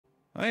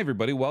Hi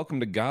everybody, welcome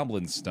to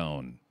Goblin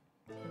Stone.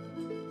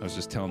 I was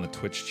just telling the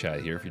Twitch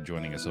chat here, if you're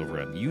joining us over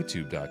on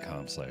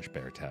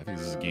youtube.com/BaerTaffy, this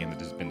is a game that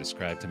has been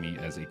described to me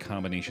as a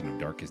combination of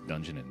Darkest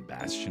Dungeon and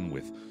Bastion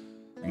with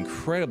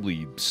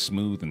incredibly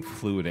smooth and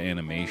fluid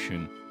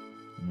animation,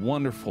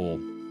 wonderful,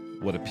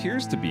 what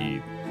appears to be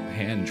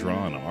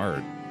hand-drawn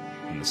art,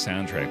 and the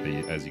soundtrack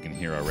that, as you can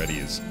hear already,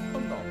 is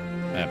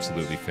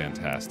absolutely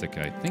fantastic.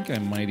 I think I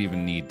might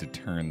even need to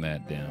turn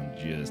that down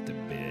just a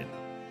bit.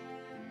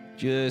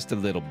 Just a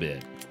little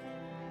bit.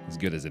 As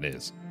good as it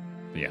is.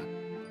 But yeah,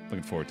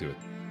 looking forward to it.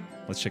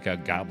 Let's check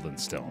out Goblin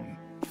Stone.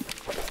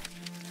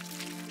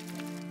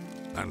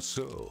 And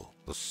so,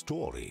 the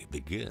story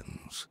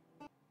begins.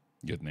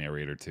 Good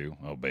narrator, too.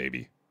 Oh,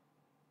 baby.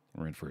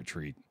 We're in for a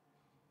treat.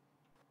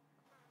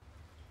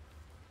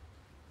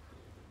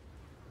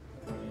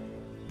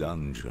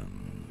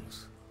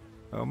 Dungeons.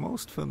 A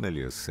most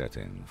familiar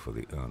setting for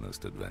the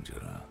earnest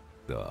adventurer.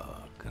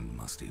 Dark and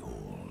musty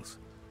halls,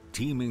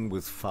 teeming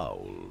with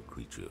foul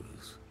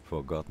creatures,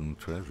 forgotten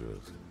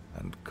treasures,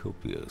 and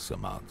copious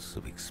amounts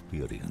of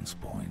experience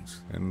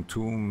points.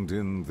 Entombed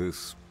in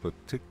this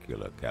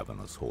particular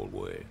cavernous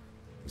hallway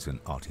is an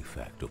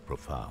artifact of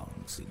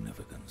profound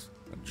significance.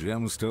 A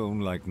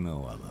gemstone like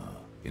no other.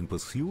 In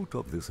pursuit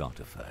of this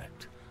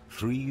artifact,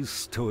 3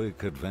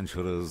 stoic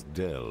adventurers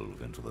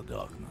delve into the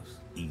darkness,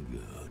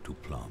 eager to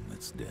plumb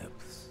its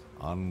depths,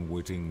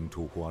 unwitting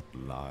to what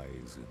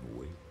lies in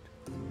wait.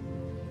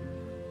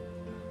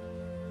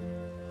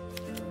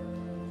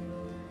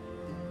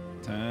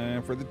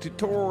 Time for the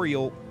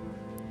tutorial.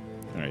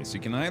 Alright, so you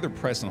can either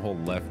press and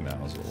hold left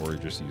mouse or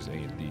just use A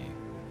and D.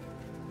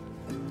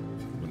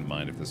 Wouldn't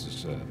mind if this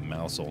was a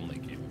mouse-only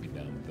game. I'd be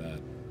down with that.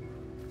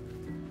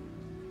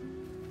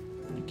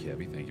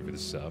 Kevy, thank you for the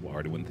sub.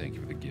 Arduin, thank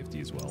you for the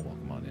gifty as well.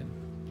 Welcome on in.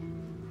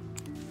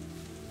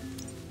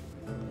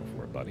 Go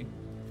for it, buddy.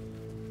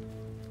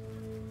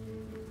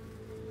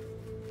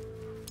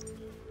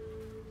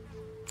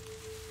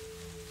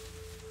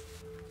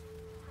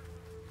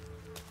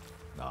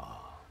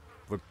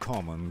 The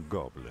common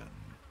goblin,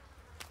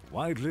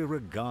 widely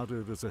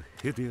regarded as a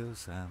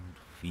hideous and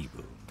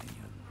feeble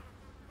minion.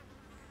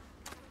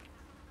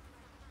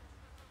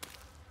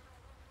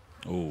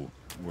 Oh,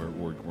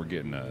 we're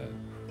getting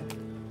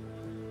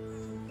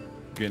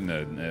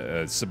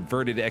a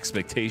subverted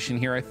expectation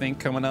here, I think,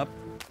 coming up.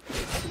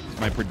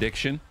 My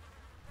prediction.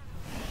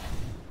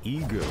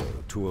 Eager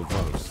to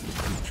avulse the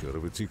creature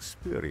of its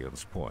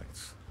experience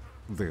points,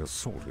 they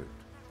assault it.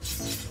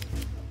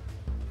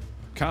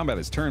 Combat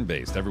is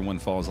turn-based. Everyone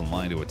falls in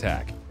line to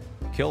attack.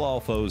 Kill all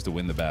foes to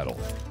win the battle.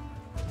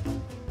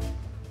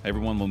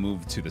 Everyone will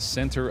move to the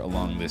center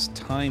along this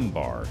time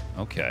bar.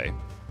 Okay.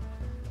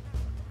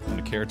 When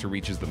a character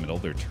reaches the middle,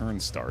 their turn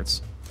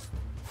starts.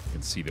 You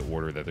can see the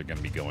order that they're going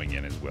to be going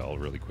in as well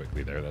really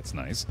quickly there. That's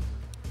nice.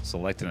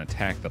 Select and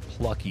attack the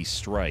plucky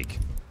strike.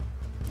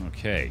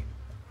 Okay.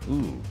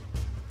 Ooh.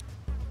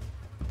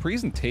 The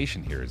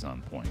presentation here is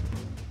on point.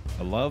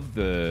 I love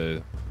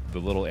the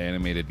little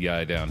animated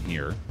guy down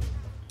here.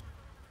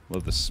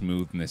 Love the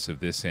smoothness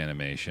of this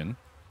animation.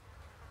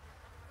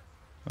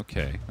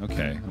 Okay,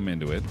 I'm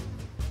into it.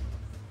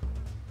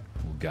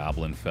 Little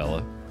goblin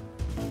fella.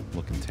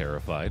 Looking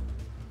terrified.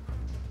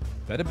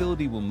 That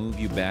ability will move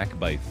you back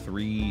by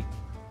 3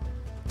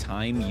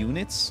 time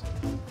units?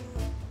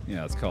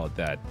 Yeah, let's call it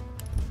that.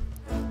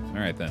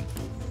 Alright then.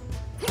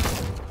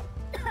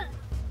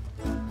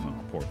 Oh,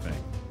 poor thing.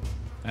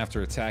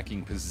 After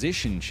attacking,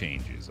 position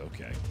changes.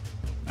 Okay.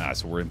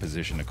 So we're in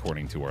position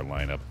according to our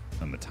lineup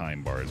on the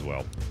time bar as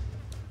well.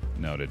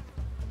 Noted.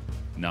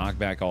 Knock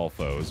back all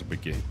foes,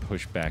 but get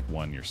pushed back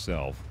 1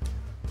 yourself.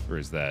 Or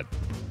is that...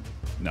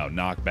 No,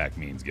 knock back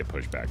means get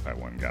pushed back by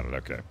 1. Got it,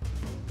 okay.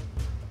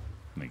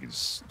 And you can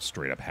just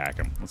straight up hack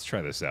them. Let's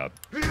try this out.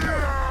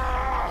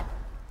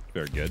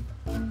 Very good.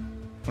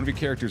 One of your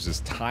characters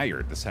is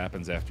tired. This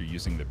happens after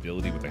using the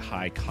ability with a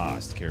high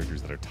cost.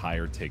 Characters that are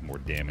tired take more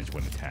damage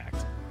when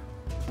attacked.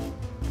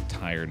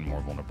 Tired and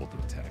more vulnerable to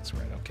attacks,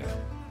 right? Okay.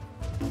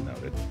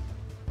 Noted.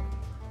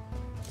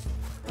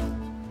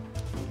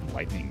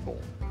 Lightning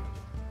bolt.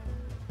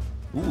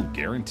 Ooh,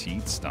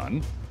 guaranteed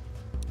stun.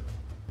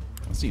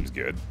 That seems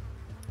good.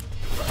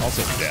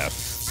 Also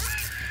death.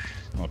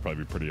 That'll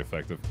probably be pretty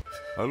effective.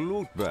 A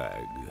loot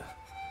bag.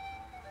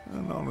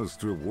 An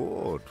honest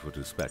reward for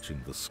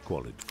dispatching the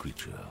squalid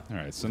creature.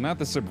 Alright, so not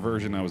the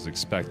subversion I was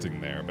expecting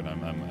there, but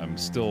I'm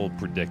still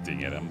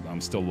predicting it.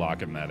 I'm still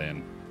locking that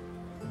in.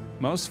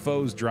 Most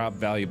foes drop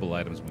valuable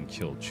items when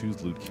killed.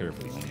 Choose loot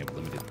carefully. Only have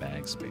limited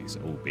bag space.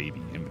 Oh, baby.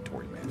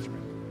 Inventory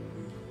management.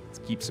 Let's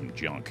keep some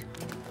junk.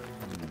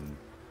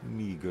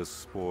 Meager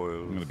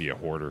spoils. I'm gonna be a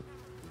hoarder.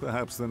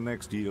 Perhaps the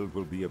next yield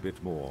will be a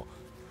bit more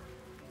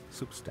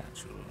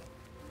substantial.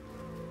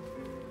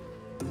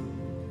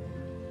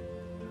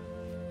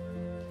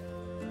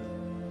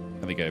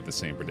 I think I have the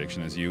same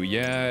prediction as you.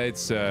 Yeah,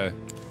 it's, I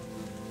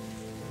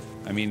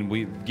mean,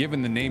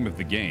 given the name of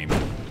the game,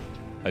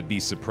 I'd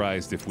be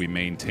surprised if we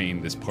maintain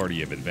this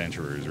party of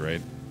adventurers,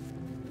 right?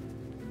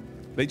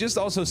 They just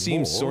also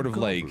seem More sort of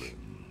goblins. like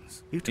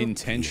It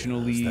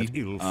intentionally appears that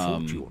ill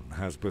fortune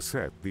has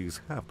beset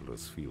these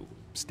hapless few.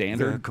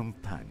 standard, Their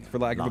companion for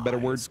lack of a better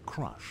word, lies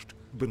crushed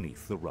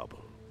beneath the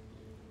rubble.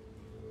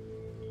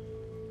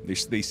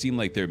 they seem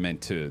like they're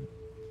meant to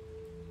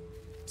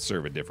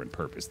serve a different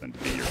purpose than to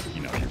be your,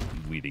 you know, your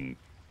leading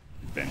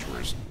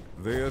adventurers.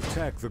 They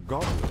attack the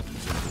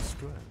goblins in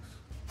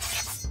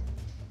distress.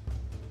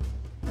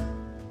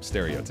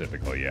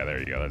 Stereotypical, yeah, there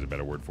you go. That's a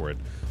better word for it.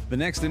 The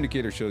next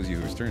indicator shows you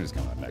whose turn is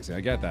coming up next.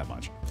 I got that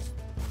much.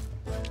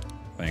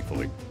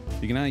 Thankfully.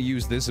 You can now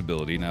use this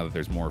ability now that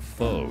there's more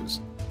foes.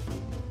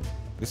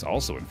 This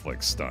also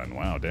inflicts stun.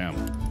 Wow, damn.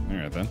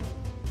 Alright then.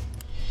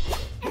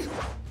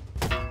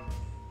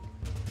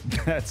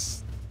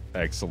 That's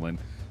excellent.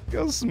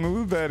 Look how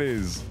smooth that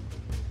is.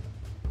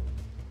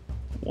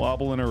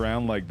 Wobbling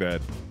around like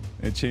that.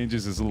 It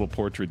changes his little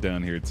portrait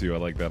down here too. I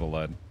like that a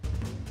lot.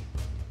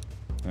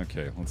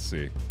 Okay, let's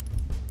see.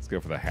 Let's go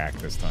for the hack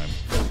this time.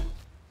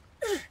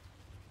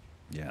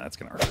 Yeah, that's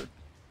gonna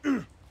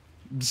hurt.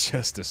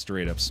 Just a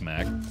straight up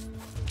smack.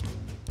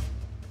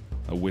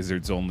 A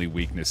wizard's only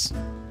weakness.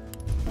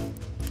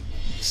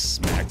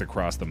 Smacked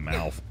across the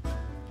mouth.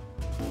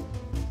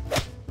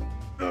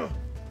 And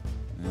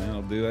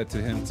I'll do that to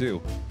him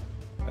too.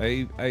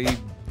 I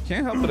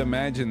can't help but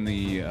imagine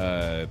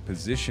the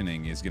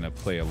positioning is gonna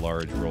play a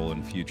large role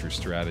in future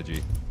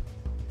strategy.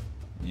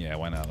 Yeah,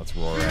 why not? Let's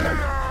roar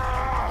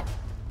at him.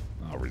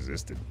 Oh,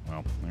 resisted.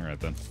 Well, alright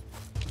then.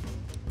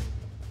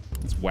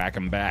 Let's whack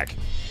him back.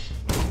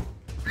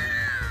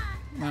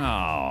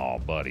 Oh,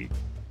 buddy.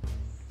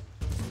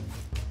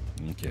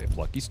 Okay,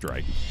 plucky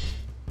strike.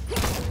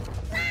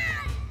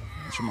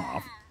 Finish him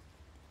off.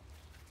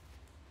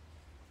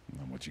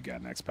 And what you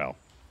got next, pal?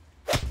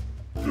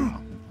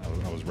 Oh,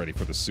 I was ready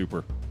for the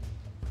super.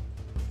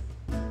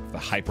 The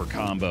hyper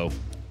combo.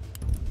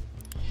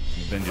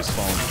 Then just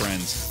fallen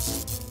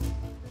friends.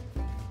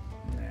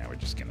 Nah, we're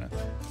just gonna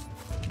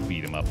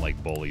beat him up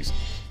like bullies.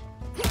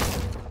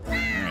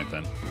 Alright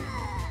then.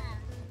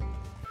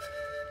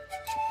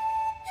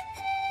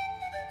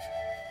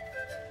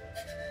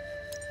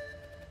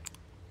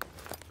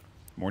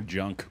 More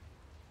junk.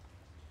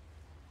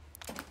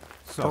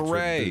 Such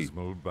Hooray! a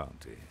dismal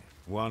bounty.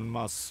 One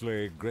must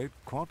slay great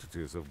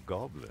quantities of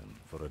goblin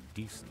for a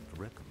decent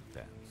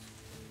recompense.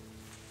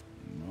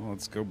 Well,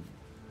 let's go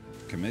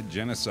commit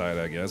genocide,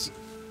 I guess.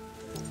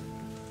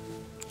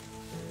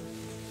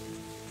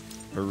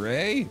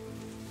 Hooray!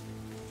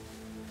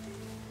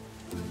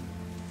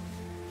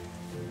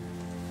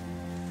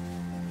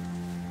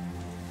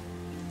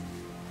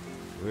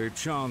 They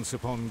chance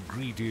upon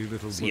greedy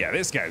little So, yeah,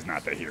 this guy's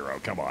not the hero.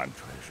 Come on.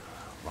 treasure,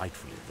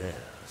 rightfully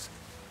theirs,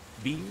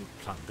 being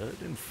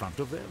plundered in front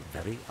of their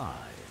very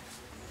eyes.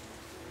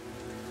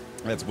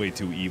 That's way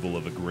too evil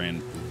of a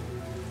grin.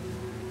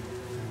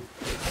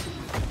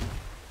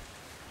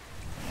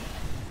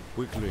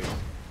 Quickly,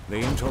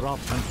 they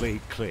interrupt and lay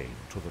claim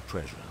to the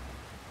treasure.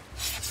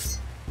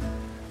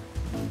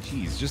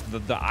 Jeez, just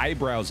the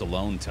eyebrows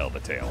alone tell the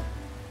tale.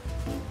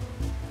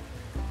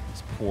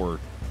 These poor,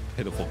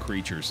 pitiful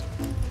creatures.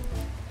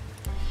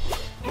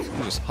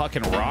 They're just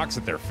hucking rocks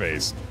at their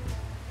face.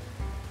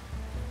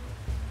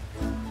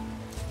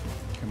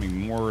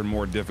 Becoming more and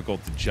more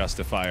difficult to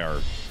justify our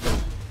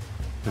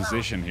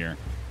position here.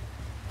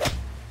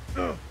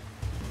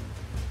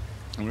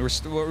 And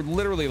we're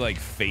literally like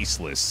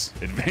faceless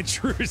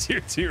adventurers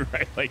here too,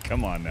 right? Like,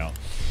 come on now.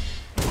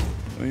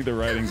 I think the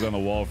writing's on the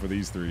wall for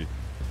these three.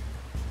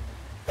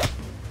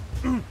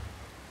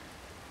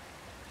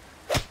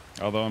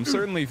 Although I'm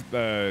certainly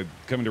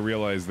coming to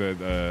realize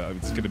that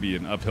it's going to be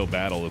an uphill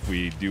battle if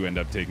we do end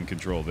up taking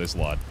control of this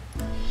lot.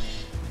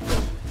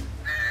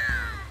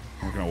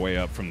 Working our way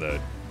up from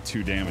the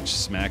 2 damage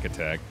smack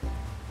attack.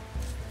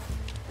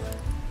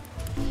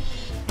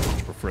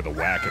 Much prefer the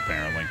whack,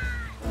 apparently.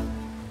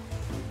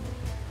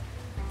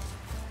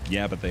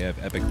 Yeah, but they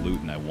have epic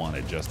loot, and I want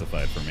it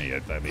justified for me.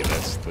 I mean,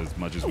 that's as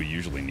much as we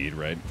usually need,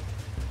 right?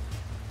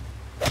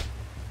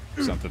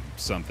 Something.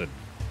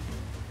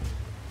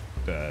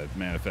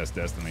 Manifest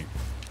destiny.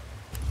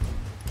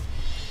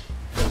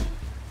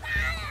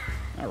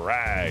 All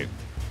right.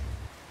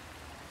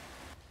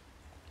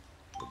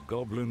 The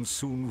goblins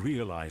soon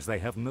realize they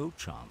have no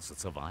chance at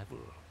survival.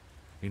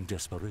 In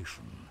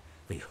desperation,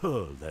 they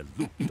hurl their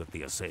loot at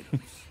the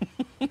assailants.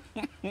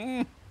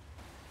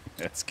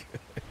 That's good.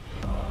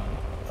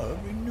 A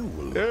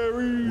renewal.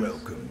 Harry.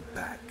 Welcome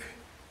back.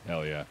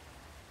 Hell yeah.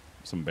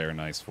 Some bear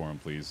nice for him,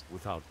 please.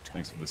 Without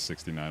Thanks for the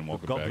 69. the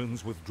Welcome back.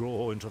 goblins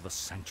withdraw into the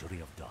sanctuary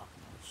of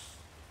darkness.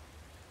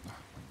 My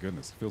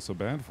goodness, I feel so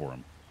bad for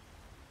him.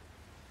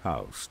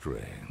 How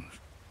strange.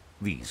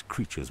 These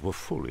creatures were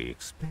fully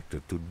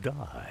expected to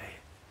die.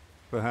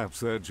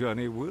 Perhaps their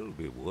journey will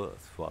be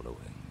worth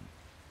following.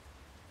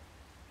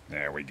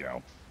 There we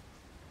go.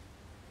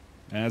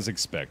 As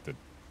expected.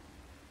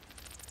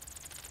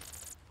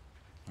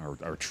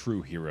 Our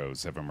true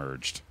heroes have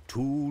emerged.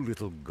 2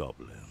 little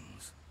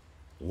goblins.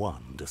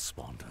 One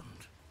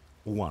despondent,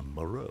 one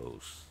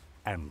morose,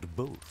 and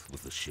both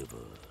with the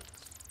shivers.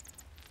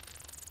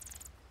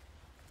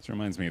 This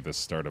reminds me of the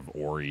start of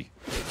Ori.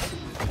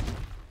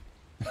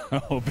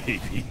 Oh,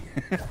 baby.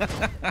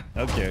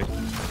 Okay.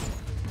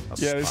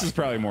 Yeah, this is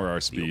probably more our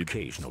The speed.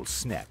 occasional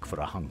snack for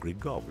a hungry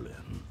goblin.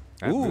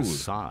 Ooh. At this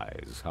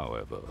size,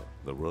 however,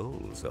 the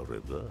roles are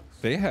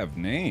reversed. They have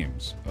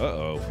names.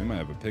 Uh-oh, we might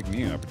have a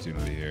pick-me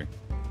opportunity here.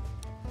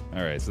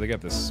 All right, so they got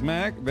the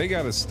smack, they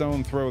got a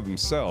stone throw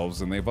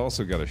themselves, and they've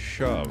also got a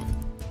shove.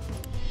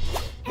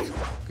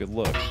 Good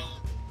look.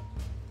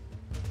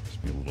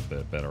 Should be a little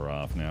bit better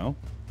off now.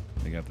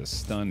 They got the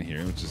stun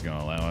here, which is going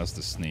to allow us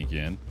to sneak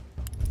in.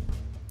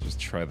 Just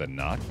try the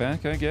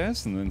knockback, I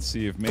guess, and then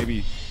see if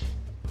maybe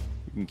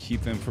we can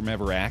keep them from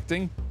ever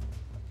acting.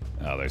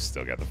 Oh, they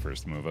still got the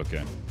first move.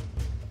 Okay.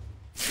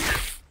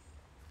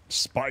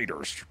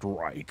 Spider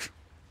strike.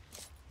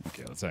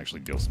 Okay, let's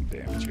actually deal some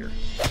damage here.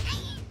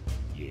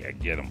 Yeah,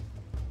 get him.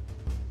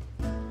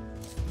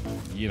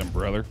 Get him,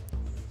 brother.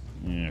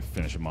 Yeah,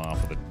 finish him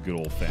off with a good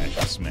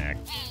old-fashioned smack.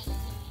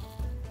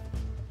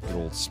 Good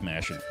old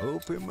smashing.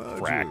 Hope emerges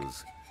Crack.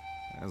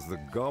 as the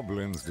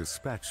goblins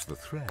dispatch the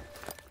threat.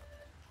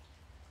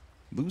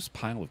 Loose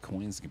pile of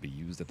coins can be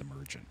used at the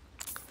merchant.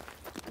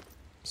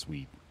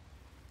 Sweet.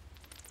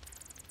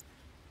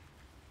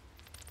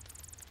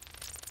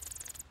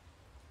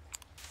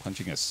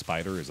 Punching a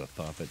spider is a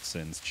thought that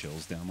sends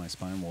chills down my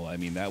spine. Well, I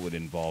mean, that would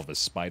involve a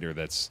spider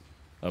that's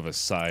of a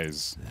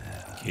size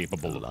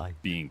capable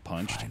of being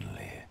punched.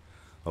 Finally,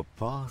 a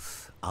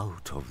path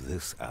out of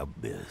this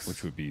abyss.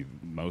 Which would be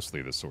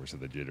mostly the source of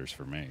the jitters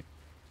for me.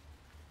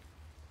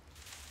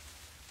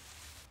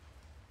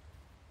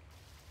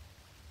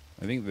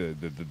 I think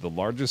the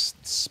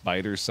largest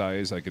spider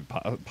size I could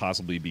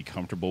possibly be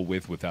comfortable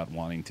with without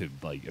wanting to,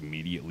 like,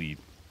 immediately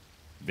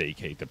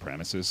vacate the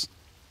premises.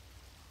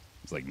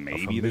 It's like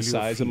maybe the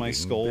size of my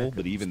skull,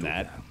 but even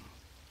that,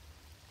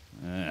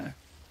 I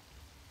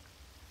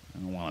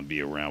don't want to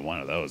be around one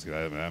of those,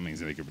 because that means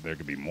there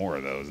could be more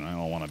of those, and I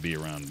don't want to be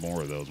around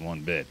more of those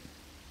one bit.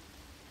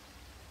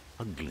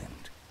 A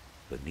glint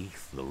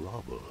beneath the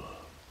rubble.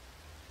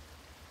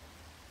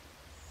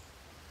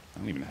 I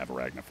don't even have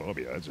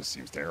arachnophobia. That just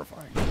seems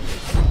terrifying.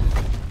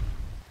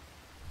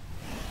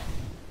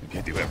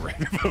 I do have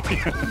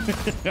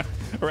arachnophobia.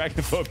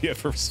 Arachnophobia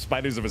for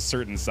spiders of a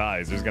certain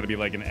size. There's got to be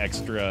like an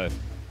extra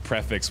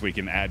prefix we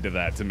can add to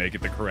that to make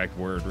it the correct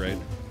word, right?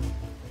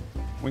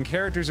 When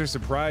characters are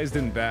surprised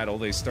in battle,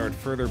 they start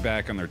further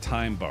back on their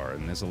time bar,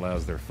 and this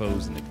allows their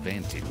foes an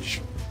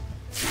advantage.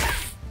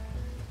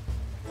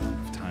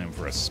 Time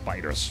for a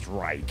spider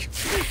strike.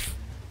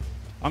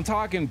 I'm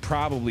talking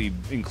probably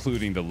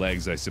including the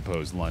legs, I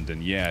suppose,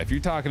 London. Yeah, if you're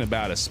talking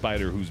about a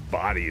spider whose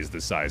body is the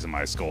size of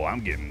my skull, I'm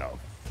getting the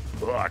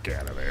fuck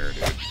out of there,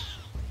 dude.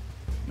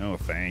 No,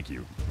 thank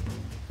you.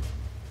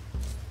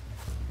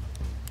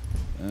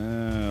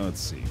 Let's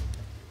see.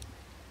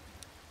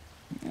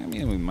 I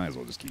mean, we might as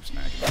well just keep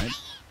smacking, right?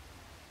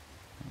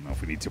 I don't know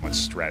if we need too much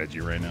strategy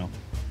right now.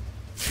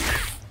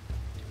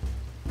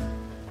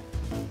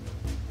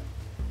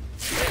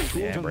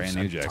 Yeah, brand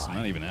new, Jackson.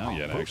 Not even out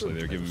yet, actually.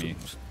 They're giving me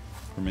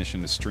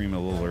permission to stream a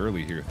little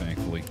early here,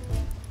 thankfully.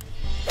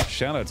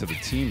 Shout out to the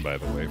team, by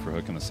the way, for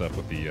hooking us up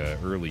with the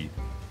early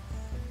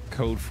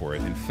code for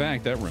it. In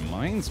fact, that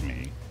reminds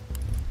me,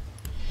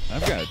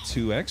 I've got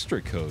 2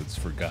 extra codes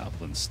for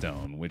Goblin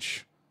Stone,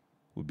 which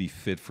would be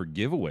fit for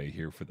giveaway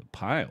here for the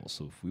pile.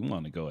 So if we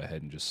want to go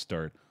ahead and just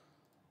start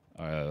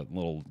a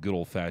little good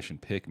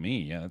old-fashioned pick me,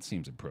 yeah, that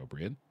seems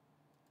appropriate.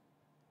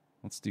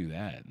 Let's do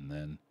that, and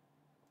then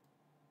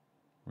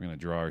we're going to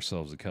draw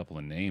ourselves a couple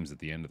of names at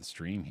the end of the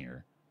stream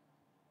here.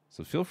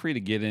 So feel free to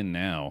get in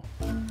now,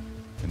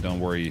 and don't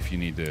worry if you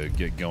need to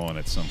get going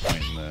at some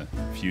point in the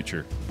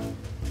future.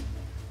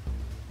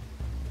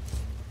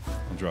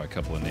 I'll draw a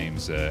couple of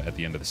names at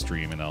the end of the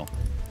stream, and I'll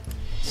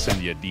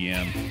send you a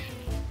DM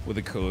with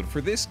a code for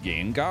this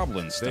game,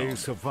 Goblin Stone. They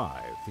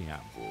survived the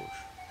ambush,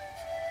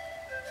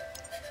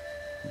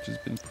 which has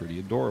been pretty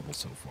adorable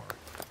so far.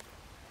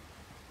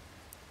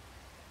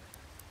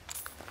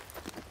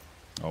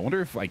 I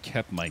wonder if I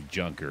kept my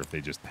junk or if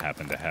they just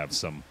happened to have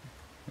some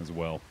as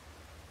well.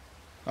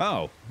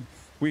 Oh,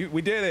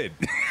 we did it.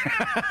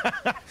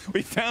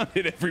 We found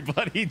it,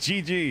 everybody.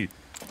 GG.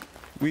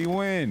 We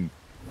win.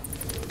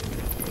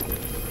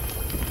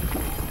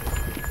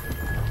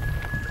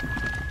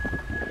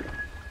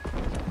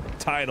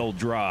 Title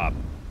drop.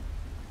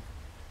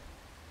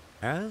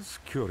 As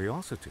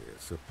curiosity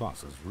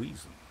surpasses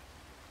reason,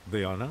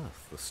 they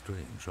unearth the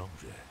strange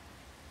object.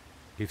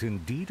 It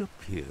indeed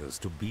appears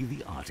to be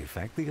the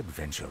artifact the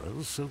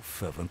adventurers so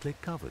fervently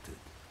coveted.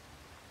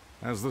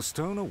 As the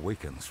stone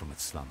awakens from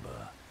its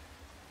slumber,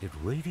 it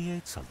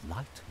radiates a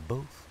light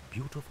both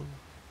beautiful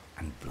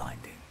and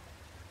blinding.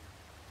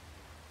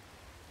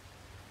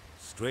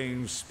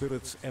 Strange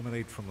spirits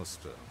emanate from the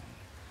stone.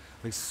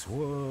 They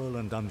swirl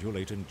and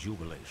undulate in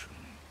jubilation.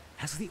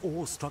 As the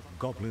awe-struck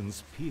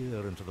goblins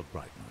peer into the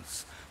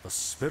brightness, the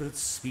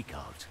spirits speak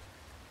out.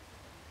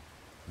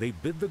 They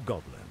bid the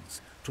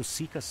goblins to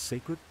seek a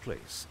sacred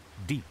place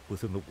deep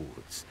within the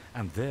woods,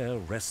 and there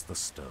rest the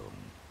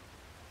stone.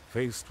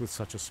 Faced with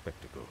such a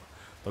spectacle,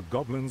 The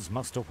goblins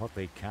muster what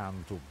they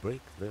can to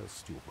break their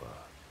stupor.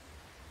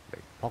 They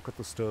pocket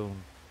the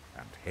stone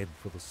and head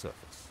for the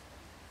surface.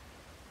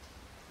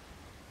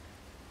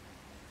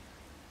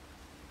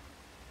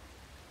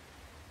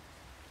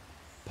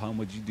 Palm,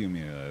 would you do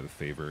me a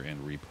favor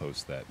and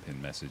repost that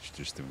pin message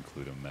just to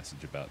include a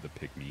message about the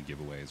Pick Me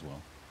giveaway as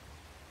well?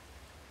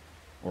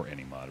 Or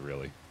any mod,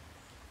 really.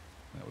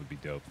 That would be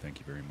dope. Thank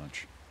you very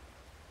much.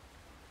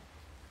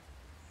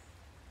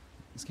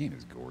 This game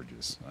is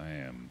gorgeous. I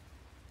am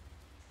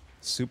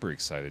super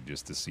excited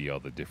just to see all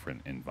the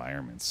different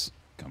environments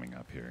coming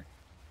up here.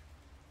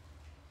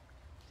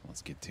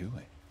 Let's get to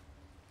it.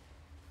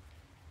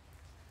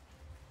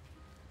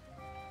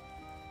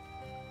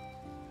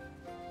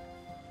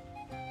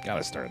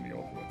 Gotta start in the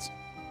old woods.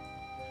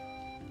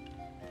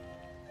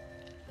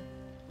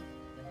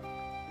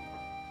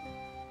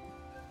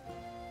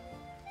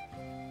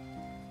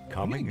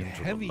 Coming into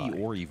heavy the light,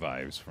 Ori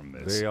vibes from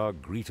this. they are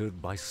greeted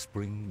by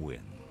spring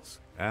winds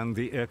and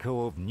the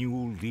echo of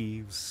new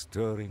leaves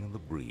stirring in the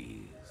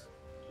breeze.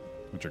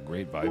 Which are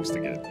great vibes to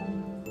get.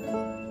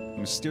 A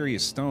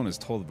mysterious stone is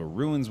told of a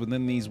ruins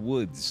within these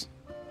woods.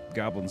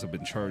 Goblins have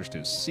been charged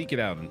to seek it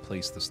out and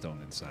place the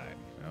stone inside.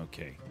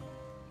 Okay.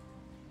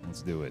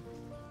 Let's do it.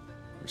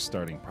 We're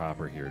starting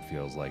proper here, it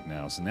feels like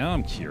now. So now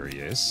I'm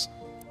curious.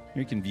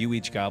 You can view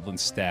each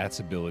goblin's stats,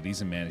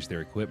 abilities, and manage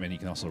their equipment. You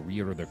can also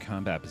reorder their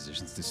combat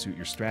positions to suit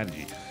your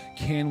strategy.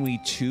 Can we,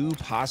 too,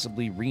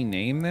 possibly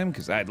rename them?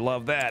 Because I'd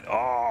love that.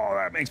 Oh,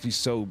 that makes me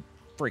so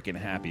freaking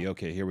happy.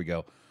 Okay, here we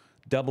go.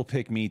 Double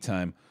pick me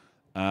time.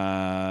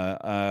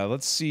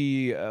 Let's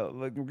see.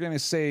 We're going to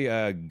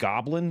say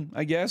goblin,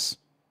 I guess.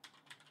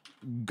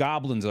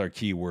 Goblin's our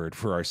keyword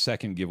for our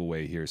second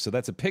giveaway here. So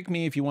that's a pick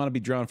me if you want to be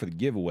drawn for the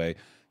giveaway.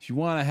 If you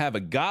want to have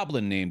a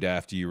goblin named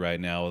after you right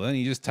now, well, then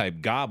you just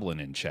type goblin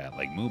in chat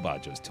like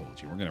Moobot just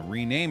told you. We're going to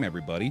rename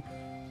everybody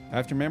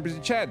after members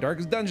of chat,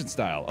 Darkest Dungeon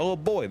style. Oh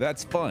boy,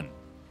 that's fun.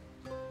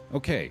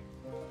 Okay.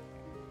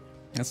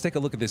 Let's take a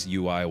look at this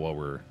UI while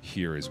we're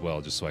here as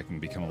well, just so I can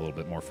become a little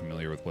bit more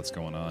familiar with what's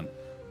going on.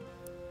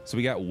 So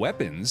we got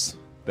weapons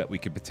that we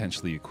could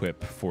potentially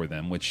equip for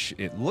them, which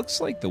it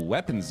looks like the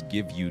weapons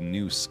give you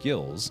new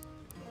skills,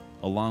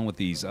 along with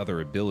these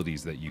other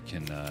abilities that you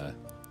can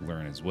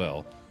learn as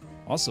well.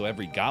 Also,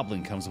 every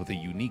goblin comes with a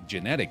unique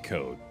genetic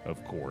code,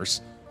 of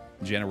course,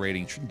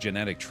 generating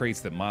genetic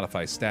traits that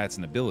modify stats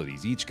and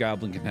abilities. Each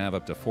goblin can have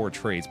up to 4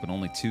 traits, but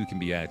only 2 can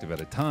be active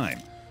at a time.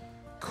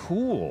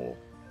 Cool.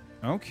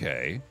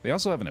 Okay. They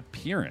also have an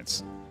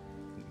appearance.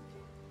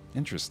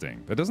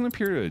 Interesting. That doesn't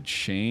appear to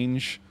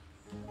change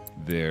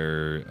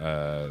their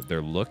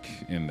look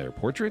in their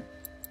portrait,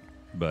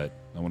 but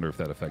I wonder if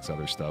that affects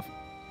other stuff.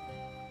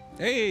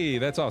 Hey,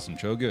 that's awesome,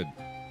 Cho. Good.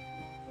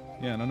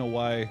 Yeah, I don't know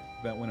why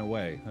that went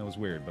away. That was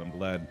weird, but I'm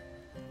glad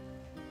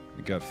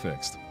it got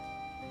fixed.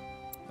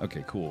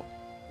 Okay, cool.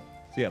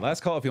 So yeah,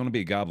 last call if you want to be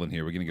a goblin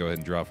here. We're going to go ahead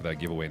and draw for that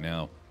giveaway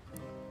now.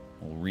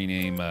 We'll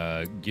rename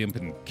Gimp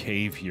and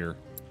Cave here.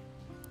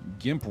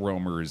 Gimp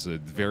Roamer is a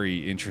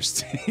very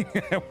interesting...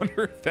 I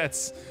wonder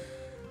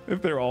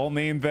if they're all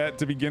named that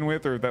to begin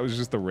with, or if that was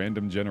just a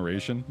random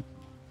generation.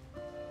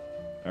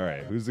 All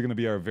right, who's going to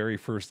be our very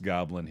first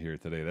goblin here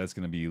today? That's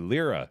going to be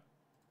Lyra.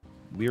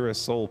 Lyra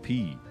Soul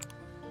P.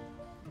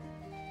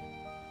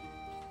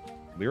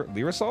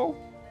 Lyra Soul?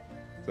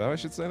 Is that how I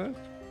should say that?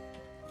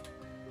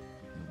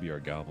 He'll be our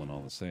goblin all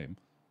the same.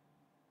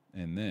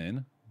 And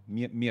then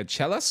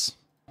Miachelas.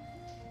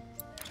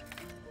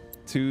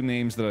 2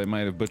 names that I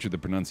might have butchered the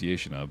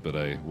pronunciation of, but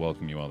I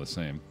welcome you all the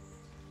same.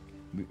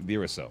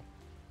 Lyraso.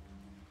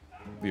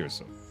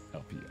 Lyraso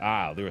LP.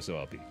 Ah, Lyraso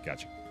LP.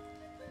 Gotcha.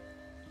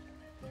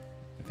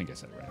 I think I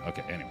said it right.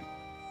 Okay, anyway.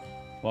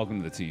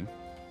 Welcome to the team.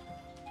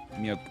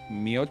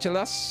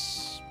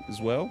 Miochelas as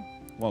well.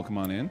 Welcome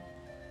on in.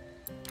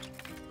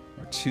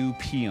 Our 2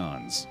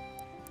 peons.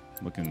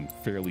 Looking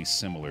fairly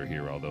similar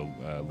here, although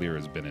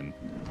Lyra's been in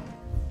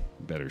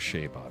better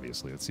shape,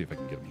 obviously. Let's see if I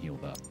can get him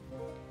healed up.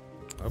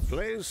 A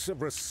place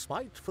of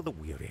respite for the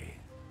weary.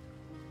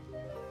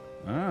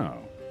 Oh.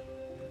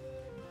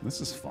 This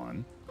is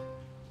fun.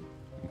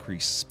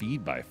 Increase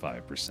speed by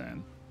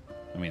 5%.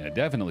 I mean, I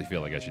definitely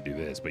feel like I should do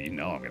this, but you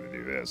know I'm going to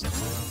do this.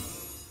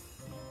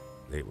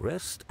 They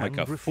rest Like and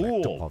a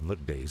reflect fool. upon the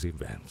day's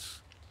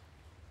events.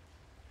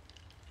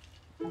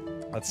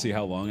 Let's see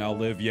how long I'll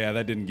live. Yeah,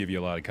 that didn't give you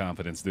a lot of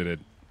confidence, did it?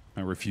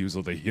 My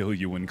refusal to heal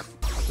you when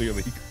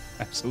clearly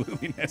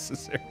absolutely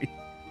necessary.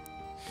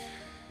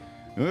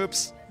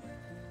 Oops.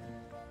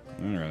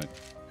 All right.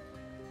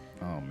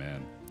 Oh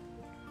man.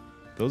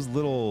 Those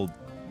little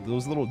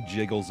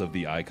jiggles of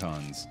the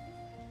icons.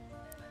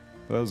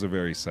 Those are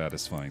very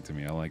satisfying to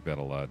me. I like that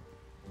a lot.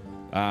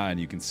 Ah, and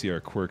you can see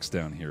our quirks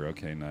down here.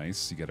 Okay,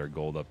 nice. You get our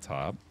gold up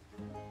top.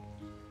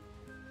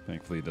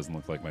 Thankfully, it doesn't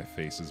look like my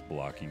face is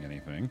blocking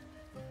anything.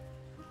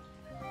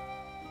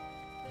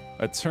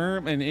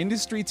 An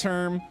industry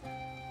term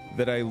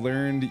that I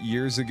learned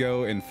years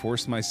ago and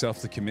forced myself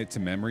to commit to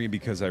memory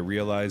because I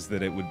realized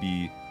that it would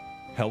be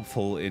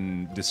helpful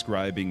in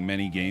describing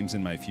many games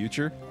in my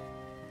future.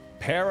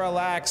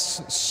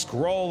 Parallax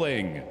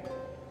scrolling.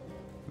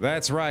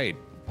 That's right,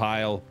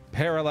 Pile.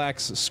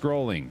 Parallax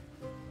scrolling.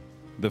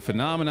 The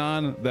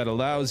phenomenon that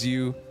allows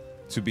you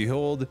to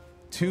behold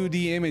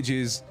 2D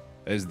images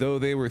as though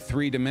they were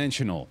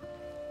three-dimensional.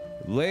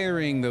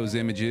 Layering those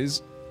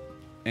images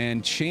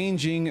and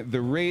changing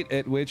the rate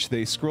at which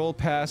they scroll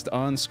past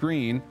on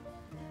screen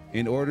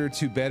in order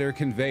to better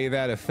convey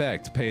that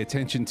effect. Pay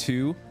attention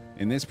to,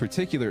 in this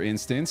particular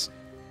instance,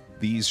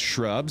 these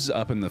shrubs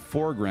up in the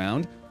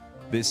foreground,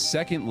 this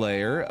second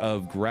layer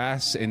of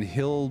grass and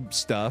hill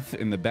stuff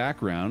in the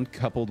background,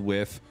 coupled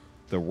with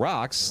the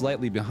rocks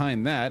slightly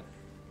behind that,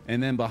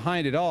 and then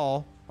behind it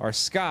all, our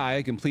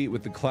sky, complete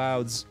with the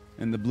clouds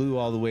and the blue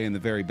all the way in the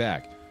very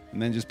back.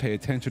 And then just pay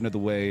attention to the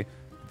way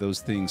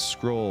those things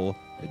scroll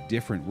at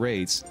different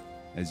rates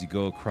as you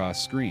go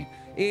across screen.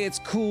 It's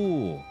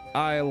cool.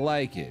 I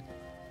like it.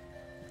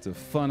 It's a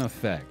fun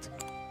effect.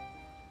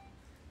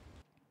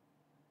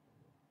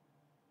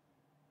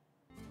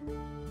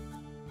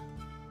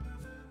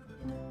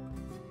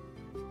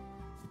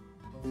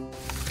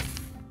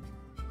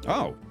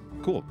 Oh,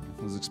 cool.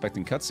 I was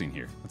expecting cutscene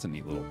here. That's a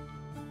neat little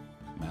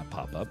map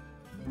pop-up.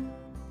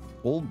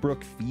 Old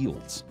Brook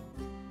Fields.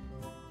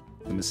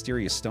 The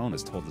mysterious stone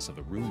has told us of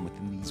a room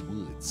within these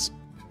woods.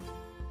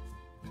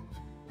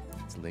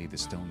 Let's lay the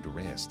stone to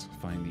rest.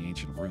 Find the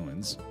ancient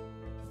ruins.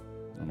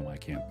 I don't know why I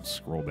can't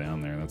scroll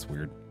down there. That's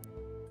weird.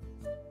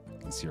 You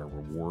can see our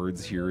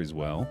rewards here as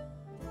well.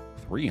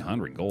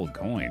 300 gold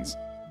coins.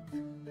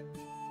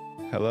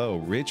 Hello,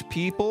 rich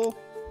people.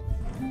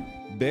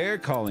 Baer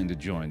calling to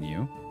join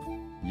you.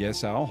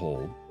 Yes, I'll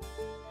hold.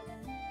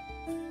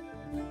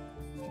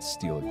 Let's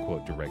steal a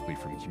quote directly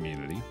from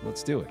community.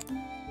 Let's do it.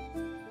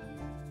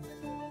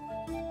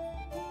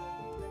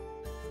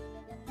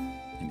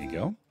 In you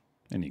go.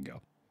 In you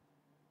go.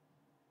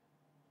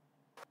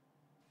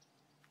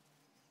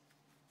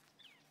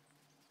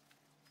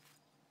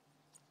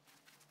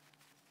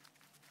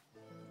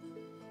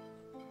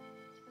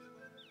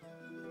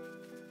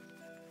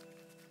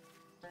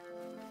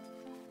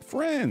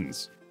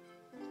 Friends.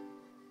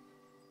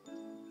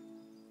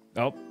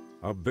 Oh.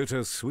 A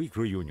bittersweet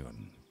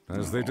reunion,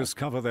 as they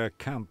discover their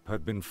camp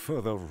had been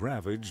further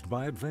ravaged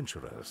by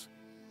adventurers.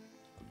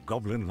 The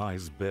goblin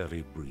lies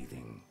barely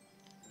breathing.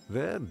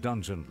 Their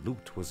dungeon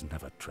loot was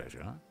never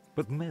treasure,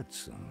 but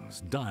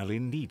medicines direly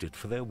needed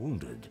for their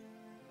wounded.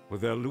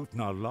 With their loot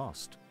now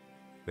lost,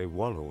 they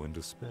wallow in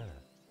despair.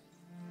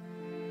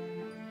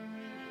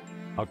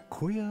 A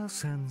queer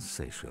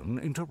sensation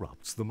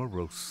interrupts the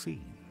morose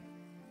scene,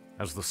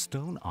 as the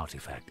stone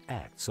artifact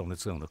acts on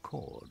its own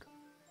accord.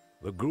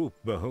 The group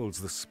beholds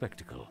the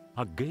spectacle,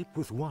 agape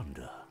with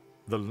wonder.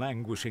 The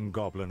languishing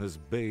goblin is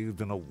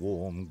bathed in a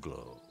warm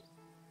glow.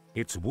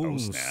 Its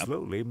wounds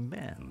slowly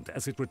mend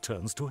as it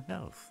returns to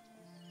health.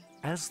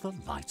 As the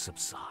light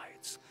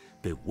subsides,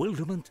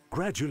 bewilderment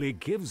gradually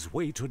gives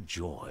way to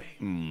joy.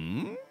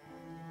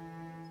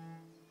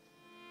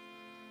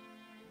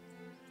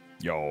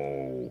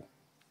 Yo.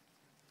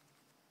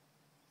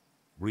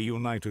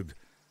 Reunited,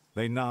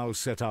 they now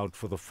set out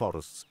for the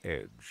forest's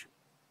edge.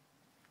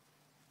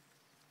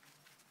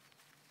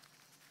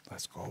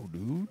 Let's go,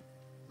 dude.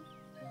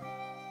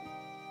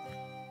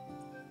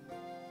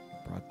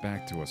 Brought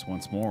back to us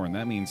once more, and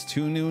that means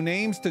 2 new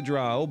names to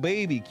draw. Oh,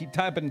 baby, keep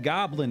typing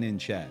Goblin in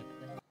chat.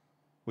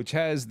 Which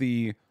has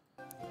the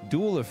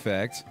dual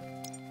effect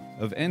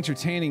of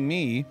entertaining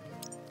me,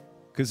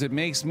 because it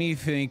makes me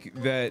think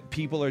that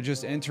people are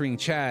just entering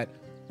chat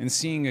and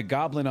seeing a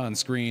goblin on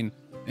screen,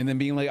 and then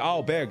being like,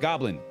 oh, Baer,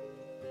 goblin.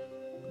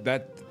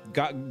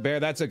 Baer,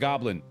 that's a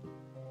goblin.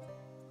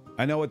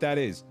 I know what that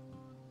is.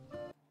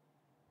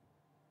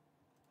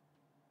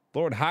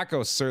 Lord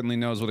Hakos certainly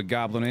knows what a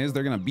goblin is.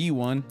 They're gonna be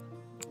one.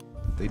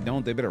 If they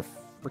don't, they better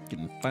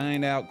freaking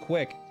find out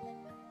quick.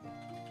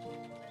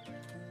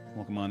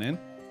 Welcome on in.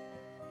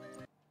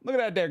 Look at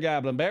that there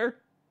goblin, Baer.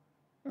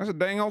 That's a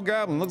dang old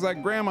goblin. Looks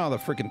like grandma, the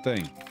freaking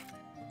thing.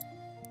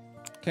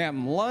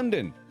 Captain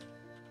London.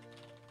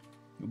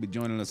 He'll be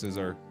joining us as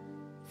our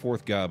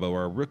 4th gobbo,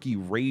 our rookie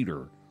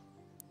raider,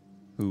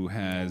 who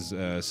has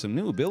some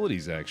new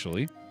abilities,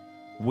 actually.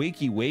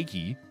 Wakey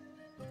Wakey,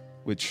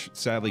 which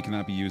sadly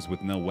cannot be used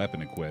with no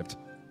weapon equipped.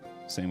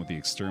 Same with the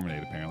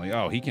Exterminate, apparently.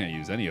 Oh, he can't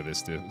use any of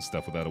this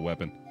stuff without a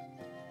weapon.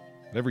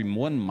 But every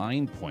 1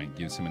 mind point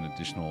gives him an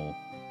additional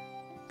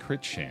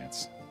crit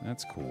chance.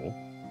 That's cool.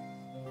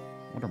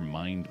 What are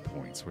mind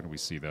points? Where do we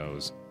see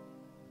those?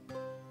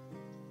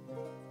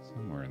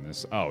 Somewhere in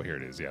this. Oh, here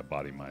it is. Yeah,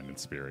 body, mind, and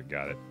spirit.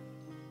 Got it.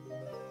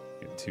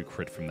 Get 2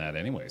 crit from that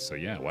anyway. So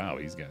yeah, wow,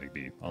 he's got to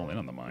be all in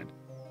on the mind.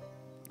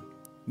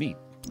 Neat.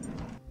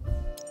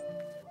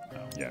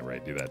 Oh, yeah,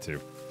 right. Do that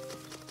too.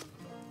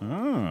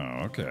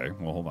 Oh, okay.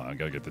 Well, hold on. I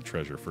gotta get the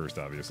treasure first,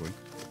 obviously.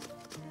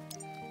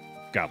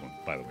 Goblin,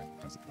 by the way.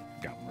 That's a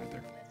goblin right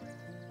there.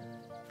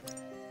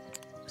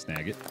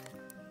 Snag it.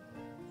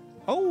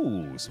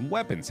 Oh, some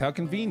weapons. How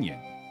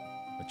convenient.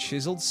 A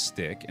chiseled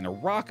stick and a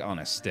rock on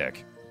a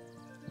stick.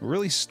 We're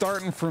really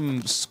starting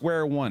from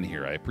square one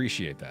here. I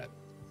appreciate that.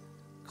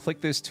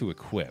 Click this to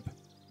equip.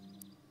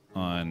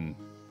 On...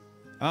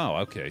 Oh,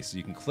 okay. So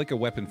you can click a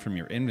weapon from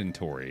your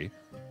inventory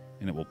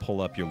and it will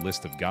pull up your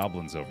list of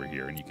goblins over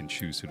here, and you can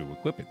choose who to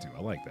equip it to.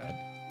 I like that.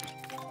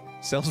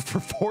 Sells for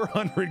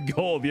 400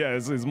 gold. Yeah,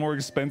 it's more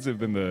expensive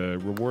than the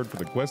reward for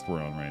the quest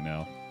we're on right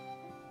now.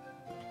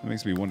 It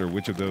makes me wonder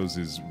which of those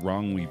is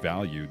wrongly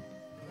valued.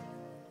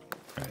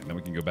 All right, then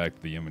we can go back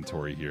to the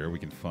inventory here. We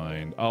can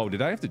find... Oh,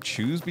 did I have to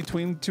choose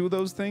between two of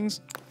those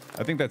things?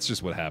 I think that's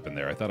just what happened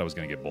there. I thought I was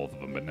going to get both of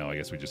them, but no, I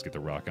guess we just get the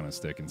rock on a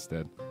stick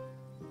instead.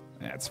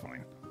 That's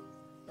fine.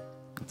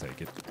 I'll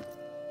take it.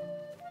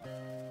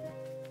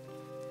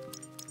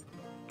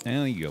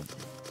 There you go.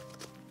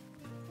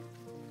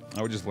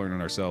 Oh, we're just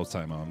learning ourselves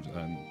time.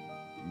 I'm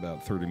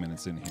about 30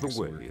 minutes in here.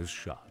 The way is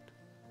shut.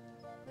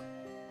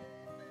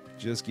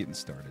 Just getting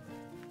started.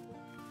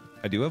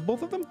 I do have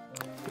both of them?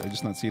 Did I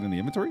just not see it in the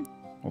inventory?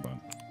 Hold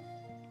on.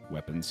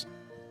 Weapons.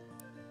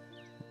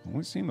 I've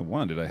only seen the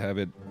one. Did I have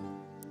it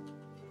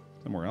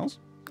somewhere else?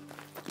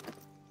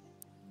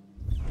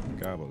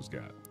 Gobbo's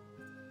got.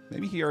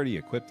 Maybe he already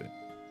equipped it.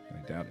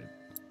 I doubt it.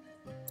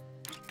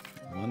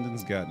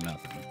 London's got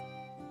nothing.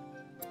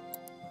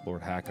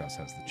 Lord Hackos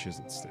has the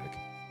chiseled stick,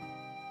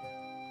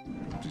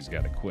 which he's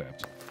got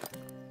equipped.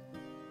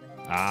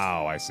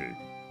 Oh, I see.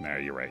 No,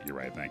 you're right. You're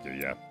right. Thank you.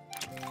 Yeah.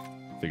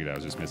 Figured I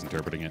was just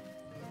misinterpreting it.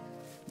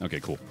 Okay,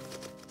 cool.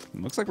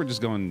 It looks like we're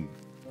just going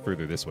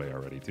further this way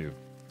already, too.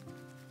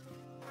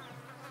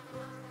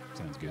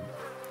 Sounds good.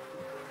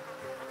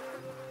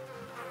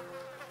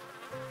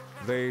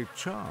 They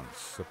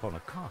chance upon a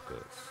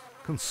carcass,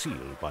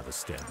 concealed by the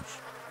stench.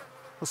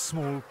 A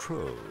small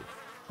trove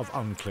of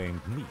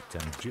unclaimed meat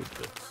and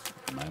giblets.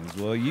 Might as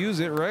well use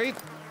it, right?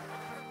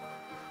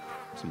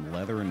 Some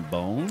leather and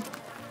bone.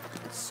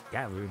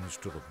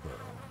 Scavenged to the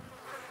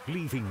bone,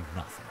 leaving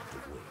nothing to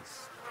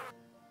waste.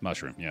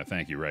 Mushroom. Yeah,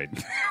 thank you, right.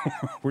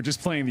 We're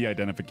just playing the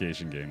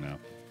identification game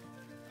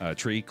now.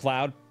 Tree.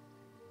 Cloud.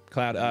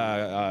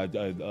 Cloud.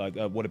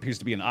 What appears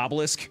to be an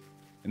obelisk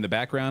in the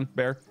background,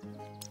 Baer.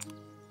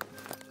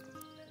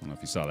 I don't know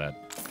if you saw that.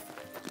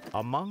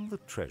 Among the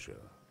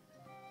treasure,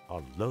 a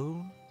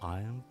lone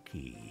iron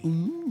key.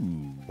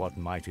 Ooh. What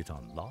might it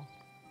unlock?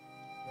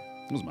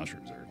 Those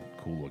mushrooms are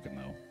cool looking,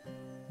 though.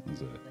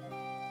 There's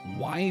a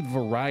wide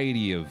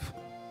variety of...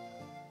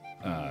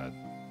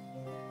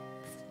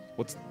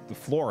 what's the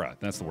flora?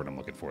 That's the word I'm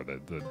looking for.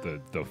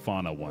 The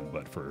fauna one,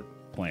 but for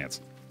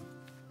plants.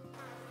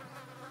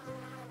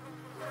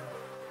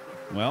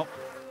 Well,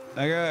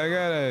 I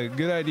got a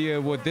good idea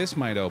of what this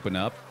might open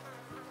up.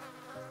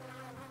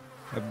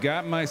 I've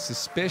got my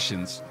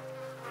suspicions.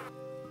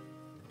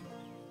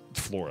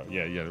 Flora.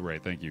 Yeah,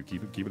 right. Thank you.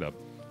 Keep it up.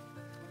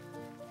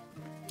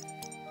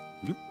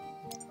 Oop.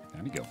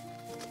 Down you go.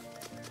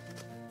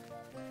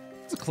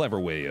 It's a clever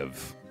way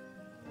of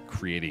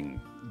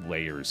creating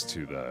layers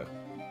to the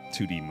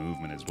 2D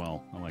movement as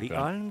well. I like that. The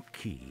iron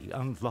key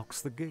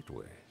unlocks the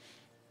gateway.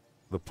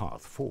 The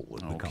path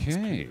forward becomes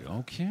clear.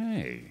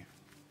 Okay.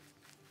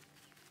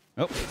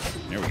 Oh,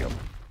 there we go.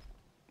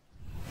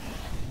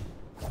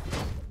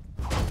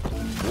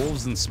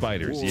 Wolves and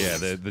spiders. Wolves. Yeah,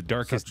 the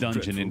darkest Such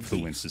dungeon dreadful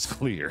influence is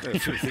clear. Their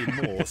filthy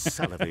maws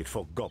salivate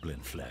for goblin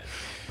flesh.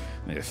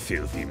 They're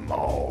filthy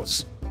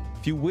maws.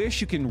 If you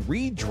wish, you can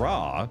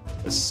redraw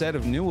a set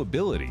of new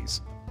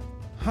abilities.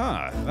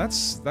 Huh,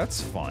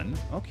 that's fun.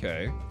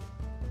 Okay.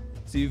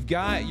 So you've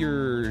got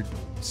your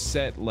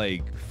set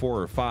like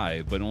 4 or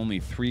 5, but only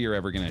 3 are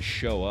ever going to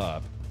show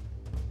up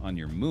on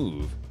your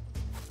move.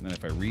 And then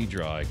if I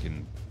redraw, I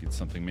can get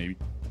something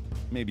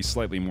maybe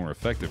slightly more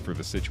effective for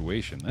the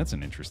situation. That's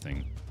an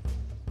interesting...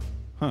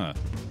 Huh.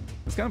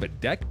 It's kind of a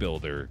deck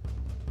builder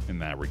in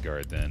that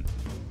regard, then.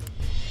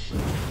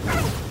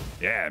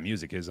 Yeah,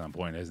 music is on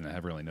point, isn't it? I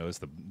haven't really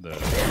noticed the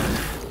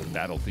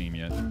battle theme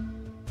yet.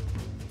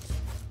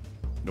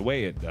 The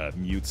way it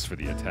mutes for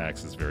the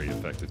attacks is very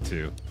effective,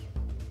 too.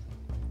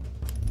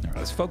 All right,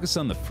 let's focus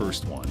on the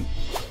first one.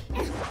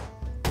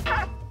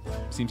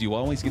 Seems you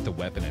always get the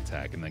weapon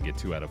attack and then get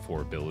 2 out of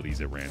 4 abilities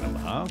at random.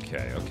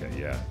 Okay,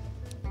 yeah.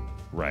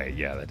 Right,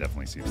 yeah, that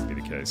definitely seems to be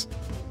the case.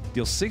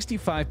 Deal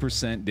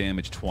 65%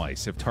 damage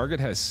twice. If target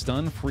has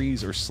stun,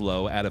 freeze, or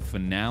slow, add a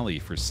finale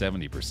for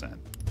 70%.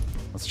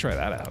 Let's try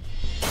that out.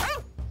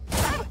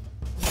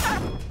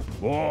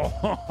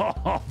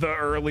 Whoa, the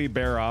early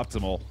Baer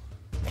optimal.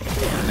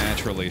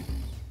 Naturally. If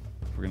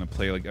we're going to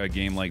play like a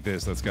game like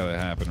this, that's got to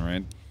happen,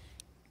 right?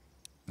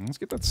 Let's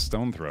get that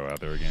stone throw out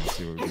there again,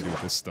 see what we can do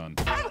with this stun.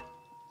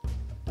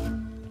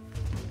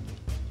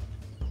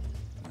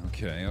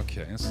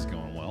 Okay, this is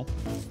going well.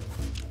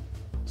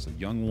 So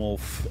Young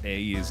Wolf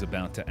A is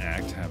about to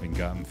act, having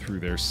gotten through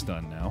their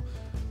stun now.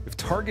 If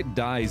target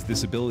dies,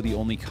 this ability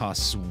only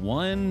costs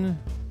 1...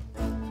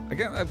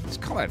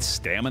 I'd call that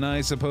stamina,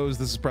 I suppose.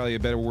 This is probably a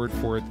better word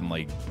for it than,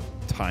 like,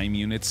 time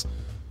units.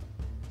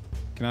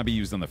 Cannot be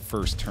used on the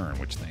first turn,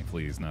 which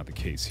thankfully is not the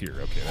case here.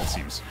 Okay, that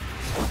seems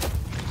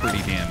pretty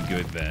damn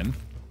good then.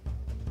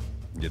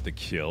 Get the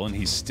kill, and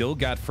he's still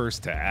got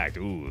first to act.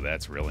 Ooh,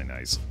 that's really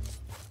nice.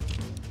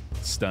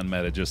 Stun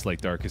meta just like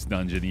Darkest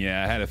Dungeon.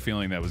 Yeah, I had a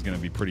feeling that was going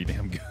to be pretty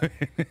damn good.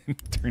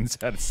 Turns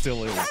out it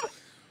still is.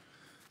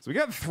 So we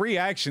got 3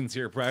 actions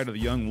here prior to the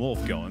young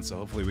wolf going, so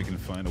hopefully we can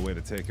find a way to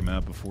take him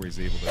out before he's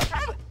able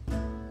to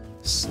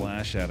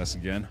slash at us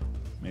again.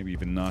 Maybe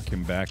even knock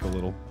him back a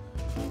little.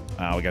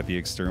 Ah, we got the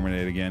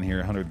exterminate again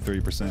here.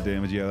 130%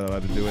 damage. Yeah, that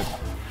ought to do it.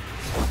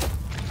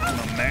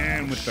 Oh,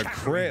 man, with the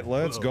crit.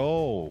 Let's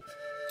go.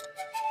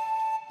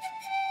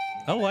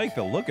 I like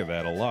the look of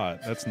that a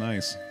lot. That's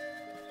nice.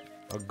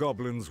 A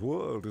goblin's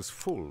world is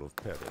full of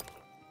peril,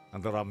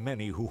 and there are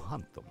many who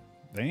hunt them.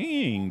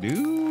 Dang,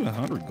 dude.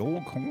 100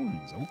 gold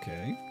coins.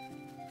 Okay.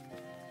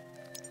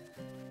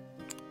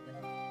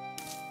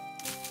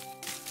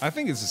 I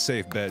think it's a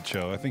safe bet,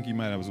 Cho. I think you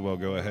might as well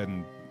go ahead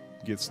and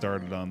get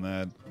started on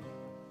that.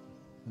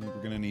 I think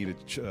we're going to need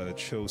a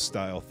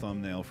Cho-style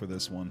thumbnail for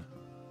this one.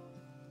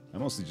 I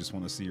mostly just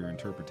want to see your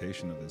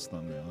interpretation of this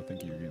thumbnail. I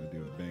think you're going to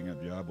do a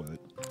bang-up job with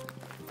it.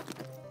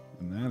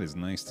 And that is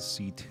nice to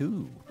see,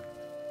 too.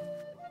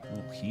 A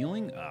little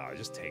healing? Ah, oh,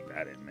 just take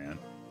that in, man.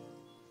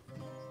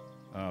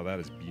 Oh, that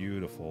is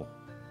beautiful.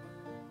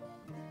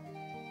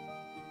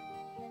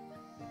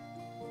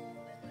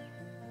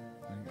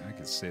 I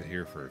could sit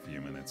here for a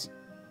few minutes.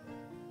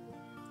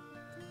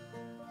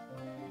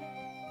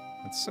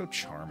 It's so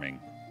charming.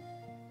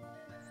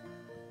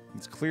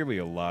 It's clearly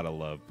a lot of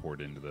love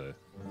poured into the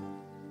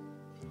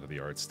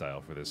art style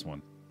for this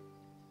one.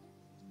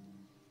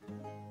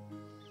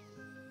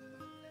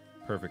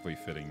 Perfectly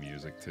fitting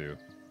music, too.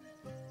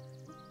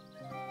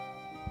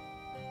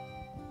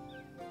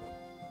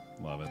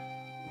 Love it.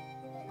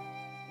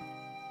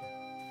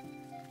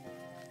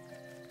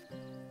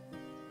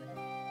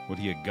 Would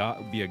he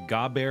be a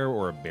Gober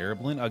or a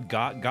Bearblin? A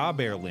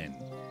Goberlin.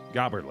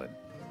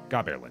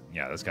 Goberlin.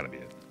 Yeah, that's gotta be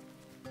it.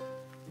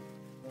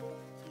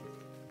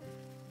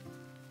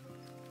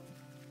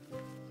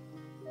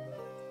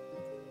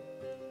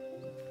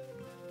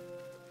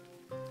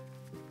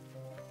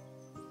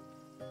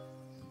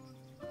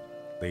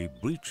 They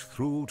breach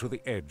through to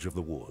the edge of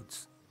the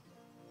woods.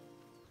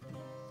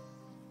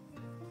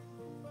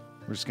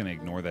 We're just gonna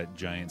ignore that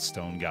giant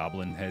stone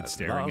goblin head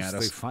staring at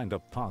us. They find a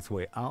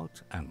pathway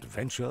out and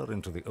venture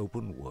into the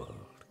open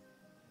world.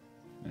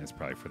 And it's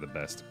probably for the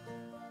best.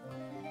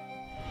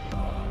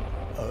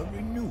 A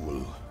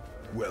renewal.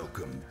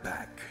 Welcome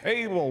back.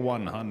 Able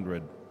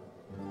 100.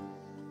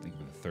 Thank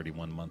you for the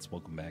 31 months.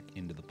 Welcome back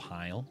into the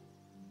pile.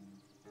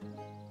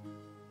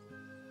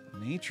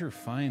 Nature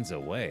finds a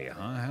way,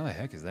 huh? How the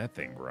heck is that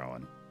thing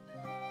growing?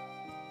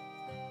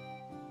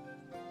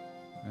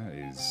 That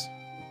is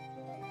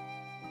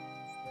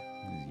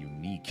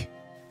unique.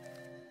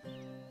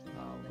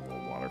 The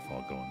little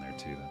waterfall going there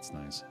too. That's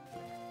nice.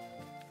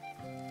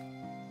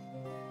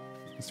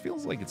 This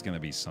feels like it's going to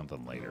be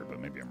something later, but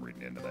maybe I'm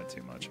reading into that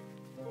too much.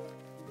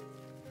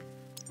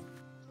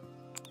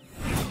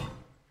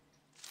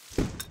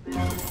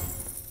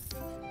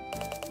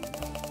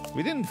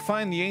 We didn't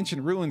find the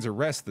ancient ruins or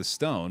rest the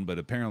stone, but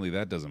apparently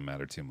that doesn't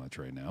matter too much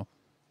right now.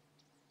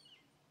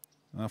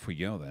 Off we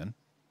go then.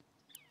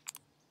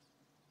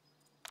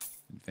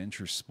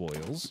 Adventure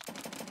spoils.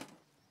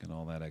 Get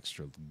all that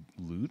extra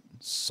loot.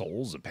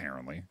 Souls,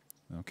 apparently.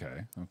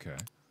 Okay.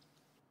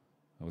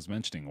 I was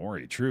mentioning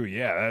Ori. True,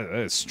 yeah, that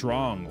is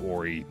strong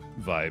Ori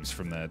vibes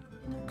from that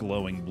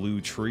glowing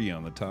blue tree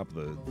on the top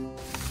of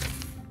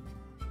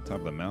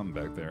the mountain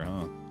back there,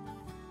 huh?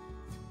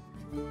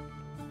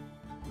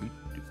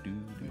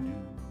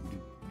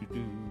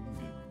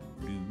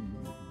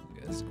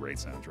 Yeah, this is a great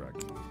soundtrack.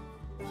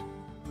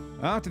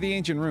 Off to the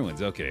ancient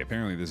ruins. Okay,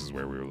 apparently this is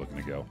where we were looking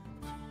to go.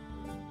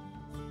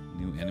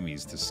 New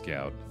enemies to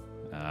scout.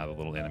 Ah, the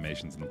little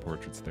animations and the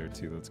portraits there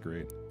too. That's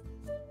great.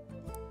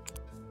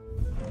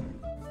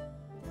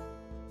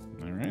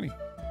 Alrighty.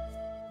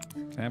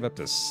 Can have up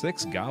to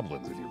 6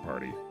 goblins in your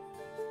party.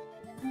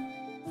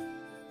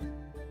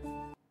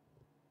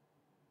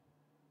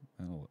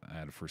 That'll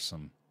add for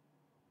some...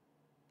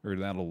 Or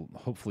that'll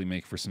hopefully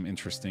make for some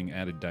interesting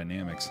added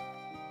dynamics.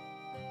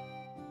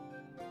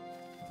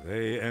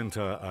 They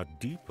enter a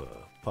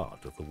deeper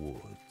part of the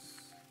woods.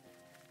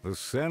 The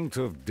scent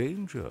of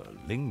danger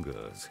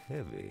lingers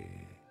heavy.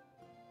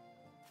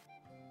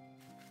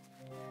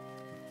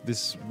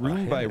 This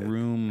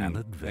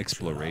room-by-room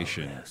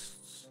exploration,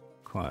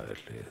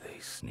 quietly they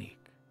sneak.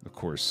 of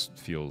course,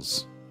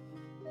 feels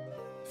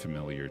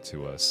familiar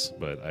to us.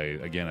 But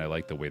I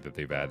like the way that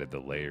they've added the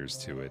layers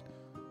to it.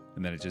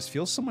 And then it just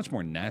feels so much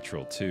more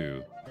natural,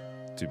 too,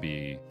 to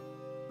be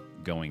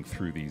going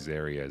through these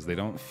areas. They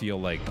don't feel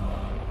like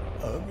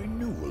A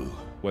renewal.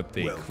 what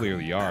they Welcome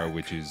clearly are, back.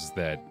 which is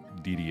that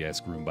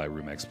DDS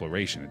room-by-room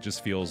exploration. It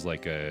just feels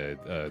like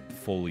a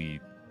fully...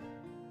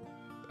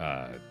 what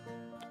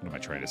am I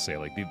trying to say?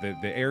 Like,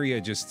 the area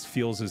just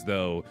feels as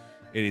though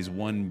it is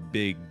one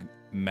big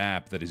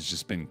map that has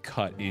just been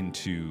cut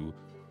into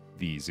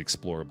these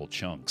explorable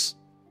chunks,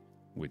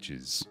 which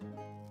is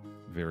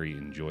very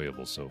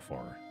enjoyable so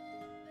far.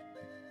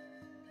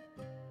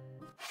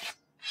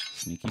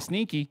 Sneaky,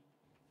 sneaky.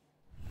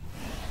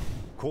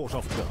 Caught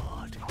off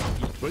guard,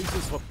 he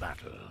braces for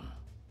battle.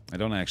 I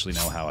don't actually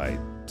know how I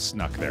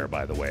snuck there,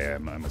 by the way.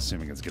 I'm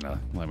assuming it's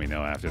gonna let me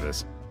know after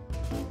this.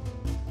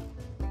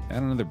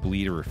 Add another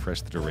bleed or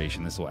refresh the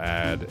duration. This will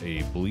add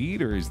a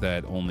bleed, or is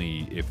that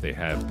only if they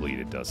have bleed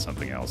it does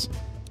something else?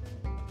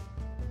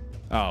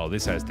 Oh,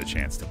 this has the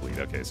chance to bleed.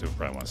 Okay, so we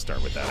probably want to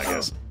start with that, I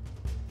guess.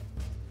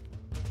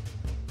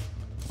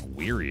 A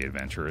weary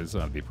adventurers.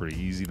 That'll be pretty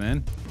easy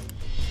then.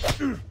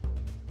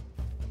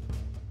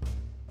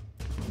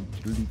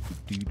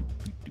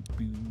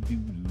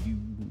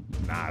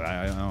 Nah,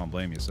 I don't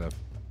blame you, Seth.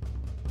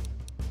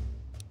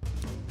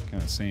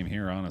 Kind of same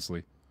here,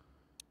 honestly.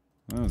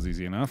 That was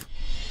easy enough.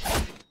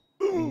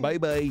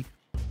 Bye-bye.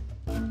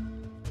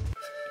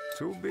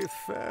 To be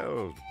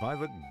felled by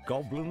the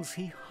goblins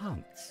he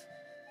hunts.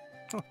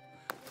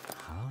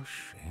 How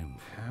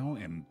shameful. How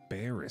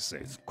embarrassing.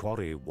 His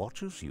quarry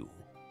watches you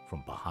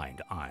from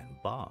behind iron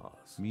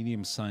bars.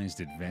 Medium-sized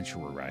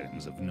adventurer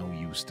items of no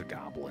use to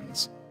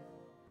goblins.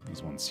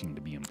 These ones seem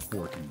to be in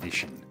poor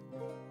condition.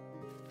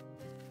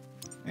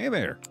 Hey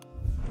there.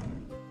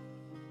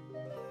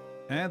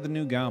 Add the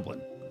new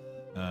goblin.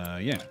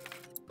 Yeah.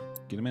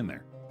 Get him in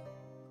there.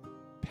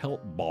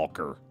 Pelt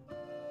Balker.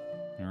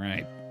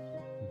 Alright.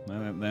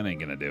 That ain't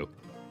gonna do.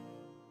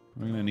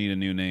 We're gonna need a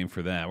new name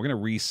for that. We're gonna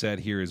reset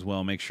here as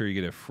well. Make sure you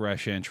get a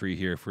fresh entry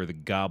here for the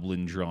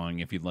goblin drawing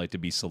if you'd like to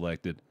be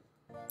selected.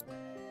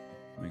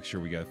 Make sure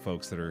we got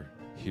folks that are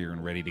here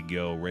and ready to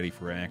go, ready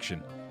for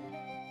action.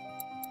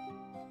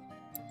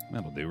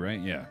 That'll do, right?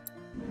 Yeah.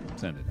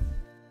 Send it.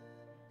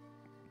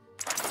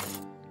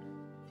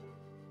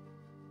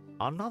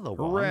 Another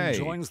Hooray. one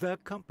joins their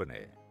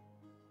company.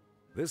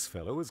 This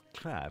fellow is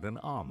clad in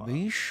armor.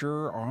 They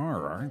sure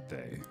are, aren't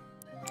they?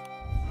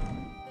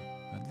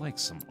 I'd like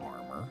some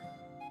armor.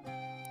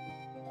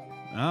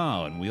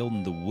 Oh, and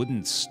wielding the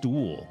wooden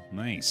stool.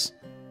 Nice.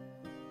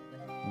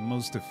 The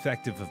most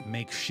effective of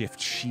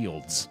makeshift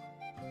shields.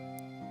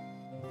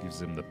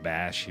 Gives him the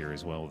bash here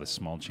as well with a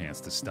small chance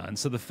to stun.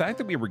 So the fact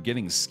that we were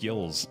getting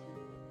skills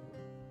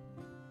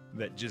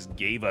that just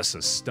gave us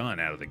a stun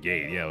out of the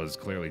gate, yeah, it was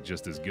clearly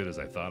just as good as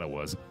I thought it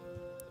was.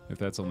 If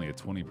that's only a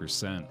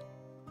 20%.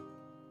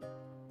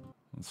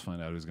 Let's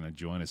find out who's going to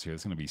join us here.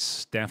 It's going to be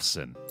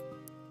Steffson.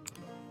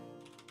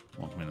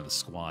 Welcome into the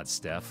squad,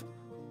 Steph.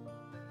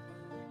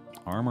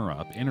 Armor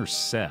up.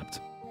 Intercept.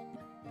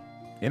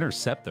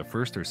 Intercept the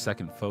first or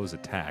second foe's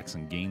attacks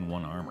and gain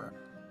 1 armor.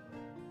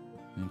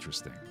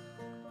 Interesting.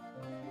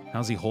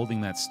 How's he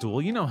holding that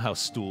stool? You know how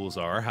stools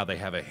are, how they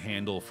have a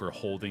handle for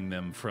holding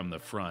them from the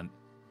front,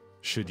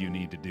 should you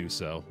need to do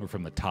so. Or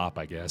from the top,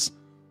 I guess.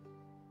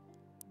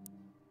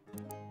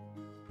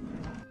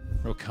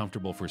 Real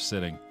comfortable for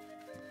sitting.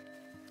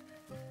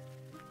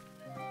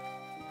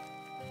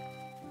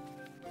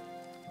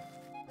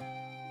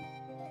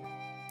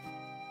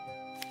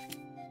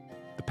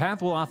 The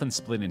path will often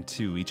split in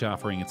two, each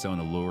offering its own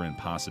allure and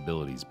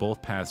possibilities.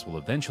 Both paths will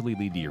eventually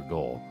lead to your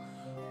goal.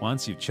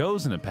 Once you've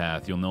chosen a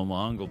path, you'll no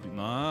longer be...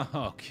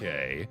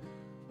 okay.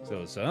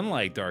 So it's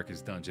unlike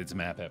Darkest Dungeons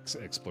map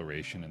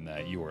exploration in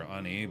that you are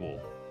unable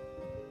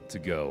to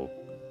go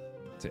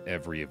to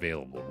every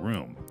available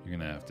room. You're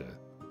going to have to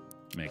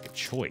make a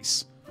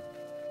choice.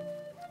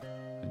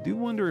 I do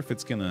wonder if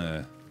it's going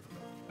to...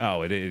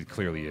 Oh, it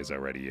clearly is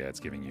already. Yeah, it's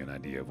giving you an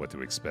idea of what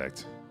to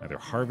expect. Either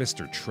harvest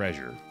or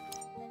treasure.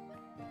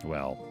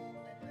 Well,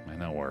 I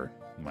know where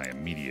my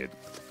immediate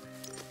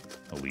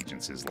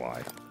allegiances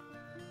lie.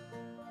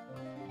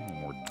 A little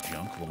more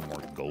junk, a little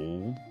more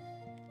gold.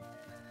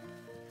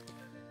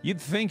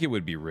 You'd think it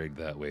would be rigged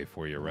that way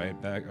for you, right?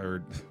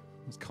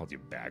 It's called you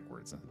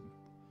backwards.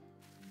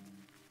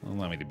 Don't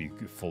allow me to be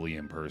fully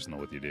impersonal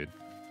with you, dude.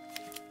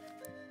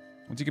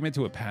 Once you commit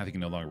to a path, you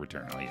can no longer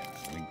return. Oh, yeah.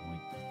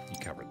 You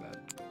covered that.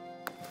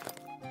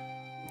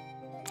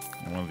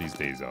 And one of these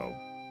days, I'll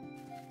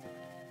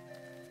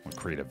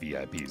create a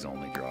VIPs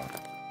only draw.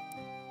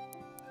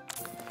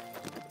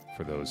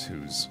 For those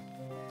whose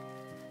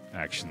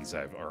actions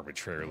I've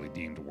arbitrarily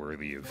deemed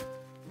worthy of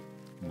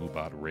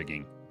Moobot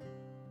rigging.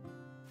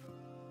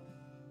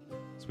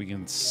 So we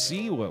can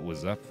see what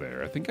was up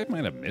there. I think I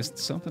might have missed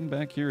something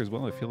back here as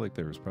well. I feel like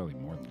there was probably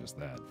more than just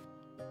that.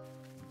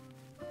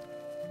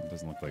 It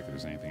doesn't look like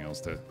there's anything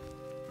else to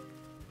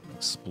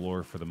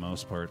explore for the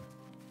most part.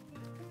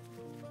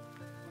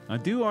 I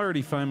do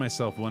already find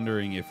myself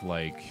wondering if,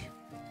 like,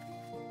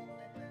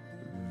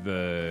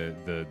 the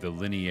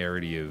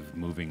linearity of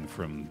moving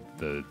from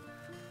the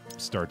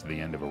start to the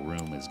end of a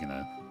room is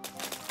gonna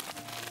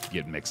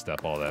get mixed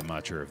up all that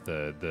much, or if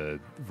the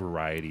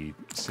variety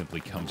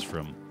simply comes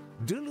from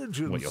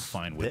Diligence what you'll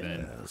find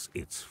within. bears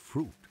its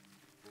fruit.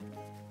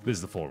 This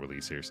is the full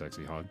release here,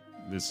 Sexy Hog.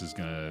 This is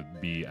gonna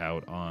be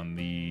out on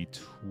the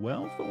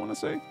 12th, I want to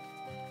say.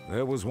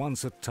 There was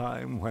once a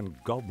time when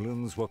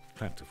goblins were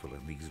plentiful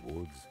in these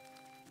woods.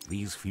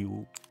 These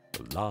few,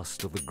 the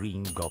last of the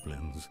green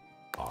goblins,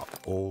 are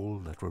all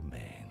that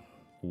remain.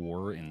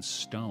 Ore and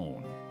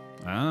stone.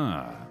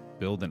 Ah,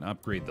 build and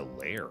upgrade the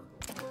lair.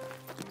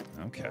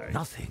 Okay.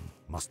 Nothing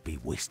must be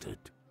wasted.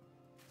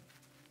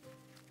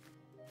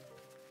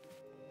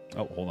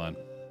 Oh, hold on.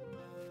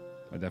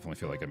 I definitely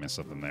feel like I missed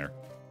something there.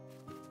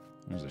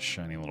 There's a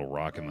shiny little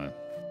rock in the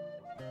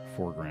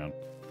foreground.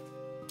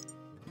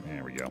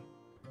 There we go.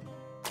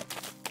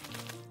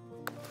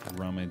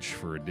 Rummage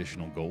for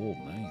additional gold.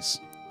 Nice.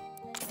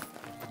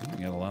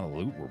 We got a lot of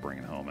loot we're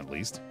bringing home, at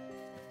least.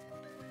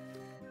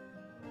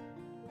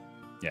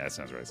 Yeah, that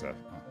sounds right, Seth.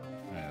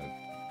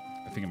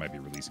 I think it might be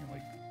releasing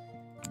like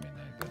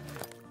midnight, but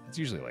it's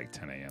usually like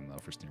 10 a.m. though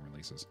for Steam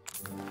releases.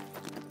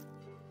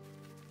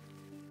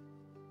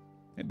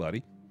 Hey,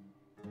 buddy.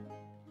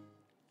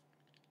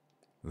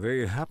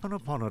 They happen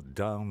upon a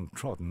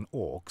downtrodden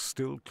orc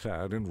still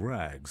clad in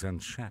rags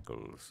and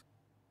shackles.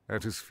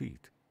 At his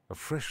feet, a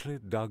freshly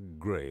dug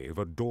grave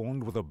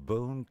adorned with a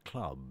bone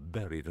club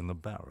buried in the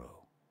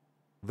barrow.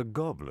 The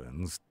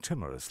goblins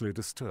timorously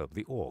disturb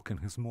the orc in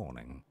his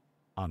mourning.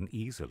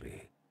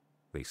 Uneasily,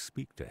 they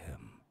speak to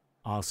him,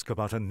 ask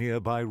about a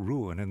nearby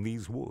ruin in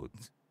these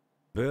woods.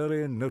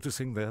 Barely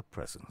noticing their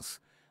presence,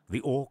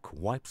 the orc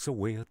wipes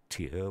away a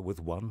tear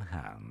with one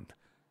hand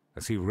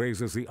as he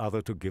raises the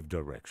other to give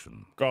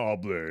direction.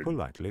 Goblin!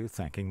 Politely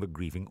thanking the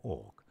grieving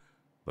orc,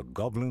 the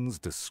goblins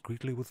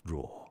discreetly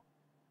withdraw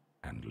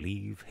and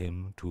leave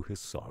him to his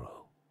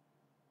sorrow.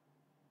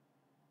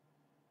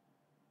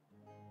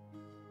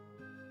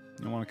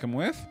 You want to come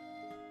with?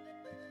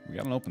 We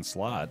got an open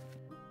slot.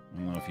 I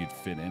don't know if you'd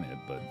fit in it,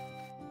 but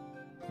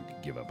we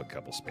could give up a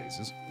couple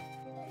spaces.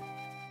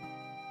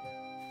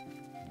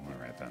 All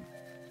right, then.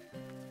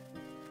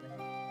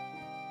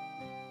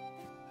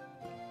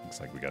 Looks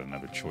like we got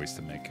another choice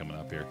to make coming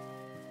up here.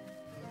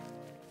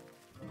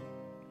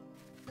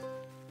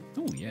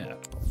 Oh, yeah.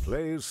 A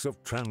place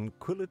of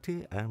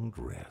tranquility and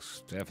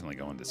rest. Definitely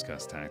go and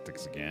discuss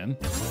tactics again.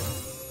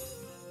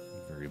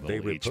 Very low They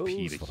HP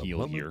repose to for a heal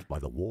moment here. by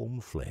the warm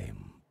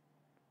flame.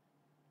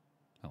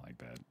 I like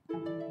that.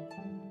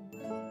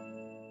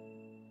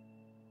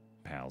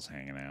 Pals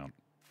hanging out.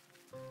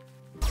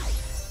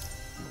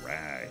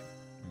 Alright.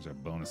 There's our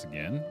bonus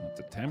again. Up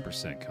to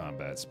 10%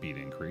 combat speed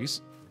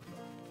increase.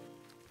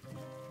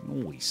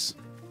 Nice.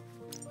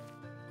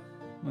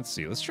 Let's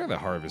see. Let's try the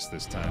harvest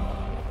this time.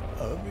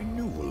 A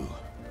renewal.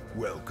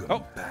 Welcome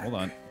Oh, back. hold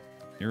on.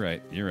 You're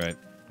right. You're right.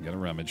 You gotta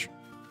rummage.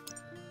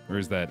 Or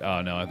is that?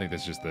 Oh, no. I think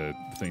that's just the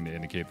thing to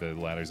indicate the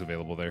ladder's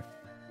available there.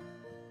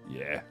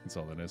 Yeah, that's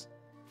all that is.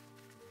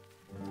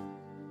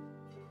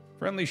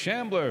 Friendly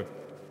Shambler.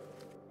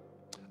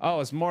 Oh,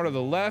 it's more to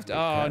the left?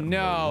 Oh,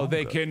 no.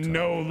 They can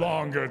no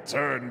longer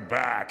turn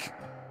back.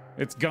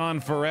 It's gone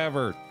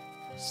forever.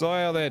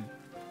 Soiled it.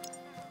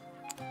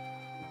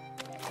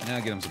 Now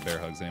get him some bear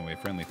hugs anyway.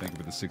 Friendly, thank you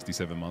for the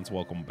 67 months.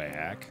 Welcome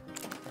back.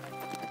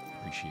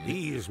 Appreciate it.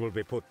 These will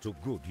be put to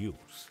good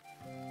use.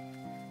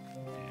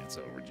 Yeah, it's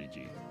over,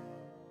 GG.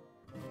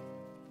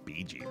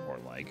 BG, more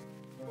like.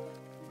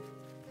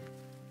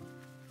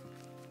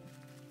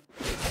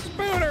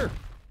 Spooner!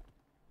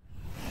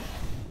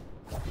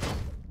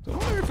 So I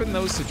wonder if in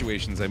those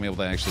situations I'm able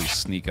to actually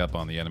sneak up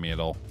on the enemy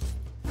at all.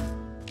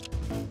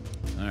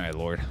 Alright,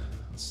 Lord.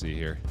 Let's see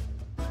here.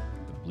 The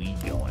bleed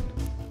going.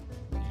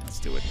 Yeah, let's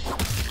do it.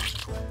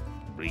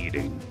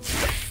 Bleeding.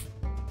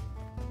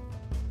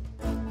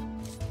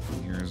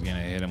 Here's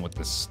gonna hit him with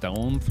the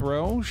stone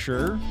throw,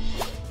 sure.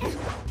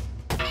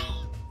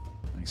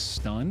 Nice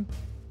stun.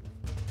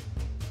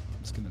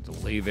 Just gonna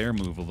delay their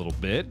move a little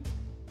bit.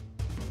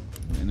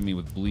 An enemy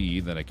with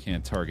bleed that I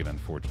can't target,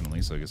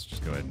 unfortunately, so I guess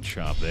just go ahead and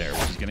chop there,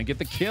 which is gonna get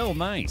the kill.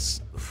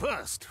 Nice.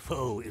 First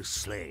foe is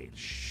slain.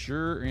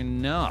 Sure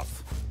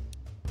enough.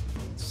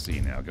 Let's see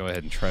now. Go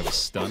ahead and try the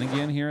stun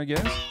again here, I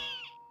guess.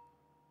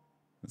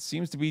 It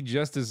seems to be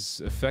just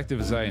as effective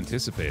as I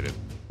anticipated.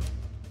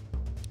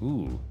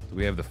 Ooh, do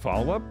we have the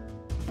follow-up?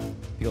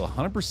 Deal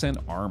 100%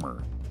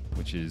 armor,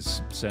 which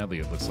is, sadly,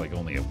 it looks like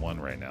only at 1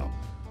 right now.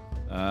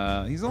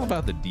 He's all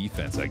about the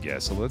defense, I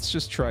guess, so let's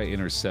just try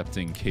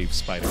intercepting Cave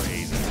Spider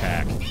A's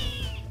attack.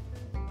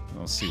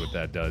 I'll see what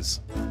that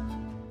does.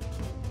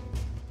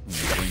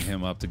 Bring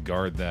him up to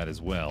guard that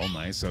as well.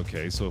 Nice,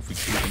 okay, so if we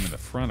keep him in the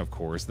front, of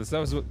course, that's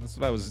what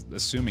I was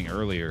assuming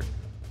earlier.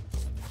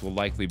 We'll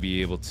likely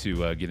be able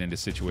to get into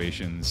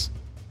situations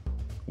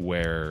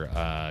where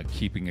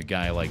keeping a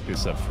guy like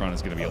this up front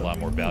is going to be a lot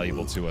more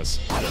valuable to us.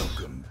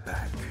 Welcome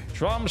back.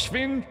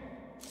 Traumschwing!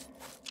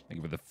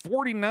 Thank you for the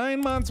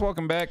 49 months.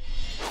 Welcome back.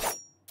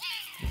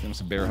 Give them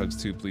some bear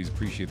hugs too, please.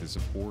 Appreciate the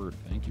support.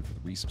 Thank you for the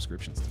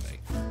resubscriptions today.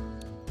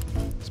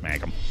 Smack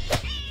them.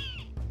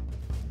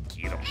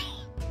 Get them.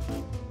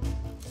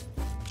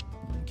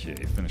 Okay,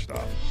 finished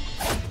off.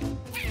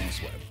 No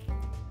sweat.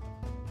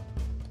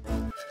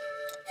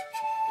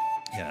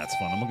 Yeah, that's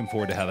fun. I'm looking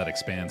forward to how that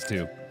expands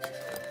too.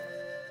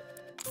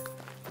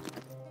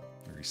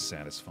 Very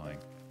satisfying.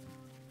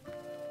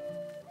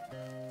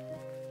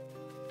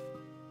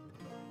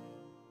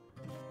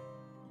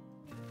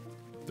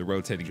 The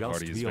rotating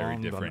party is very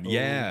different.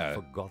 Yeah.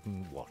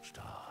 Forgotten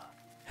watchtower,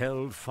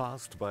 held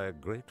fast by a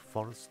great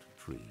forest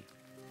tree.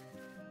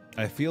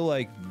 I feel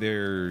like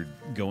they're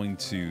going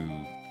to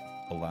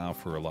allow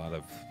for a lot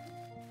of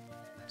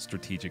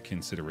strategic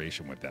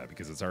consideration with that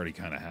because it's already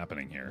kind of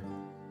happening here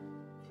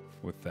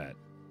with that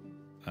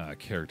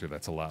character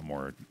that's a lot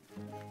more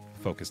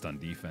focused on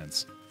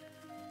defense.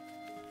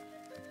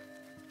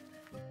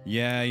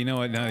 Yeah, you know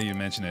what? Now that you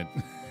mention it,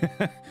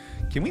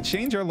 Can we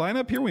change our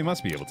lineup here? We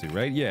must be able to,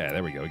 right? Yeah,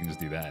 there we go. We can just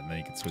do that, and then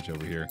you can switch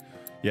over here.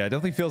 Yeah, it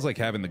definitely feels like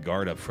having the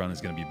guard up front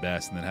is going to be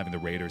best, and then having the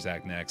raiders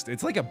act next.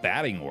 It's like a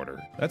batting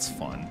order. That's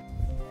fun.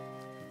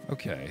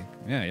 Okay.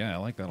 Yeah, I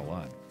like that a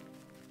lot.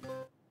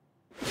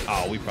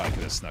 Oh, we probably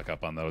could have snuck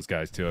up on those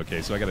guys, too.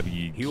 Okay, so I got to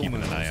be keeping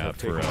an eye out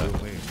for...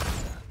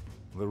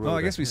 Well,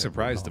 I guess we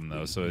surprised them,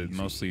 though, so it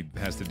mostly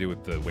has to do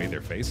with the way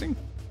they're facing.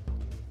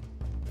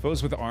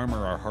 Foes with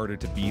armor are harder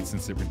to beat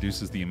since it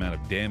reduces the amount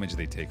of damage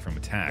they take from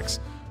attacks,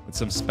 but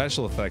some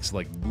special effects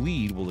like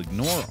bleed will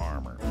ignore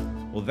armor.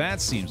 Well, that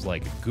seems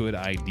like a good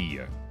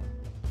idea.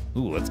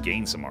 Ooh, let's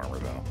gain some armor,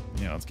 though.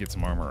 Yeah, let's get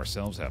some armor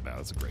ourselves. How about?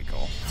 That's a great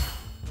call.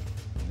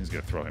 He's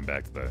going to throw him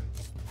back to the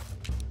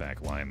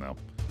back line, though.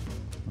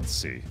 Let's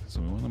see. So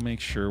we want to make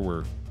sure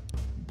we're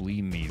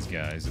bleeding these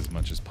guys as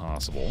much as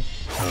possible.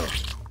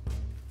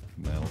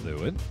 That'll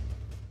do it.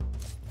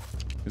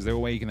 Is there a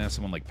way you can have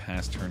someone like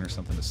pass turn or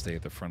something to stay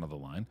at the front of the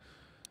line?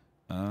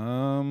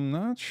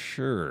 Not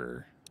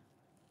sure.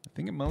 I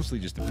think it mostly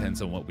just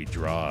depends on what we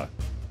draw.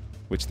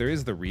 Which there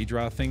is the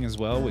redraw thing as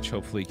well, which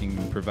hopefully can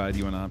provide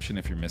you an option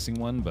if you're missing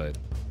one, but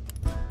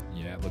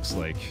yeah, it looks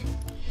like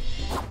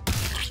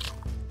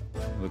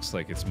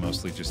it's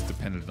mostly just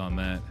dependent on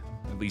that,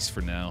 at least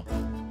for now.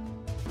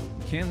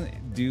 You can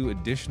do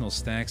additional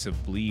stacks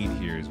of bleed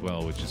here as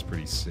well, which is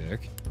pretty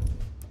sick.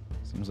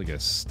 Seems like a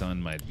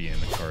stun might be in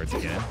the cards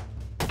again.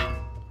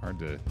 Hard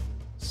to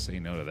say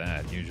no to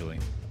that, usually.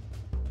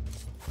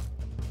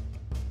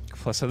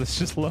 Plus, how this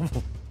just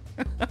level.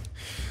 I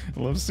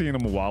love seeing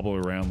them wobble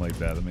around like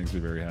that. That makes me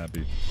very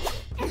happy.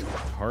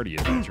 Hardy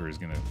Adventure is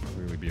going to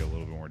clearly be a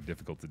little bit more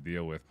difficult to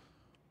deal with.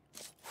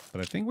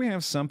 But I think we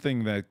have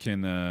something that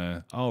can...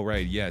 oh,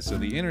 right, yeah. So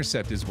the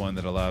Intercept is one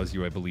that allows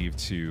you, I believe,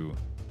 to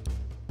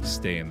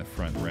stay in the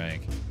front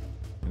rank.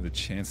 You have the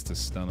chance to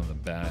stun on the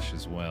bash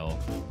as well.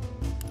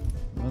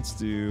 Let's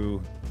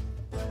do...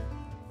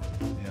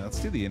 Yeah, let's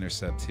do the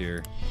Intercept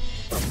here.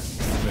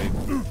 I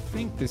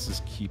think this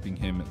is keeping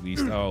him at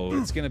least... Oh,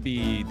 it's going to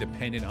be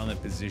dependent on the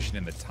position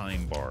in the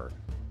time bar.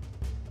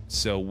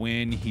 So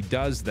when he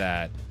does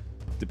that,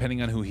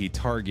 depending on who he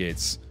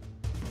targets,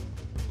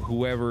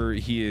 whoever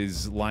he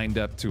is lined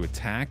up to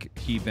attack,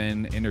 he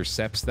then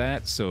intercepts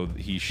that, so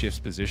he shifts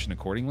position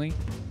accordingly,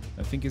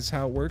 I think is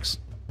how it works.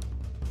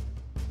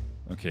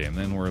 Okay, and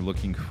then we're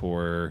looking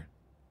for...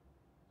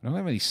 I don't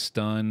have any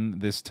stun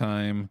this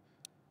time.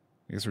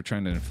 I guess we're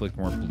trying to inflict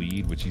more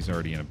bleed, which he's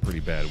already in a pretty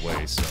bad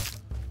way, so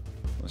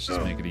let's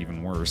just make it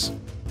even worse.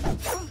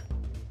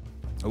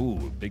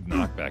 Ooh, big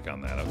knockback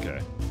on that, okay.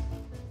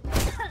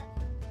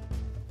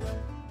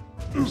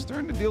 We're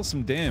starting to deal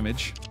some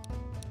damage.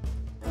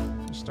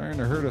 They're starting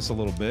to hurt us a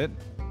little bit.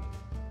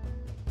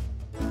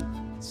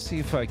 Let's see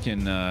if I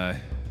can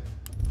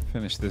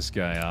finish this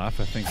guy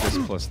off. I think this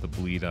plus the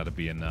bleed ought to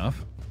be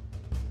enough.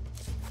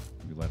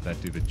 We let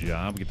that do the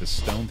job. Get the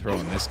stone throw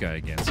on this guy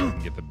again so we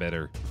can get the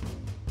better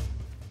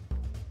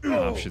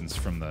options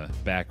from the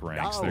back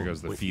ranks. There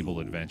goes the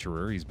feeble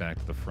adventurer. He's back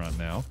to the front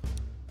now.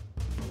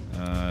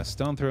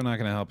 Stone throw not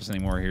going to help us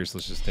anymore here, so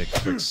let's just take a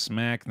quick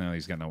smack. Now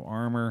he's got no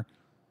armor.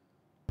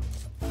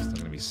 Still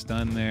going to be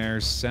stunned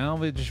there.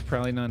 Salvage,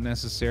 probably not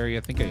necessary.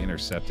 I think I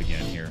intercept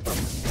again here.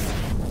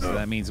 So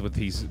that means with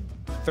he's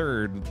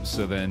third,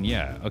 so then,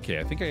 yeah. Okay,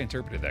 I think I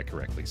interpreted that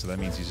correctly. So that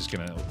means he's just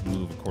going to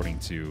move according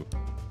to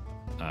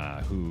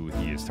who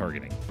he is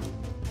targeting.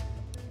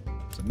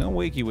 So no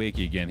wakey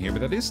wakey again here,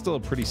 but that is still a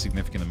pretty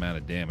significant amount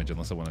of damage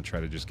unless I want to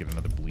try to just get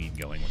another bleed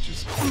going, which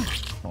is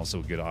also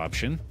a good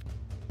option.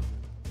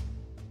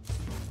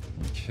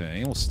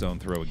 Okay, we'll stone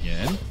throw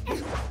again.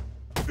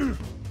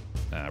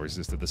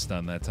 Resisted the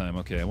stun that time.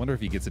 Okay, I wonder if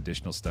he gets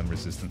additional stun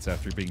resistance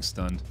after being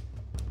stunned.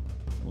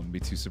 Wouldn't be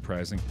too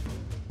surprising.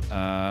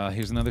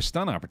 Here's another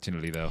stun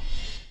opportunity, though.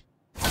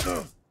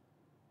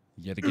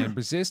 Yet again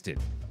resisted.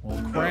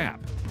 Well,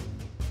 crap.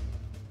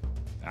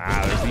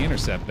 There's the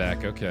intercept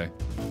back. Okay.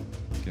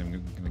 I'm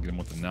gonna get him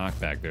with the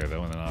knockback there,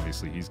 though, and then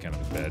obviously he's kind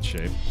of in bad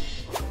shape.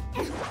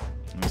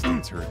 This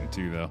dude's hurting,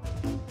 too, though.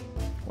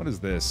 What is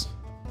this?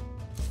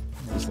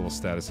 This little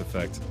status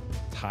effect.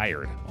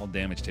 Tired. All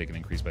damage taken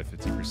increased by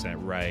 15%.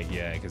 Right,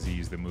 yeah, because he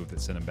used the move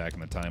that sent him back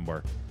in the time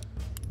bar.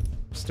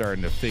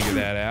 Starting to figure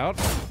that out.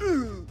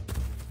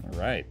 All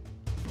right.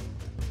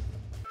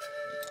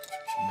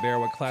 Baer,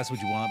 what class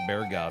would you want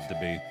Baer Gob to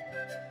be?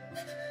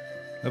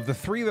 Of the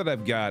three that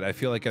I've got, I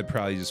feel like I'd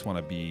probably just want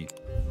to be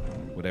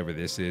whatever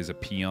this is, a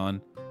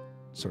peon.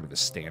 Sort of a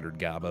standard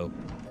Gobbo.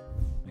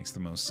 Makes the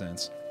most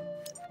sense.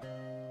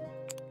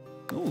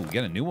 Ooh, we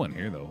got a new one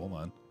here, though. Hold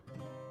on.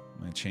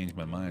 Might change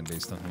my mind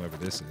based on whoever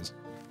this is.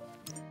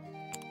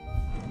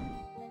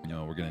 You know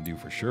what we're going to do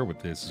for sure with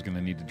this is going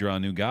to need to draw a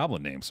new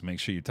goblin name, so make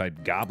sure you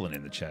type Goblin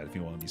in the chat if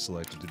you want to be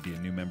selected to be a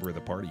new member of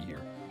the party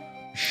here.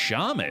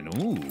 Shaman,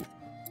 ooh.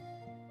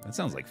 That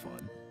sounds like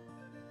fun.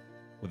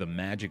 With a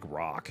magic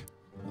rock.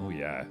 Oh,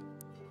 yeah.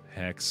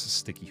 Hex,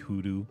 Sticky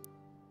Hoodoo.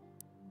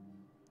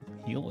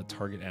 Heal a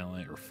target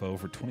ally or foe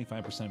for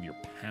 25% of your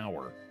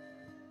power,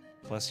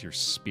 plus your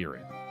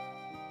spirit.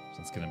 So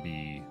that's going to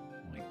be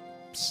like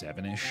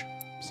 7-ish,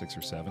 6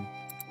 or 7.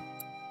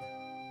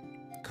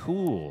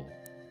 Cool.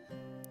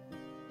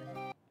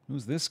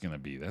 Who's this gonna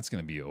be? That's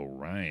gonna be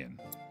Orion.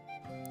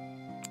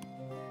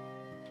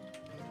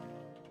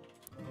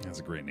 That's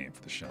a great name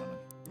for the shaman.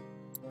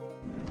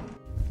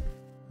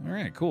 All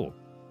right, cool.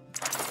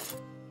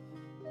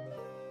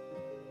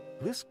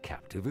 This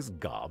captive is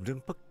garbed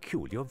in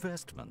peculiar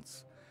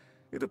vestments.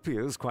 It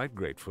appears quite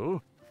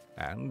grateful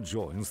and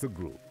joins the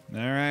group. All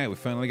right, we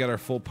finally got our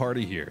full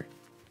party here.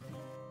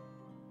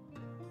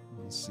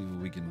 Let's see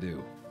what we can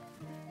do.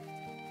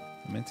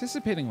 I'm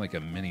anticipating like a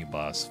mini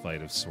boss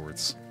fight of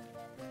sorts.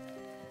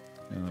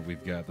 Now that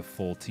we've got the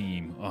full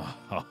team.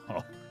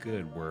 Oh,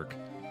 good work.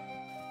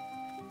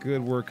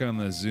 Good work on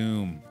the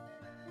zoom.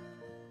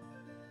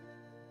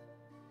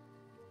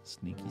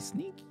 Sneaky,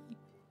 sneaky.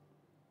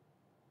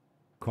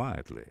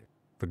 Quietly,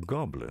 the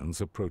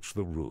goblins approach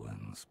the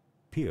ruins,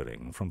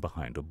 peering from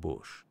behind a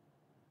bush.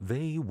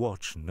 They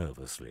watch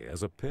nervously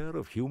as a pair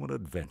of human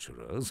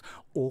adventurers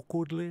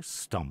awkwardly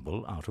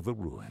stumble out of the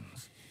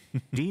ruins.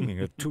 Deeming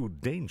it too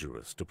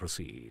dangerous to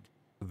proceed,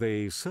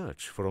 they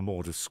search for a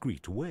more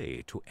discreet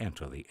way to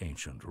enter the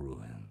ancient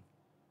ruin.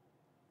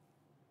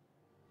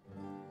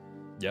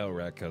 Yo,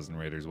 Rat Cousin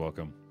Raiders,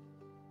 welcome.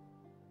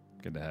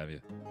 Good to have you.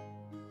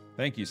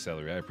 Thank you,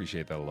 Celery. I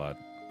appreciate that a lot.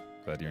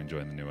 Glad you're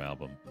enjoying the new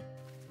album.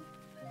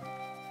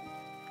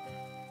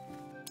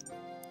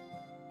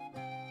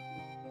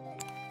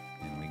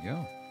 In we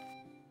go.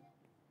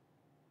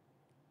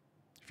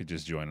 If you're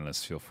just joining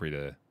us, feel free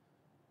to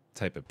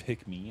type a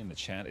pick me in the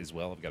chat as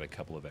well. I've got a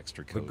couple of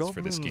extra codes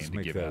for this game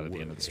to give out at the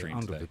end of the stream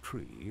under today. the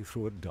tree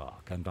through a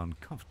dark and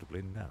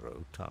uncomfortably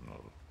narrow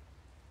tunnel.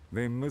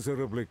 They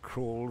miserably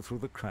crawl through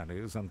the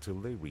crannies until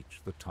they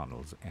reach the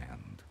tunnel's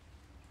end.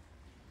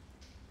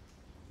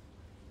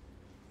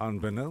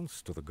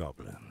 Unbeknownst to the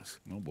goblins,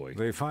 Oh boy.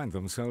 they find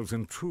themselves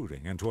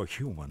intruding into a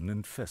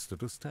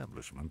human-infested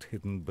establishment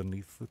hidden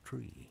beneath the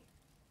tree.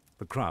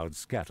 The crowd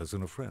scatters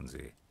in a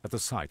frenzy at the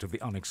sight of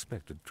the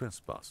unexpected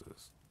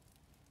trespassers.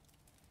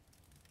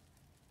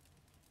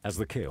 As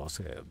the chaos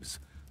ebbs,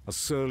 a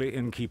surly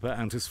innkeeper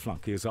and his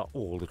flunkies are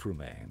all that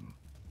remain.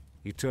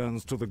 He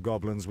turns to the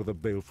goblins with a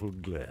baleful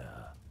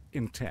glare,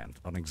 intent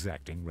on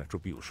exacting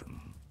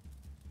retribution.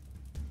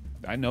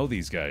 I know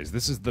these guys.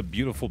 This is the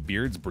Beautiful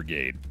Beards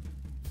Brigade.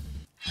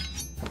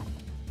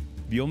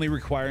 The only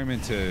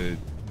requirement to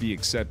be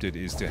accepted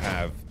is to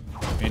have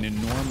an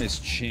enormous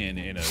chin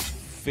and a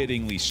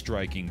fittingly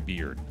striking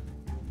beard.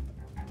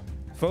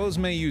 Foes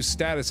may use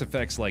status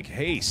effects like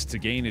haste to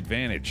gain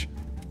advantage.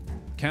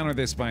 Counter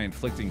this by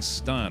inflicting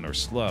stun or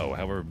slow.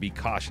 However, be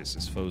cautious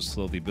as foes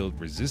slowly build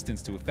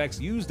resistance to effects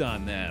used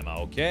on them.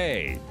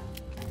 Okay.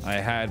 I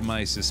had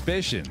my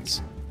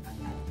suspicions.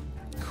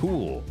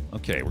 Cool.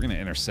 Okay, we're gonna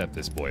intercept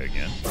this boy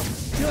again. I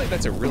feel like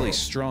that's a really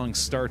strong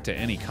start to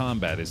any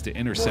combat, is to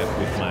intercept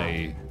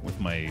with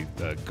my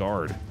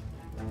guard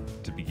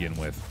to begin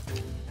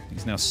with.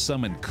 He's now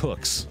summoned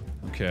cooks.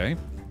 Okay.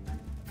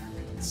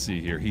 Let's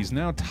see here. He's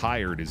now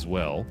tired as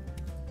well.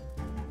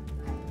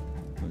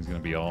 He's gonna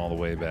be all the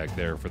way back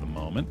there for the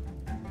moment.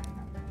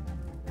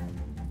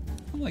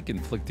 I like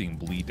inflicting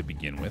bleed to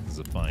begin with. It's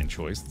a fine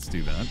choice. Let's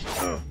do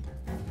that.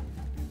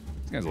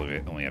 These guys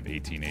only have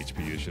 18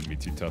 HP. It shouldn't be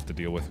too tough to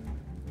deal with.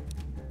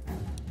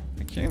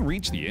 I can't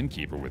reach the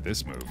innkeeper with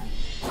this move.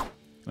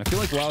 I feel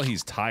like while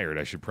he's tired,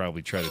 I should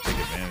probably try to take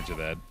advantage of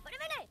that.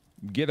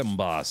 Get him,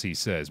 boss, he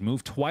says.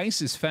 Move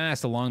twice as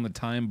fast along the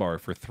time bar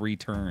for 3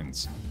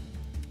 turns.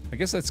 I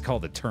guess that's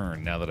called a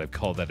turn, now that I've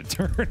called that a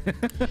turn.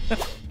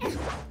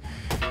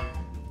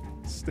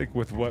 Stick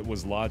with what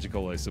was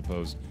logical, I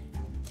suppose.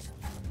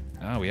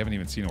 Ah, we haven't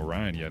even seen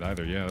Orion yet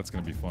either. Yeah, that's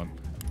going to be fun.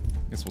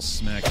 Guess we'll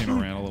smack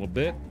him around a little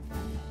bit.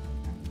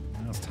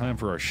 Now it's time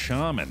for our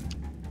shaman.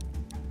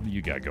 What do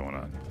you got going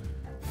on?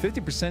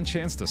 50%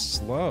 chance to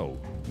slow.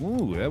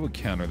 Ooh, that would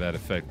counter that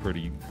effect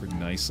pretty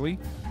nicely.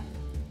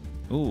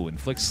 Ooh,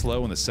 inflict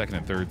slow on the second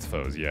and third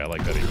foes. Yeah, I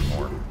like that even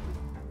more.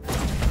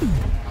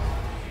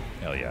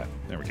 Hell yeah.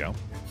 There we go.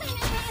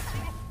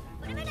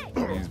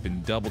 He's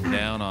been doubled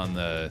down on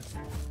the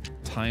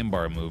time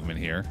bar movement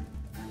here.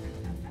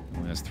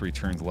 Only has 3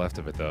 turns left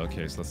of it, though.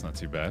 Okay, so that's not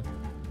too bad.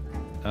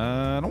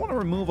 I don't want to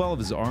remove all of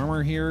his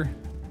armor here.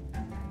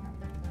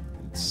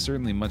 I'd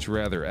certainly much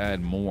rather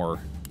add more.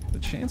 The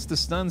chance to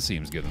stun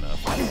seems good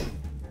enough.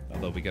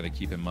 Although we got to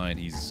keep in mind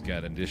he's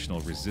got additional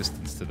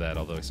resistance to that,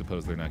 although I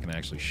suppose they're not going to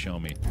actually show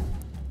me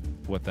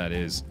what that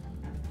is.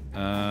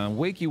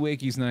 Wakey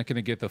Wakey's not going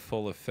to get the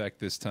full effect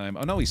this time.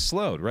 Oh, no, he's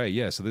slowed. Right,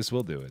 yeah, so this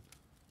will do it.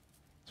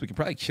 So we can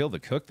probably kill the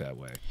cook that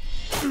way.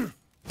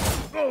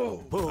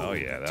 Oh,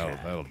 yeah,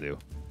 that'll do.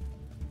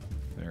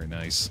 Very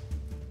nice.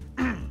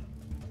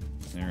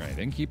 All right,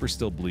 Innkeeper's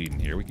still bleeding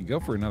here. We can go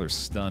for another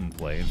stun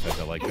play. In fact,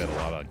 I like that a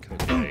lot on Cook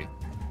Day.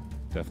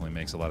 Definitely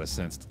makes a lot of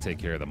sense to take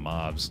care of the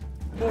mobs.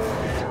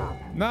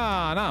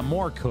 Nah, not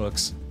more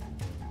cooks.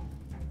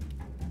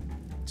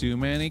 Too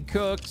many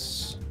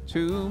cooks.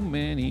 Too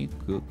many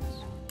cooks.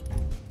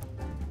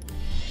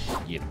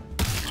 Get him.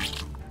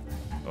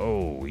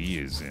 Oh, he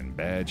is in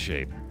bad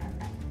shape.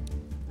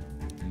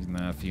 He's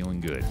not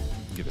feeling good.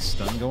 Get a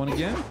stun going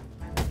again.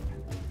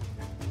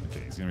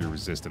 Okay, he's going to be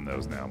resisting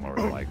those now, more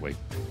than likely.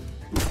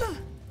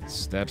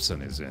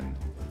 Stepson is in.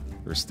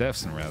 Or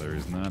Stepson, rather,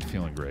 is not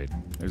feeling great.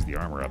 There's the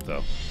armor up,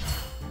 though.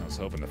 I was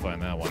hoping to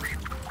find that one.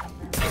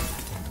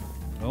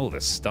 Oh, the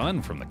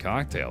stun from the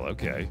cocktail.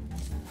 Okay.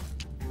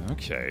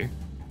 Okay.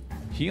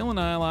 Heal an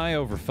ally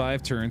over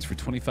 5 turns for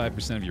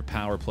 25% of your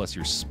power plus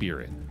your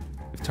spirit.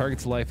 If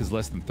target's life is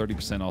less than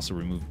 30%, also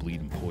remove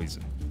bleed and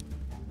poison.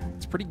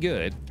 It's pretty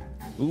good.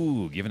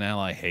 Ooh, give an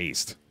ally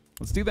haste.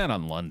 Let's do that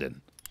on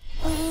London.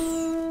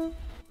 So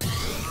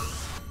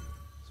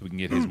we can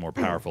get his more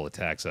powerful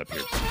attacks up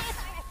here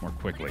more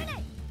quickly.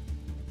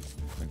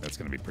 I think that's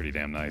going to be pretty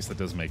damn nice. That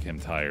does make him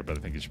tired, but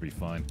I think it should be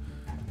fine.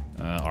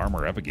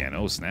 Armor up again.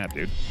 Oh, snap,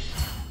 dude.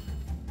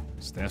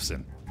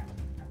 Stefson.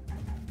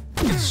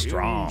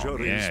 Strong.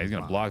 Yeah, he's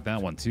going to block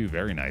that one, too.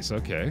 Very nice.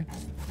 Okay.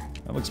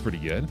 That looks pretty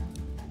good.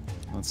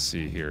 Let's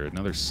see here.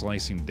 Another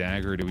slicing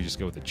dagger. Do we just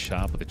go with the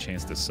chop with a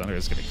chance to sunder?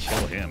 That's going to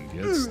kill him.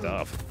 Good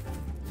stuff.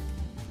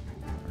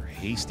 Our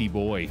hasty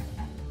boy.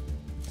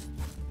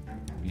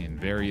 Being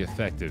very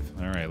effective.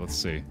 All right, let's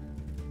see.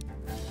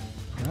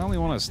 I only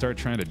want to start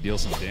trying to deal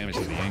some damage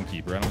to the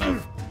innkeeper. I don't know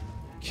if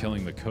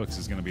killing the cooks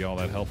is going to be all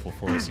that helpful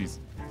for us. He's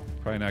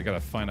probably not got a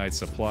finite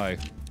supply.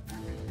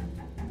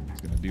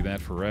 He's going to do that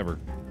forever.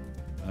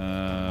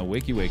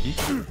 Wakey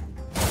wakey.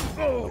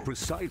 A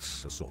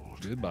precise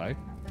assault. Goodbye.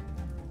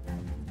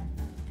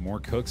 More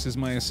cooks is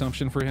my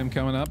assumption for him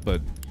coming up,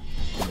 but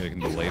maybe I can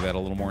delay that a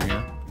little more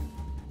here.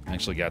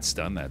 Actually got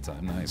stunned that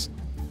time. Nice.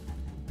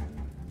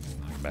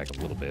 Knock him back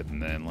a little bit,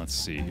 and then let's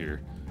see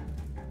here.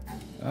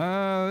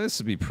 This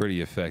would be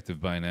pretty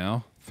effective by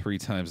now. 3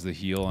 times the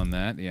heal on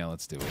that. Yeah,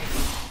 let's do it.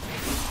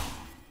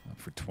 Up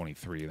for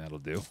 23, that'll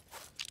do.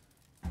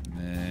 And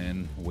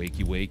then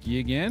wakey wakey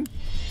again.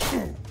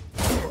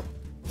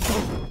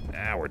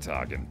 Now we're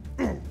talking.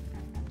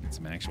 Get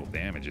some actual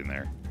damage in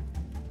there.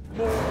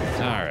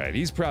 Alright,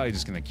 he's probably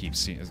just going to keep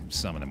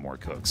summoning more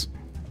cooks.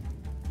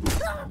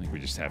 I think we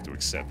just have to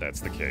accept that's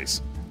the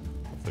case.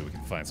 Hopefully we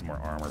can find some more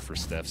armor for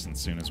Stefson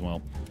soon as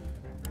well.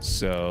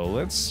 So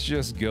let's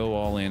just go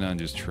all in on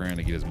just trying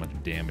to get as much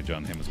damage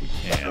on him as we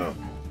can.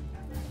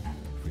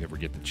 If we ever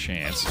get the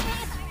chance.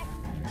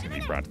 He's going to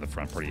be brought to the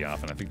front pretty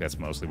often. I think that's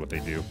mostly what they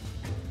do.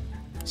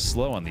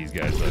 Slow on these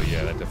guys, though.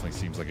 Yeah, that definitely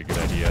seems like a good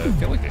idea. I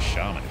feel like the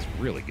shaman is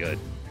really good.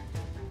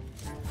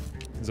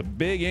 It's a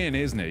big in,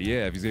 isn't it?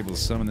 Yeah, if he's able to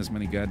summon this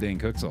many goddamn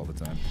cooks all the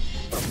time.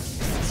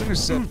 Let's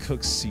intercept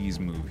Cook C's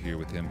move here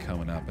with him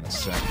coming up in a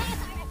second.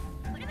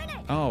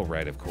 Oh,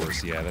 right, of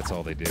course. Yeah, that's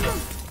all they do.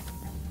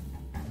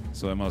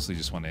 So I mostly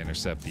just want to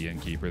intercept the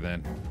innkeeper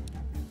then.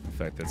 In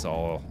fact, that's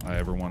all I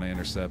ever want to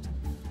intercept. I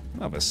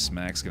don't know if a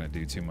smack's going to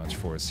do too much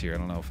for us here. I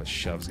don't know if a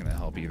shove's going to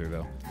help either,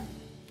 though.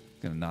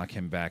 Going to knock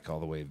him back all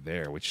the way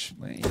there, which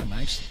might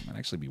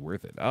actually be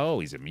worth it. Oh,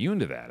 he's immune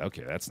to that.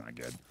 Okay, that's not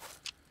good.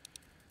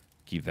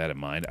 Keep that in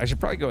mind. I should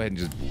probably go ahead and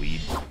just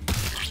bleed.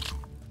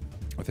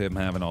 With him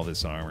having all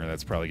this armor,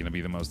 that's probably going to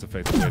be the most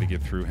effective way to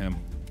get through him.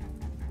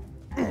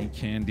 He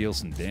can deal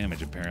some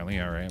damage, apparently.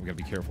 All right, we got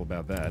to be careful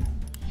about that.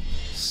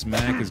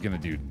 Smack is going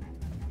to do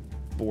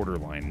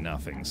borderline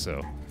nothing, so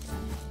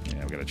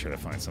yeah, we got to try to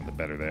find something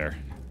better there.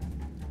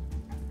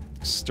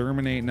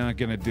 Exterminate, not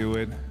going to do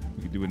it.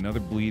 We can do another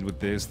bleed with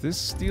this.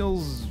 This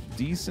deals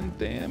decent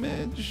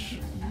damage.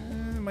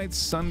 Might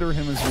sunder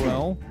him as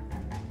well,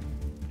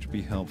 which would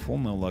be helpful.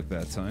 No luck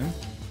that time.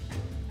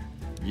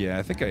 Yeah,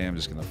 I think I am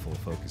just going to full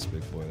focus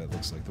Big Boy. That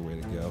looks like the way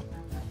to go.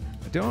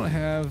 I don't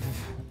have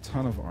a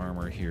ton of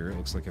armor here. It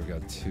looks like I've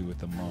got 2 at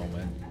the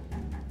moment.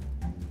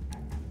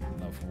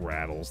 Enough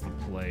rattles to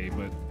play,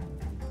 but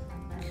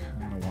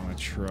kind of want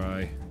to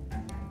try.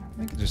 I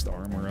think just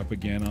armor up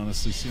again,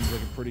 honestly, seems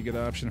like a pretty good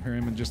option for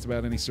him in just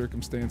about any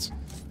circumstance.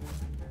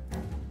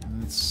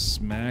 Let's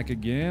smack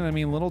again. I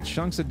mean, little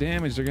chunks of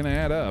damage, they're going to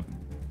add up.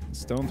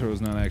 Stone throw is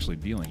not actually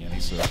dealing any,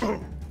 so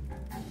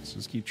let's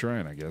just keep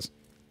trying, I guess.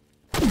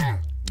 Yeah,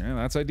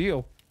 that's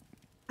ideal.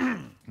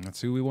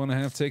 That's who we want to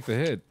have take the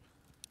hit.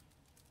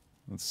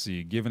 Let's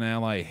see. Give an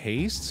ally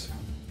haste.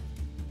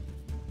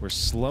 Or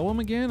slow him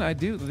again? I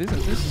do.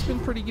 This has been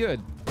pretty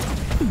good.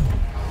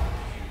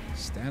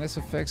 Status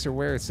effects are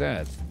where it's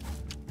at.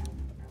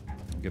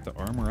 Get the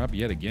armor up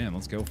yet again.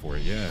 Let's go for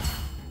it. Yeah.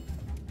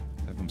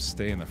 Have them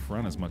stay in the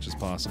front as much as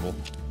possible.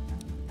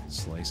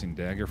 Slicing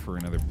dagger for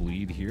another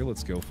bleed here.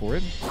 Let's go for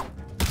it.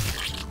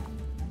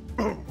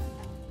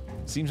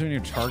 Seems when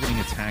you're targeting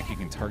attack, you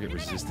can target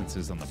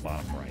resistances on the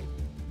bottom right.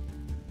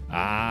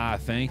 Ah,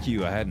 thank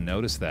you. I hadn't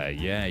noticed that.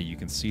 Yeah, you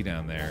can see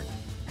down there.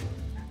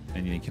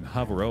 And you can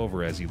hover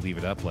over as you leave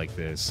it up like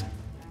this.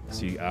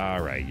 See,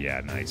 all right. Yeah,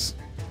 nice.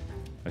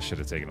 I should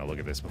have taken a look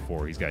at this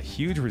before. He's got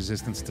huge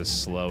resistance to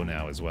slow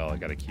now as well. I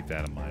got to keep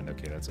that in mind.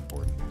 Okay, that's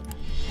important.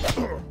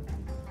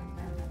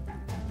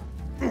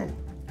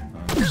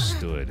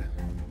 Understood.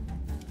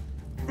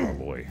 Oh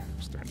boy,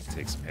 I'm starting to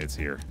take some hits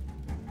here.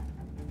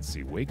 Let's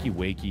see, wakey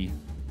wakey.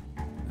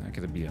 Not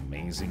going to be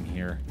amazing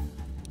here.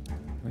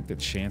 I think the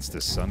chance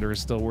to sunder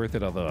is still worth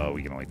it, although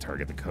we can only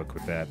target the cook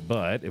with that.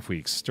 But if we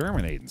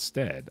exterminate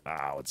instead,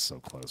 oh, it's so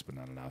close, but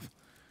not enough.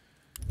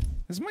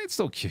 This might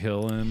still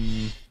kill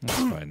him. Let's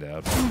find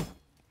out.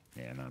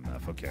 Yeah, not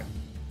enough. Okay.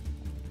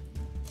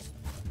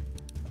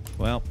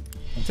 Well,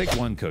 I'll take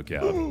one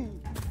cookout.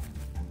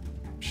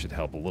 Should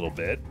help a little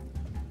bit.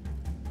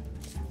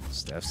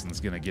 Steffson's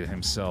gonna get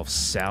himself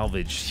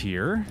salvaged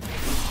here.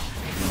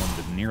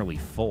 Going to nearly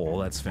full.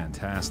 That's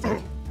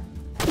fantastic.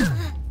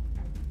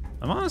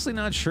 I'm honestly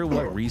not sure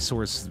what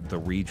resource the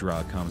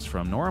redraw comes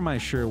from, nor am I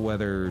sure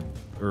whether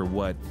or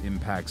what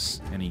impacts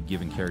any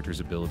given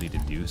character's ability to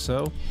do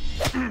so.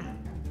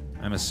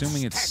 I'm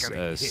assuming it's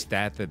a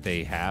stat that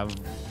they have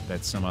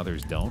that some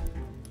others don't.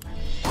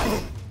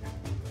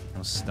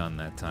 No stun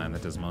that time.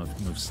 That does move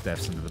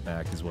Stephs into the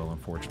back as well,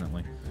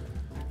 unfortunately.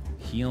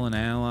 Heal an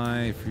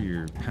ally for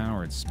your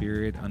power and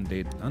spirit.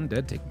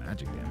 Undead take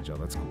magic damage. Oh,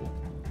 that's cool.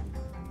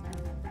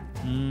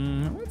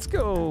 Let's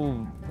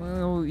go.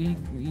 Well,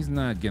 he's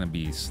not going to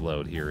be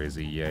slowed here, is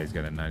he? Yeah, he's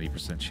got a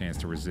 90% chance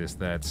to resist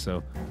that,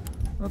 so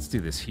let's do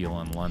this heal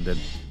on London.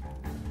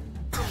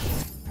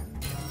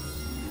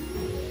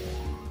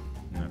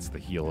 That's the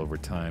heal over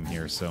time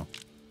here, so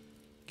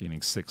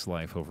gaining 6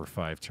 life over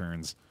 5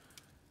 turns.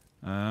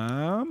 He's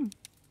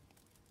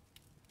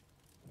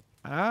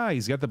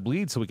got the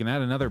bleed, so we can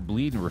add another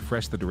bleed and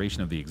refresh the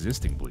duration of the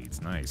existing bleeds.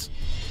 Nice.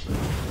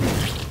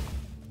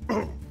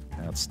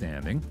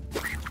 Outstanding.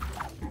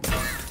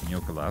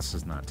 Yokolas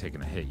is not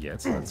taking a hit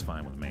yet, so that's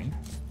fine with me.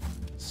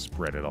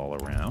 Spread it all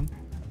around.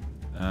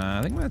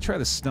 I think I'm going to try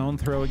the stone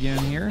throw again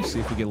here, see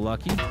if we get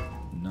lucky.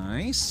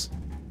 Nice.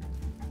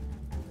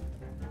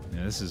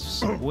 Yeah, this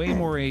is way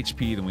more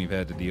HP than we've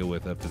had to deal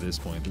with up to this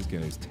point. This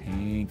guy's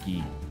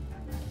tanky.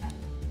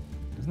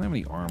 Doesn't have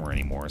any armor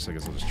anymore, so I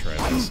guess I'll just try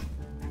this.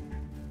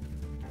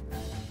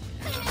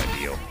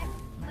 Ideal.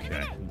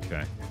 Okay,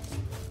 okay.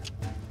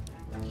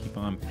 Keep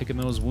on picking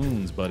those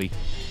wounds, buddy.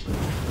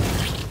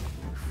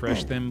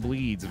 Refresh them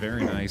bleeds.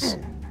 Very nice.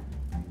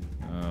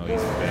 Oh,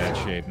 he's in bad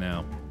shape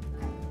now.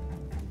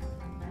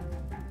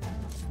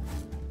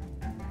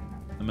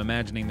 I'm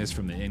imagining this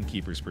from the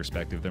innkeeper's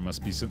perspective. There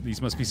must be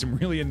these must be some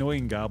really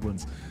annoying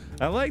goblins.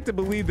 I like to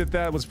believe that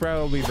that was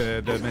probably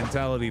the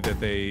mentality that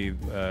they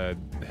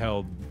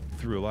held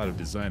through a lot of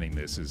designing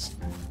this. Is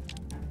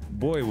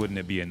boy, wouldn't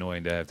it be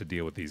annoying to have to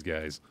deal with these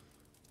guys.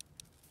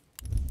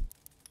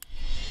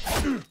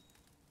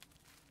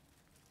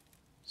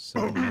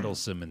 So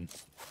meddlesome, and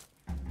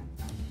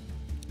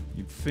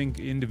you'd think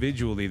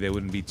individually they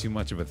wouldn't be too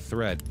much of a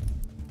threat,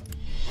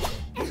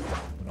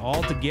 but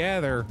all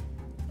together,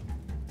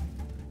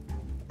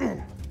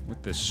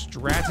 with the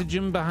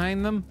stratagem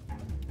behind them,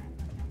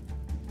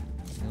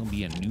 they'll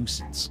be a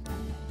nuisance.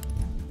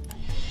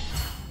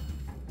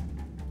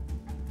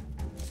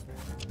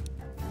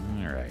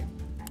 All right,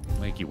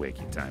 wakey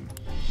wakey time.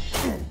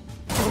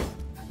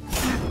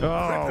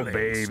 Oh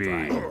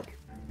baby.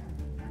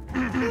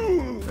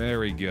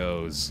 There he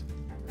goes.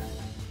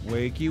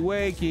 Wakey,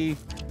 wakey.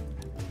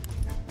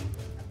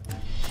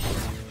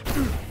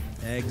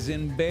 Eggs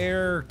and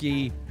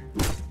Baerky.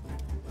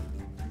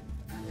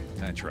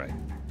 That's right.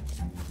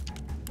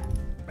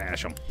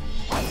 Bash them.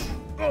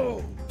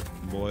 Oh.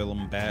 Boil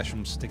them, bash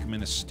them, stick them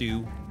in a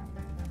stew.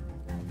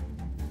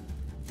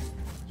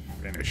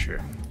 Finish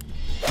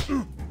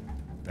him.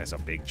 That's a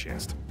big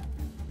chest.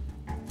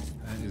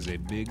 That is a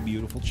big,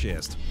 beautiful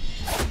chest.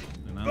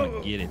 And I'm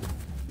gonna get it.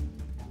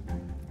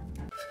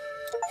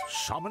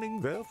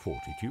 Summoning their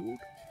fortitude,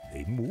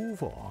 they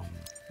move on.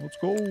 Let's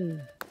go.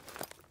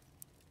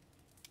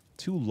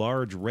 2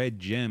 large red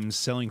gems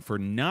selling for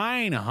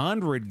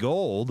 900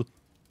 gold.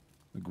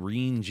 A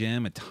green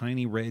gem, a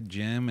tiny red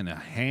gem, and a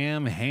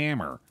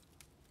hammer.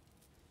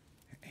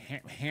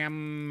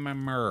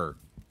 Hammer.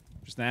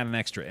 Just add an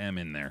extra M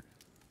in there.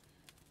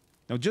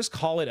 Now, just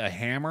call it a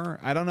hammer.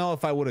 I don't know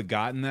if I would have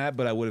gotten that,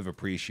 but I would have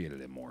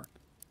appreciated it more.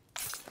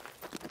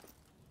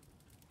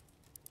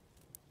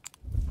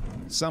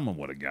 Someone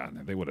would have gotten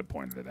it. They would have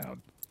pointed it out.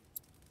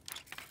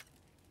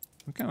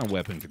 What kind of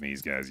weapon can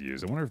these guys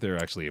use? I wonder if they're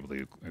actually able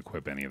to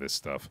equip any of this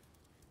stuff.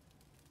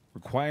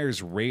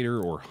 Requires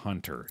raider or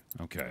hunter.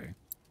 Okay.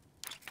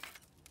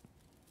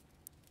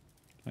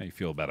 How do you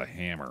feel about a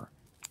hammer,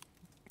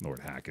 Lord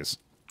Hackus?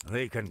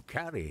 They can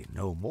carry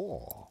no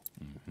more.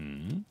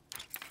 Mm-hmm.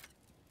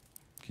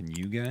 Can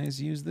you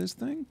guys use this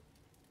thing?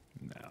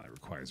 No, it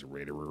requires a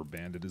raider or a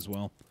bandit as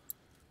well.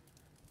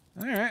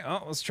 All right,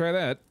 well, let's try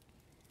that.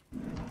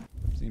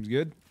 Seems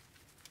good.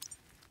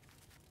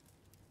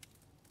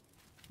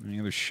 Any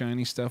other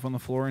shiny stuff on the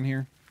floor in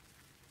here?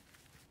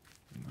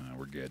 No,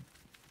 we're good.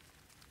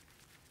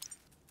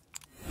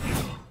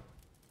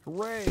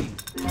 Hooray!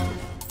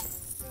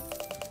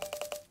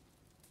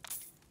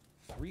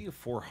 3 of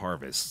 4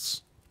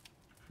 harvests.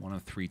 1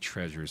 of 3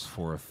 treasures,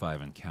 4 of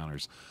 5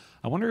 encounters.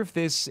 I wonder if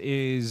this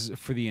is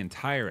for the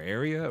entire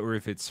area or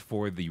if it's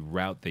for the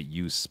route that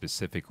you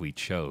specifically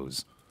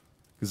chose.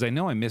 Because I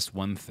know I missed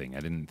one thing.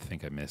 I didn't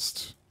think I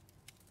missed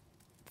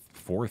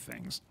 4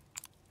 things.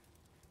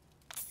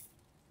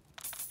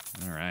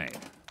 All right.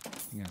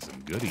 We got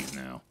some goodies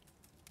now.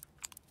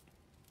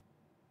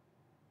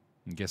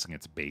 I'm guessing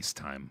it's base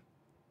time.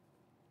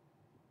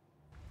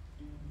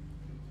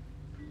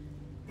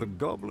 The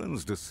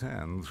goblins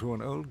descend through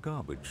an old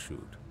garbage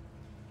chute.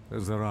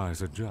 As their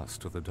eyes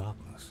adjust to the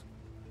darkness,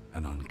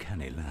 an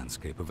uncanny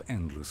landscape of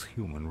endless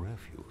human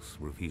refuse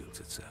reveals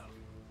itself.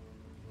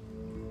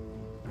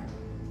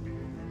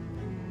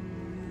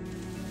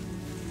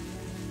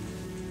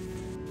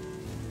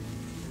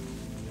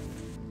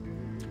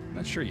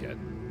 Not sure yet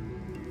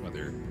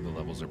whether the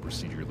levels are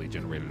procedurally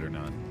generated or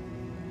not.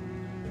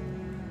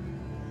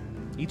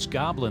 Each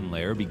goblin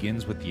lair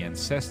begins with the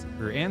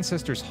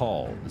Ancestors'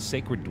 Hall, the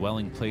sacred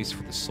dwelling place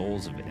for the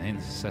souls of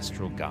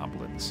ancestral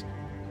goblins.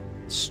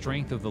 The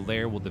strength of the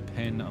lair will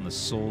depend on the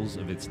souls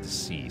of its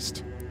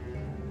deceased.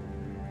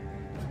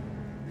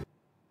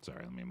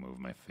 Sorry, let me move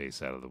my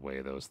face out of the way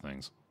of those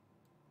things.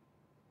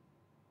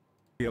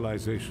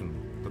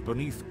 Realization that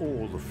beneath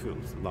all the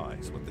filth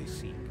lies what they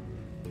seek.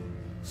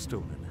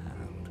 Stone in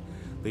hand,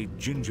 they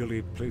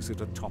gingerly place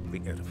it atop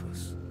the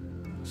edifice.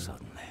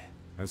 Suddenly,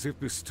 as if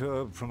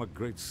disturbed from a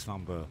great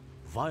slumber,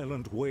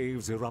 violent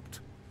waves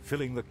erupt,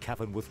 filling the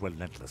cavern with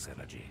relentless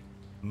energy.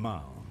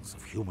 Mounds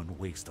of human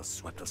waste are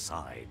swept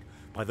aside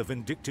by the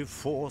vindictive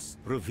force,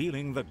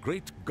 revealing the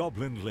great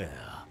goblin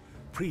lair,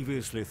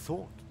 previously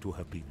thought to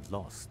have been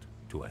lost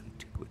to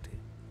antiquity.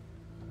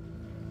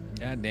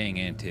 God dang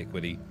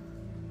antiquity.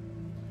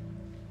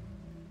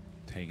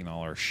 Taking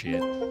all our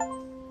shit.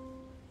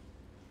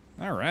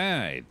 All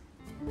right.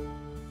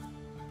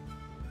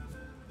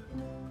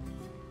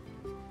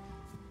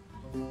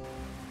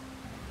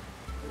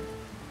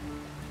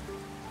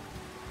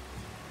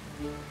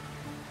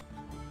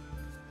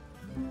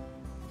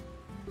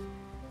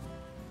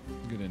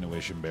 Good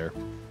intuition, Baer.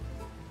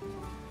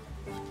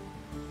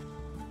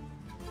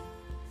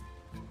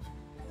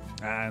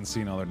 And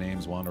seeing all their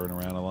names wandering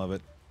around, I love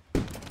it.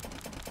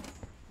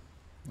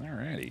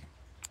 Alrighty.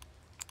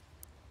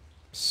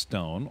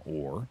 Stone,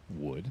 ore,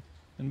 wood,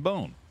 and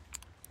bone.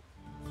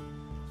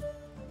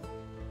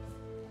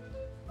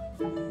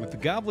 With the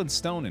Goblin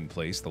Stone in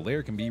place, the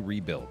lair can be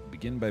rebuilt.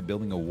 Begin by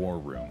building a war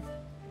room.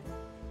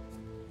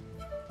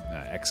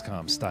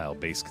 XCOM style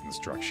base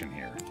construction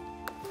here.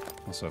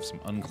 Also have some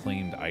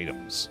unclaimed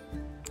items.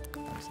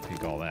 Let's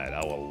take all that.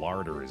 Oh, a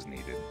larder is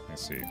needed. I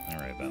see.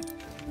 Alright then.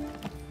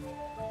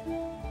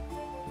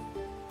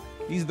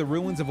 These are the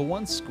ruins of a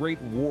once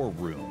great war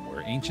room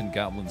where ancient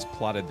goblins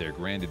plotted their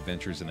grand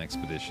adventures and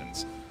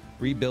expeditions.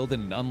 Rebuild it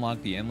and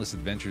unlock the endless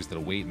adventures that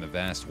await in the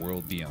vast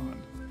world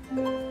beyond.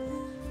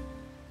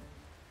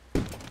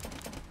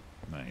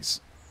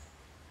 Nice.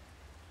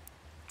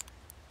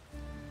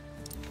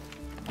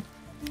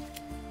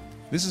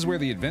 This is where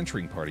the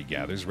adventuring party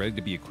gathers, ready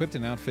to be equipped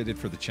and outfitted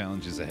for the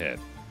challenges ahead.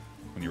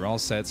 When you're all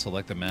set,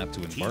 select a map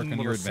to embark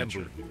on your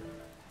adventure.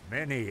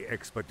 Many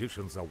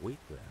expeditions await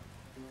them.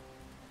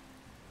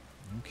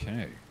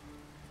 Okay.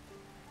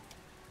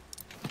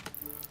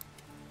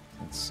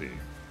 Let's see.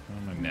 How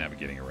am I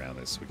navigating around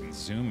this? We can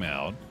zoom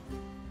out,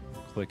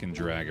 click and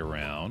drag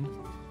around.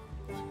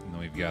 And then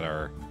we've got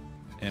our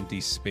empty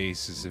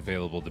spaces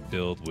available to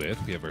build with.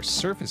 We have our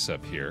surface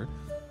up here.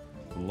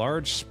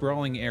 Large,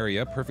 sprawling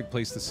area, perfect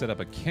place to set up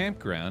a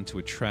campground to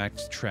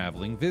attract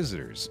traveling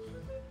visitors.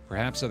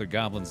 Perhaps other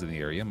goblins in the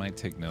area might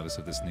take notice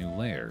of this new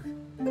lair.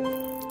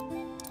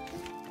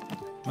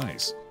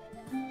 Nice.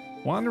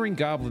 Wandering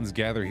goblins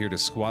gather here to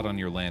squat on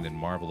your land and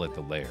marvel at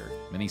the lair.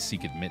 Many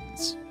seek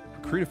admittance.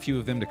 Recruit a few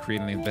of them to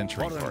create an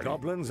adventuring Foreign party.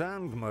 goblins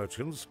and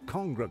merchants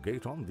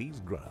congregate on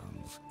these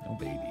grounds. Oh,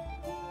 baby.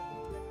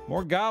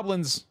 More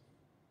goblins.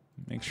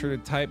 Make sure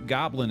to type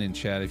goblin in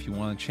chat if you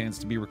want a chance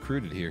to be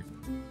recruited here.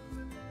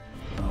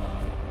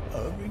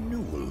 A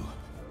renewal.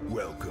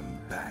 Welcome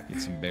back. Get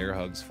some bear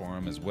hugs for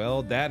him as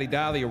well. Daddy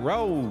Dolly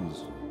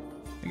Rose.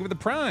 Thank you for the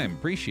prime.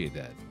 Appreciate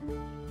that.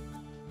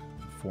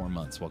 4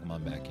 months. Welcome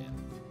on back in.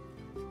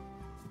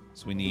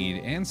 So we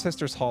need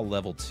Ancestors Hall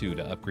level 2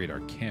 to upgrade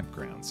our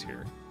campgrounds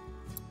here.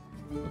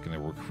 Looking to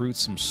recruit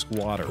some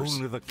squatters.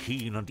 Only the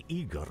keen and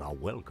eager are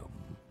welcome.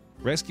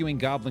 Rescuing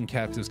goblin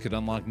captives could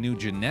unlock new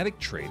genetic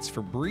traits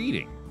for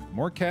breeding. The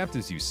more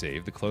captives you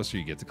save, the closer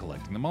you get to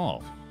collecting them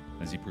all.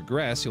 As you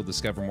progress, you'll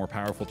discover more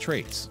powerful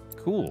traits.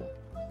 Cool.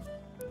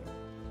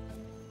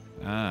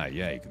 Ah,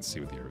 yeah, you can see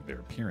with their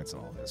appearance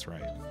and all this,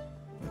 right?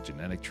 The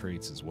genetic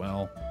traits as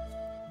well.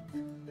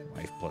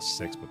 Life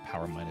 +6, but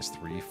power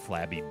 -3.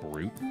 Flabby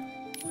brute.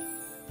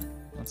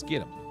 Let's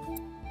get him.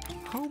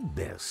 How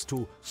best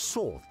to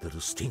sort the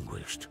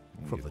distinguished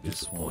from the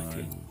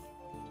disappointing?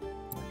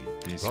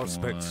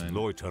 Prospects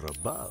loiter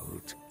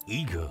about,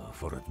 eager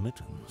for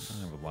admittance.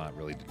 I have a lot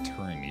really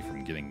deterring me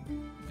from getting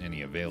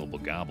any available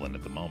goblin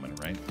at the moment,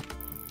 right?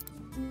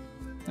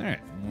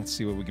 Alright, let's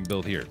see what we can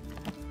build here.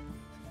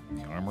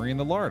 The armory and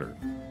the larder.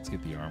 Let's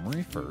get the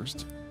armory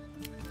first.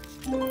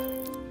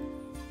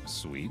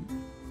 Sweet.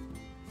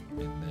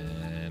 And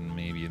then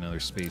maybe another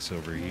space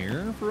over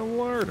here for a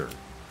larder.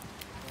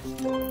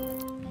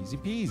 Easy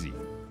peasy.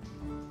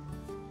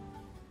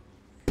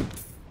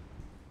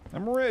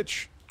 I'm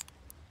rich.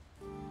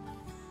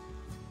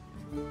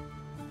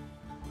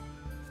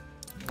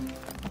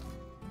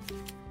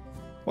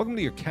 Welcome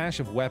to your cache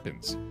of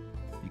weapons.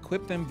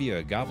 Equip them via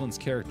a Goblin's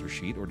character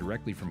sheet or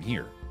directly from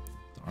here.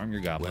 The Arm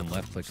your goblin,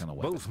 left click on a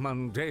weapon. Both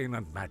mundane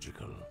and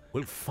magical,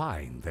 will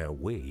find their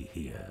way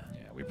here.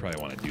 Yeah, we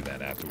probably want to do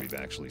that after we've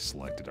actually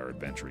selected our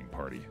adventuring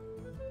party.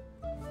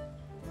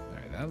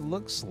 Alright, that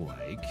looks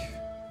like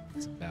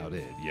that's about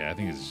it. Yeah, I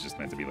think this is just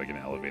meant to be like an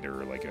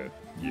elevator or like a...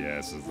 Yeah,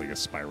 this is like a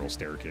spiral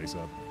staircase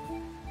up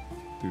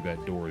through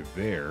that door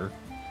there,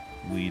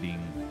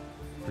 leading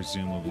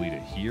presumably to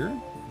here.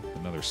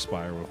 Another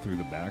spiral through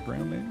the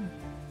background maybe.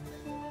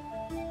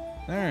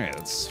 Alright,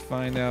 let's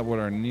find out what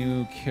our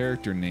new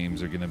character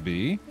names are going to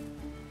be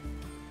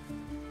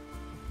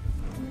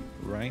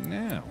right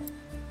now.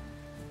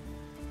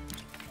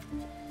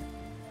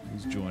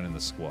 Who's joining the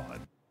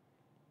squad?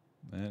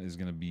 That is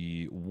going to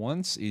be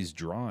Once is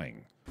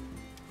Drawing.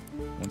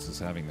 Once is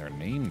having their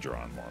name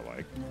drawn, more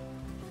like.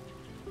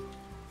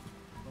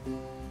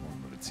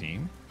 One for the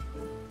team.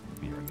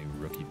 Be our new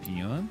rookie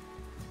peon.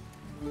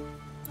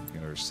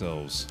 Get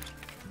ourselves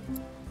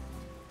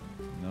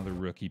another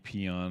rookie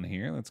peon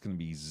here. That's going to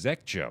be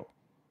Zekjo.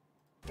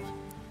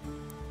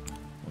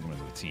 Welcome to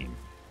the team.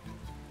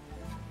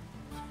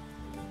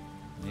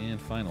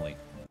 And finally,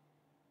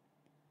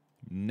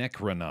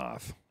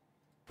 Necronoth.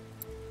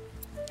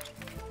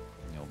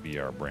 He'll be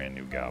our brand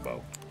new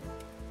Gobbo.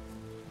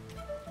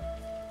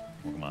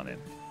 Welcome on in.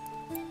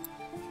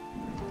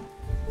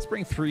 Let's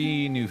bring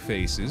 3 new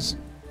faces.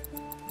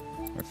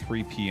 Or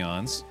 3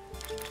 peons.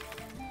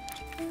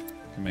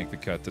 Can make the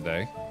cut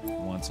today.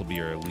 Once will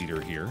be our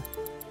leader here.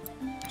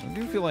 I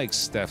do feel like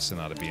Steffson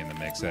ought to be in the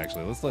mix,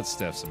 actually. Let's let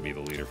Steffson be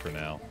the leader for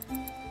now.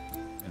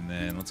 And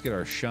then let's get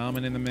our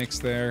shaman in the mix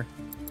there.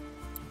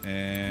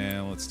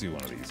 And let's do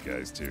one of these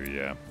guys, too.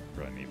 Yeah,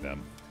 probably need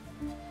them.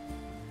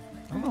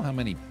 I don't know how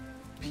many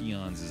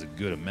peons is a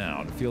good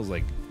amount. It feels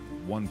like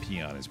 1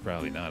 peon is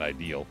probably not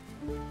ideal.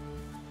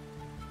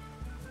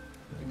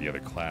 The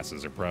other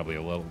classes are probably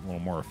a little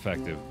more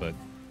effective, but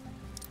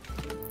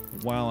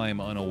while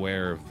I'm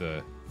unaware of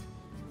the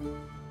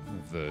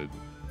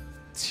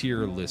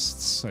tier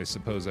lists, I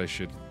suppose I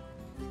should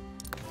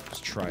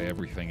just try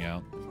everything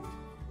out.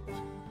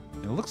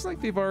 And it looks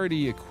like they've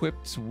already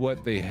equipped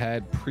what they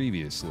had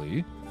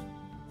previously,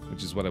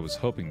 which is what I was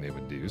hoping they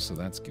would do, so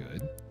that's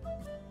good.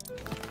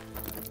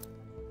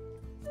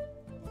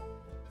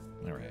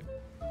 All right.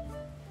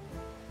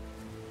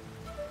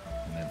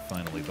 And then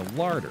finally, the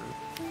larder.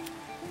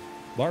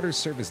 Larders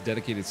serve as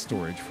dedicated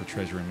storage for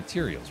treasure and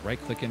materials.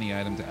 Right-click any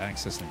item to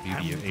access and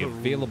view the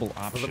available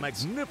options. For the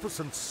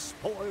magnificent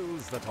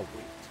spoils that await.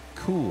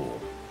 Cool.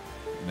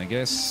 And I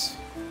guess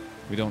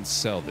we don't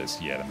sell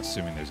this yet. I'm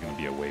assuming there's going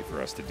to be a way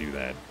for us to do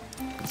that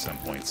at some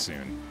point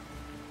soon.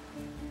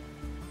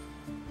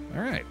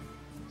 All right.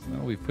 So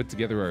now we've put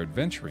together our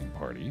adventuring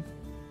party.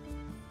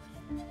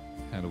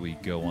 How do we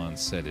go on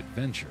said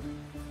adventure?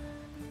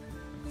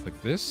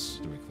 Click this?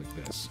 Do we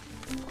click this?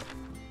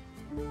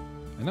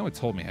 I know it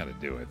told me how to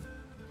do it.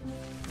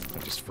 I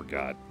just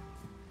forgot.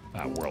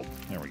 Ah, world.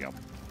 There we go.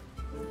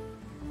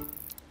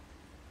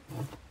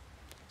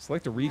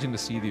 Select a region to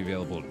see the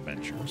available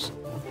adventures.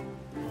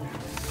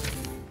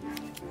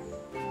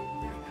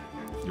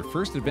 Your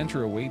first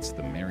adventure awaits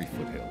the Merry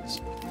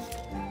Foothills.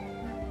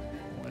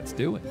 Let's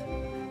do it.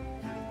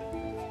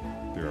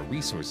 There are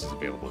resources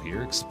available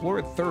here. Explore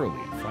it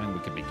thoroughly and find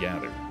what can be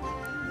gathered.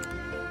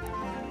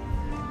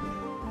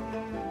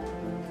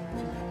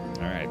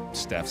 Alright,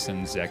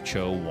 Steffson,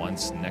 Zekcho,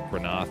 Once,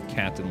 Necronoth,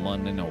 Captain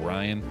London,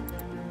 Orion.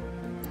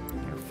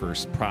 Our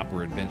first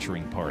proper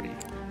adventuring party.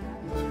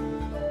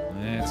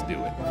 Let's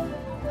do it.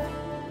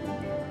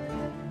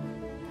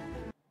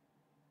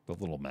 The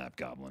little map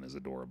goblin is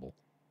adorable.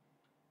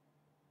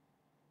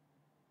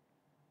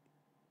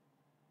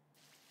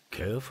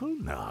 Careful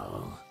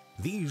now.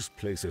 These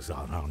places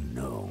are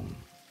unknown.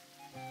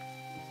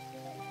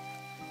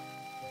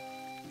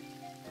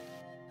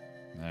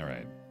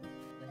 Alright.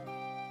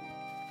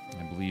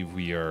 I believe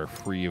we are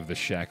free of the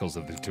shackles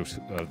of the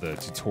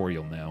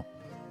tutorial now.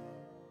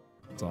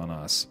 It's on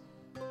us.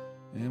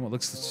 And what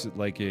looks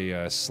like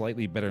a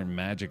slightly better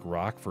magic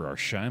rock for our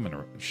shaman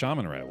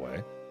right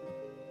away.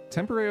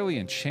 Temporarily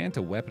enchant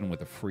a weapon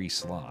with a free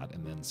slot,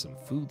 and then some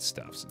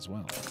foodstuffs as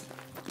well.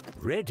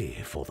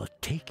 Ready for the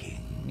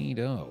taking.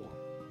 Neato.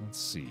 Let's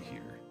see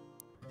here.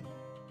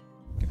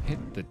 We can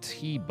hit the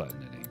T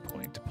button at any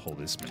point to pull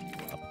this menu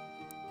up.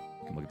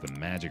 We can look at the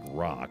magic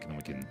rock, and then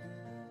we can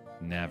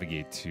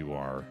navigate to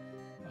our...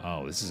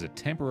 Oh, this is a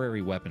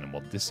temporary weapon and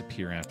will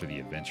disappear after the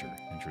adventure.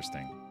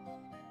 Interesting.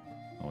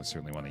 Oh, I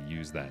certainly want to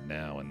use that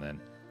now. And then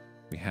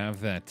we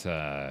have that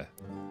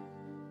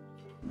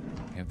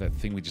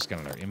thing we just got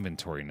in our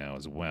inventory now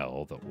as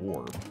well, the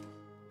orb.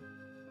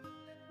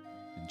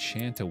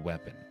 Enchant a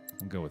weapon.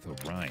 We'll go with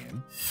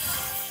Orion.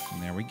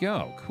 And there we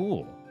go.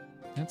 Cool.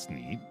 That's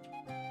neat.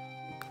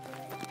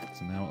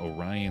 So now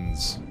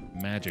Orion's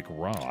magic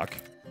rock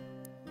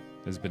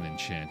has been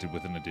enchanted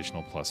with an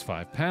additional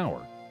 +5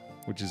 power,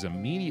 which is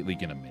immediately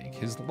going to make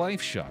his life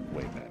shock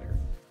way better.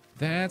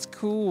 That's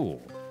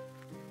cool.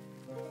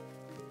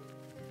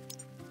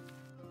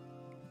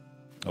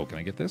 Oh, can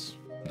I get this?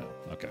 No.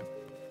 Okay.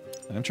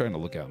 I'm trying to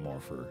look out more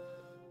for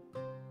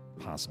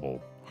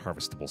possible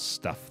harvestable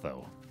stuff,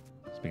 though.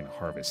 Speaking of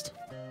harvest.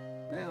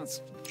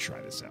 Let's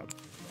try this out.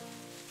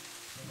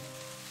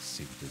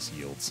 See what this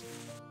yields.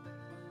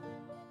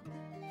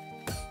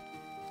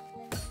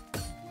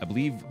 I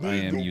believe I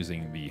am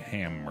using the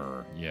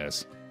hammer.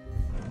 Yes.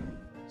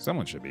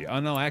 Someone should be.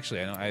 Oh, no,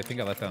 actually, I think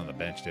I left that on the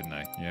bench, didn't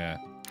I? Yeah.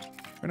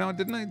 Or no,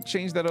 didn't I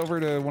change that over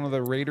to one of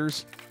the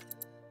raiders?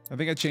 I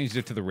think I changed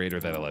it to the raider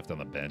that I left on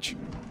the bench.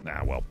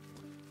 Nah, well,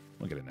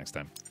 look at it next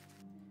time.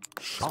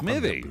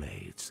 Smithy!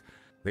 Blades.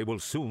 They will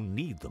soon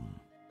need them.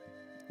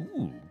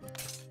 Ooh,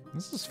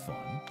 this is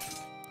fun.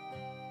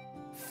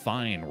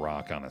 Fine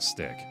rock on a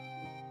stick.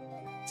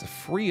 It's a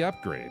free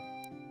upgrade.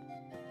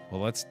 Well,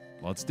 let's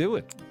do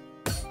it.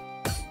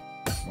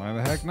 Why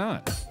the heck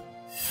not?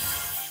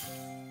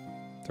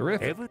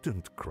 Terrific.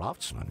 Evident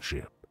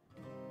craftsmanship.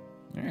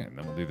 All right, and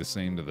then we'll do the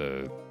same to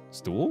the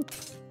stool.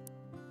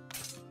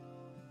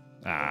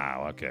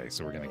 Ah, okay,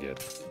 so we're gonna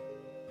get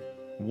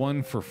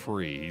one for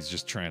free. He's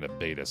just trying to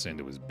bait us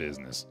into his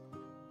business,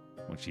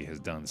 which he has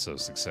done so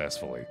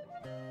successfully.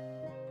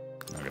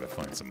 I gotta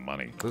find some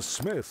money. The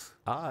smith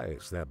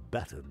eyes their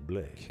battered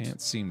blade.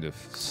 Can't seem to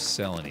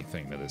sell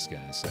anything to this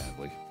guy,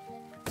 sadly.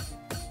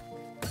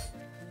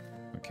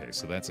 Okay,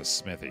 so that's a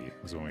smithy.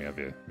 Is when we have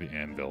the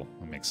anvil.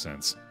 That makes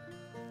sense.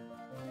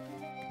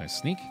 Can I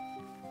sneak?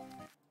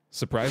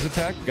 Surprise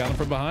attack? Got him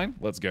from behind?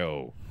 Let's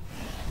go.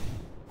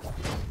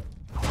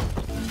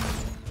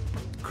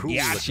 Cruel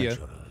Gotcha.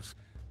 adventurers.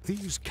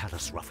 These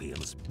callous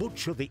ruffians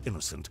butcher the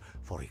innocent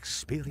for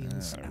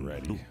experience and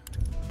loot.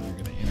 We're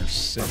gonna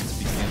intercept to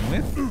begin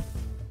with.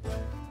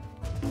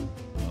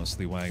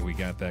 Mostly why we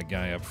got that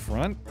guy up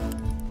front.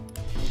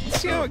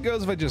 Let's see how it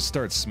goes if I just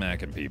start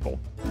smacking people.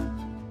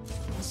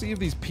 Let's see if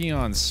these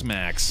peons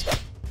smacks.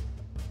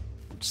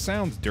 Which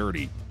sounds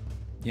dirty.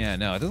 Yeah,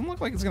 no, it doesn't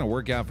look like it's gonna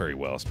work out very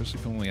well, especially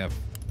if we only have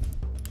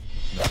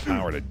the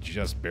power to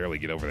just barely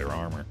get over their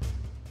armor.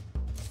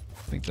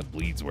 I think the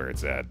bleed's where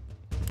it's at.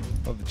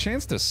 Oh, the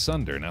chance to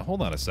sunder. Now,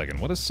 hold on a second.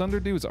 What does sunder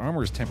do? Its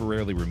armor is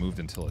temporarily removed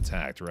until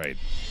attacked, right?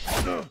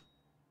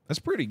 That's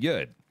pretty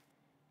good.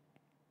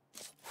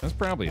 That's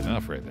probably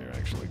enough right there,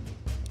 actually.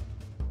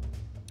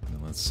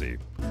 And let's see.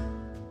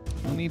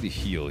 We'll need to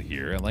heal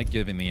here. I like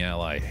giving the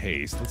ally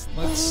haste. Let's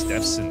let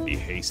Stefson be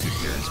hasted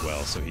here as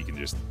well, so he can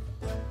just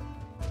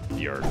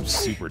be our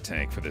super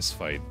tank for this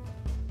fight.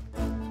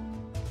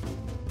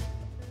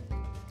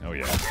 Oh,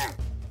 yeah.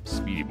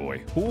 Speedy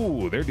boy.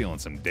 Ooh, they're dealing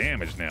some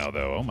damage now,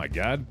 though. Oh, my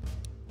God.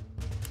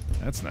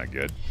 That's not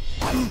good.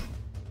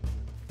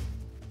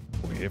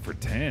 We hit for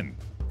 10.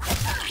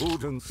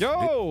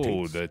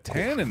 Yo, the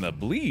 10 and the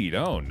bleed.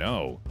 Oh,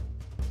 no.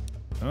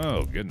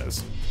 Oh,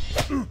 goodness.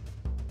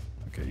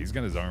 Okay, he's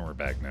got his armor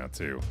back now,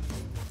 too.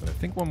 But I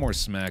think one more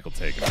smack will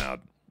take him out.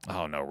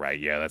 Oh, no, right.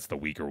 Yeah, that's the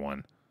weaker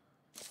one.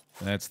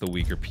 That's the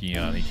weaker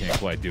peon. He can't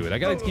quite do it. I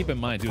gotta keep in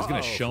mind, too, it's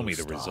gonna show me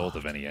the result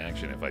of any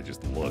action if I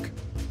just look.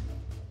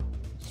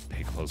 Just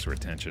pay closer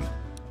attention.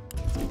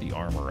 Let's get the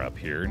armor up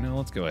here. No,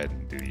 let's go ahead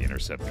and do the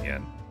intercept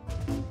again.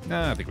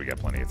 Nah, I think we got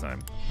plenty of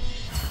time.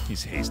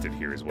 He's hasted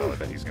here as well. I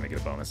bet he's gonna get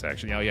a bonus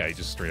action. Oh, yeah, he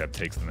just straight up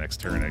takes the next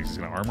turn and he's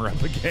gonna armor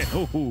up again.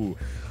 Ooh.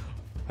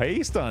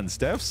 Haste on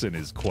Stefson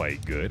is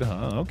quite good,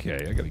 huh?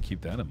 Okay, I gotta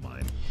keep that in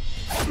mind.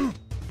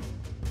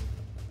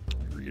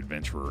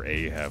 Adventurer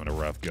A having a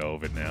rough go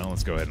of it now.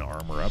 Let's go ahead and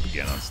armor up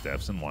again on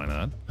Stefson. Why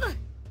not?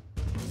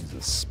 He's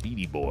a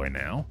speedy boy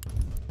now.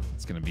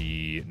 It's going to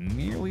be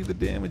nearly the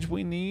damage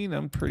we need.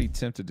 I'm pretty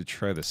tempted to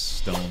try the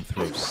stone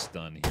throw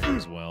stun here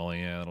as well.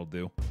 Yeah, that'll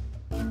do.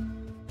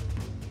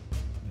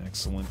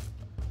 Excellent.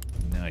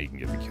 Now you can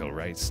get the kill,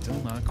 right?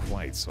 Still not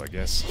quite, so I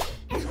guess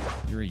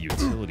you're a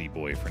utility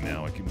boy for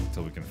now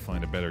until we can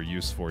find a better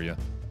use for you.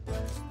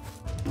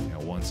 Yeah,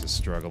 once is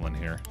struggling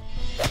here.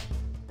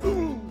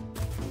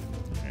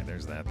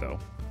 There's that, though.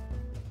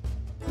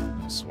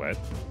 No sweat.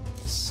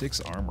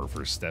 6 armor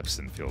for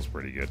Stefson feels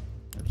pretty good.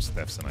 Or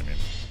Stefson, I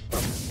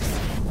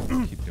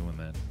mean. Keep doing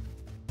that.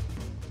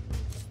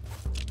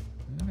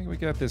 I think we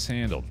got this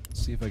handled.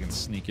 Let's see if I can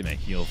sneak in a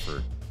heal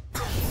for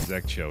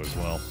Zekcho as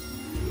well.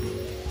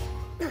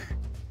 Oh,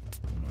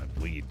 I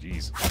bleed,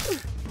 jeez.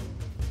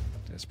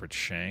 Desperate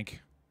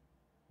shank.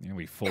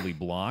 Nearly fully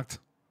blocked.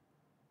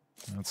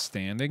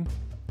 Outstanding.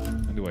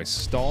 And do I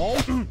stall?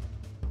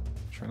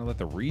 Trying to let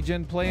the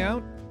regen play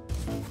out?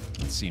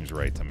 That seems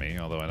right to me,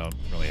 although I don't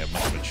really have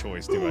much of a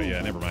choice, do I?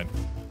 Yeah, never mind.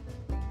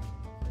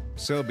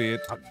 So be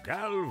it. A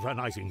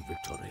galvanizing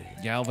victory.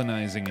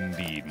 Galvanizing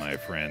indeed, my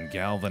friend.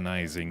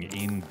 Galvanizing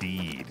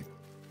indeed.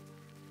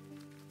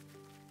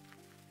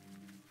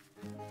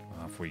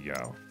 Off we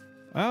go.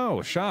 Oh,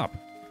 a shop.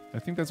 I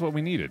think that's what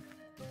we needed.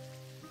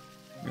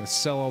 I'm gonna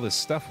sell all this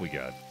stuff we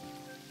got.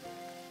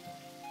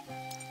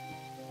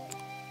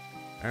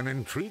 An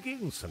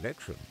intriguing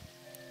selection.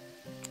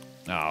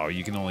 Oh,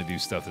 you can only do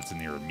stuff that's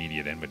in your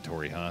immediate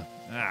inventory, huh?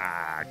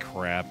 Ah,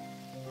 crap.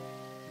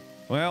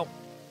 Well,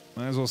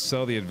 might as well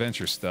sell the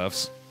adventure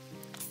stuffs.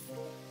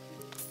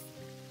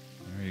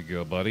 There you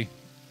go, buddy.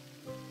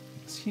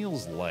 This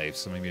heals life,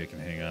 so maybe I can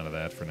hang on to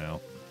that for now.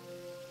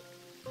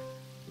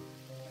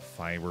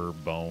 Fiber,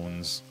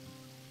 bones.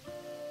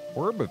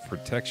 Orb of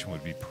Protection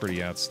would be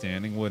pretty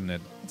outstanding, wouldn't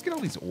it? Let's get all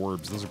these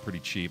orbs. Those are pretty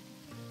cheap.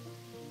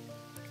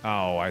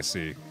 Oh, I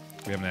see.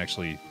 We haven't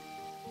actually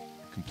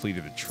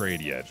completed the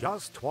trade yet.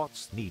 Just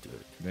what's needed.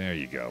 There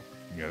you go.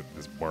 You got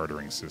this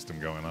bartering system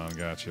going on.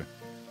 Gotcha.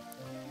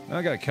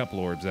 I got a couple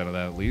orbs out of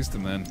that at least,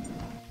 and then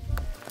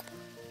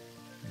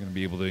I'm going to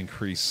be able to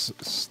increase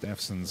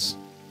Steffson's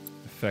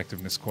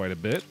effectiveness quite a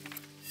bit.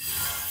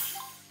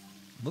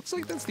 Looks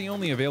like that's the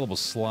only available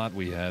slot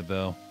we had,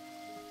 though.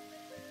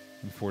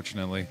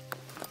 Unfortunately.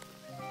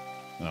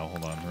 Oh,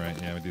 hold on. Right,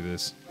 yeah, we do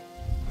this.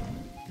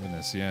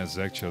 Goodness, yeah,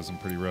 Zekcho's in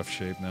pretty rough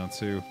shape now,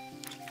 too.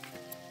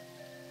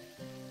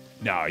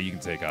 No, you can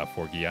take off,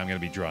 Forky. I'm going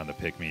to be drawing the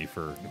pick-me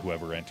for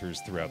whoever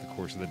enters throughout the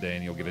course of the day,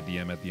 and you'll get a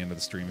DM at the end of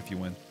the stream if you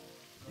win.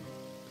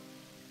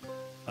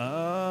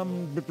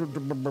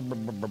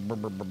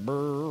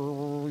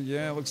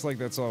 Yeah, looks like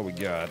that's all we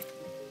got.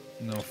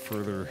 No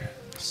further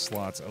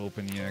slots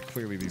open. Yeah,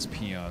 clearly these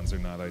peons are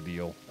not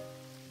ideal.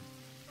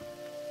 I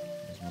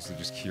was mostly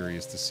just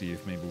curious to see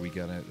if maybe we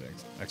got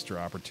extra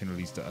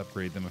opportunities to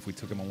upgrade them if we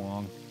took them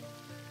along.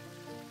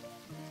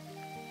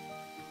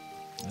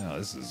 Oh,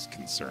 this is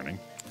concerning.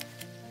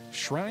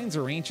 Shrines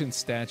are ancient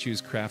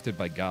statues crafted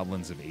by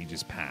goblins of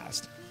ages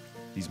past.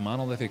 These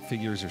monolithic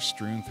figures are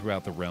strewn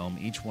throughout the realm,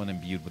 each one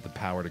imbued with the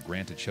power to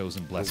grant a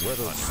chosen blessing.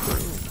 The weather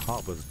stone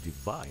harbors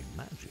divine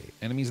magic.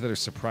 Enemies that are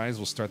surprised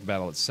will start the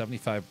battle at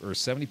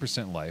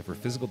 70% life, or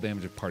physical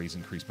damage of parties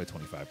increased by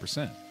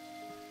 25%.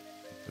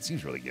 That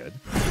seems really good.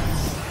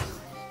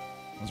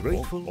 Those are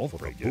both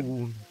pretty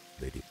good.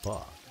 They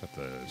depart. But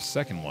the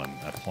second one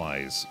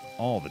applies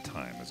all the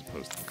time, as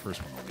opposed to the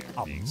first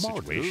one being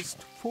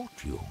situational.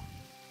 Fortune.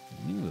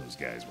 I knew those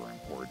guys were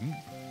important.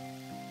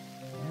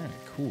 All right,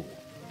 cool.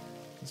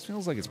 This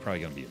feels like it's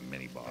probably going to be a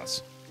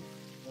mini-boss.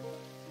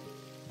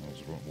 I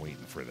was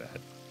waiting for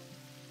that.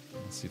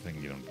 Let's see if I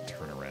can get him to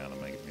turn around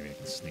and maybe I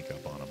can sneak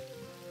up on him.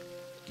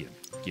 Get him.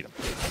 Get him.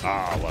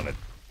 Ah, I love it.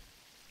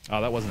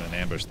 Oh, that wasn't an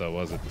ambush, though,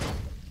 was it?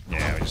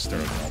 Yeah, we just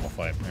started a normal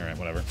fight. All right,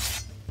 whatever.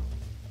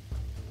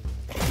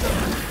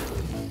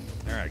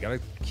 All right, got to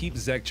keep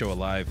Zekcho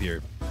alive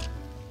here.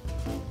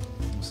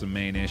 That's the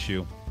main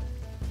issue.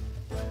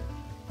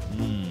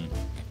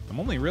 I'm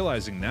only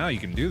realizing now you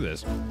can do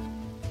this.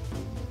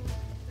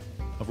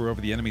 Hover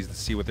over the enemies to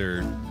see what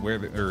they're,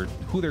 or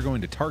who they're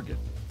going to target.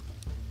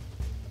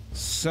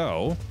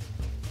 So,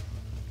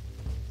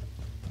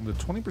 the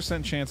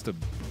 20% chance to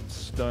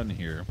stun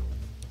here.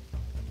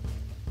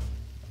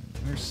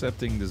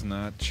 Intercepting does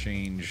not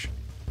change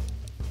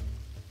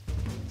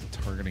the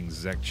targeting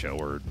Zekcho,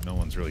 or no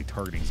one's really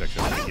targeting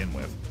Zekcho to begin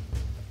with.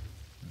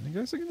 I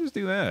guess I can just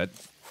do that.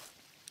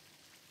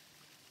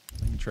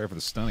 I can try for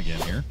the stun again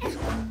here.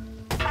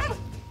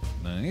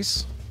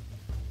 Nice.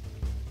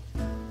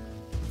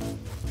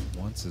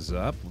 Once is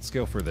up. Let's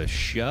go for the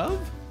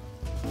shove.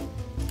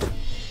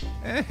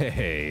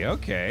 Hey,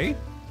 okay.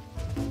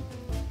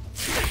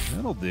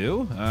 That'll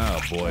do.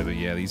 Oh boy, but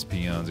yeah, these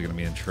peons are gonna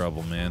be in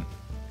trouble, man.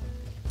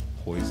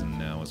 Poison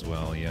now as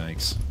well,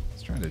 yikes.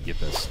 Let's try to get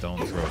that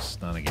stone throw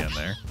stun again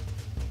there.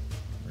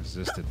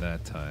 Resisted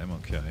that time,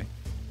 okay.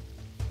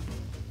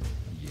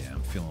 Yeah,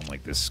 I'm feeling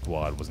like this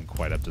squad wasn't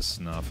quite up to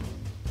snuff.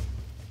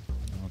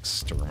 No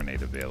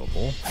exterminate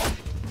available.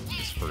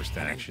 His first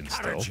action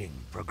still.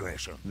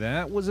 Progression.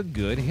 That was a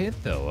good hit,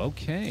 though.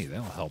 Okay,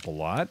 that'll help a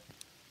lot.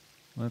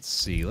 Let's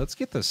see. Let's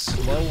get the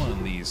slow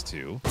on these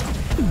two.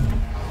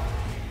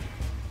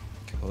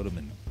 Code them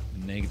in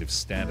negative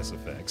status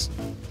effects.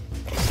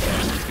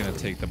 He's going to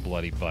take the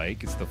bloody bite.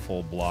 Gets the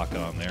full block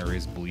on there.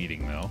 He's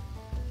bleeding, though.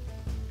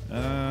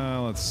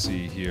 Let's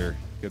see here.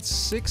 Got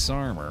 6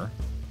 armor.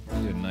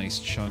 Need a nice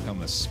chunk on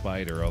the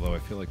spider, although I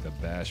feel like the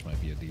bash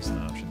might be a decent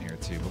option here,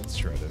 too. But let's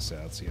try this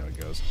out, see how it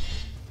goes.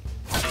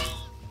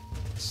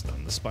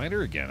 Stun the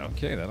spider again.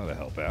 Okay, that ought to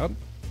help out.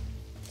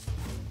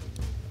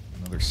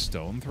 Another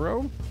stone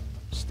throw.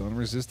 Stun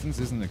resistance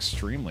isn't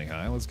extremely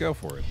high. Let's go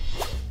for it.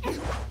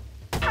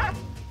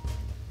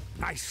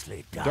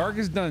 Nicely done.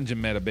 Darkest dungeon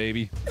meta,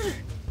 baby.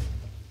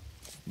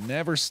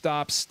 Never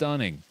stop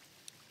stunning.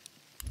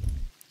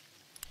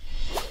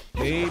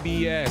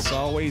 ABS,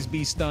 always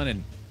be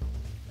stunning.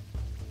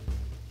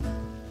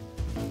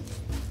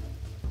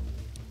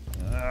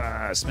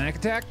 Smack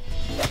attack.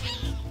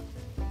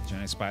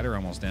 Giant spider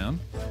almost down.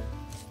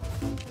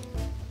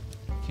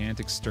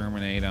 Can't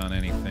exterminate on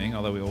anything,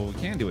 although we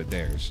can do it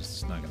there. It's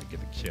just not going to get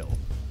the kill.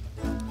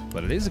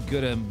 But it is a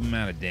good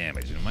amount of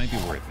damage, and it might be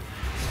worth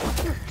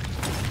it.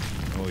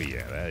 Oh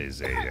yeah, that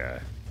is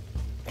a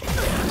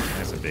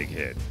that's a big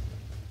hit.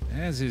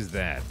 As is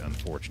that,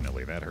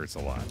 unfortunately. That hurts a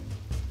lot.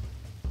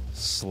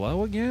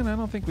 Slow again? I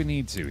don't think we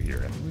need to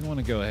here. I think we want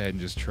to go ahead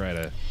and just try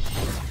to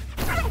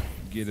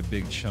get a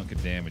big chunk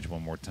of damage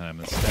one more time.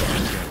 Then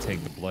Steffson's going to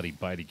take the bloody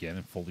bite again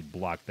and fully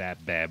block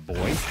that bad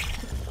boy.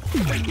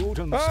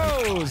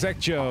 Oh,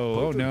 Zekcho!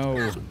 Oh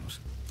no!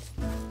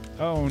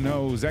 Oh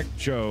no,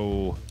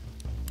 Zekcho!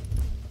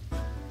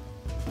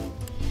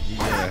 We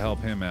gotta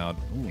help him out.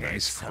 Ooh,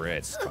 nice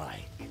crit.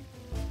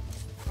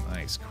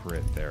 Nice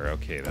crit there.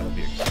 Okay, that'll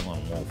be a kill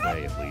on Wolf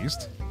A at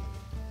least.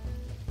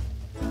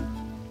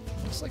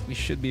 Looks like we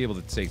should be able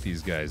to take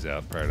these guys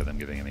out prior to them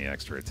getting any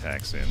extra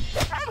attacks in.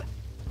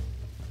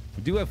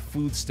 We do have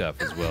food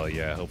stuff as well,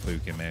 yeah. Hopefully we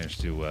can manage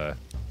to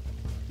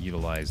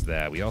utilize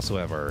that. We also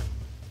have our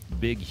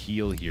big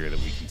heal here that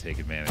we can take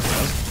advantage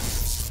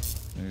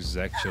of. There's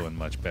Zekcho in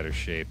much better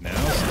shape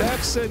now.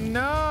 Stepson,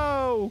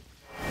 no!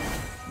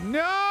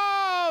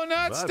 No!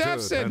 Not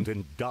Stepson! And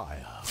in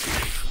dire.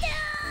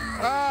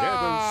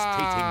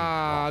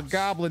 Ah,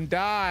 Goblin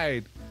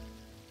died.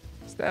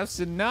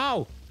 Stepson,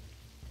 no!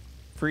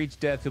 For each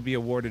death, you'll be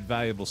awarded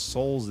valuable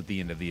souls at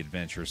the end of the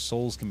adventure.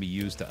 Souls can be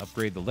used to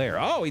upgrade the lair.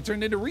 Oh, he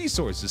turned into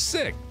resources.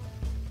 Sick.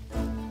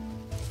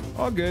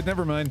 All good.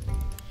 Never mind.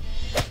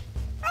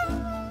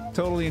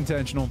 Totally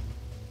intentional.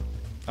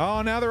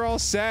 Oh, now they're all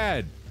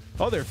sad.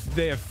 Oh,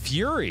 they have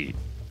fury.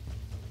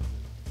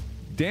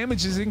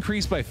 Damage is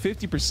increased by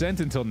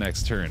 50% until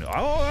next turn.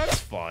 Oh, that's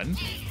fun.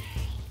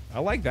 I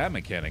like that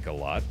mechanic a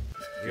lot.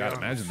 You gotta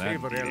imagine that.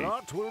 Unsavory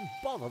lot will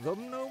bother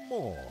them no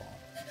more.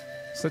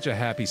 Such a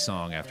happy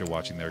song after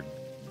watching their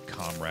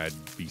comrade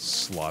be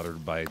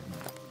slaughtered by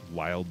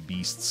wild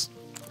beasts.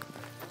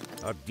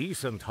 A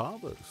decent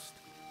harvest.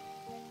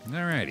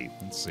 Alrighty,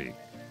 let's see.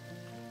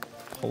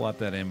 Pull out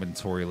that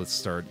inventory. Let's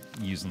start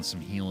using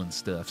some healing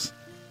stuffs.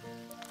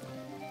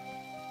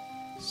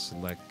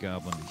 Select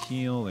Goblin to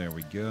heal. There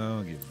we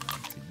go. Give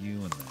that to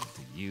you and that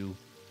to you.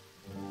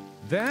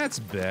 That's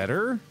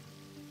better.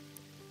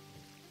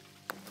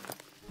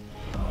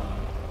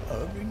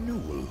 A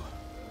renewal.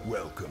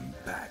 Welcome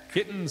back.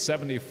 Kitten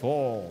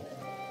 74.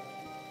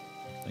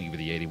 Thank you for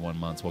the 81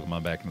 months. Welcome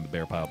on back into the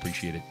bear pile.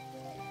 Appreciate it.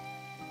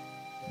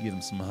 Give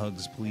him some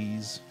hugs,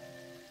 please.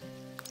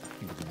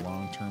 Thank you for the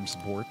long-term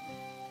support.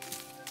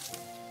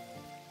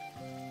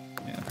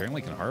 Yeah,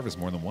 apparently can harvest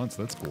more than once.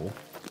 That's cool.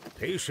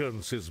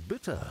 Patience is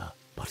bitter,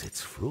 but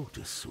its fruit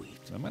is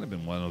sweet. That might have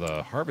been one of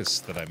the harvests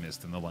that I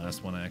missed in the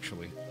last one,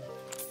 actually.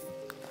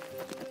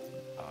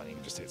 Oh, you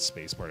can just hit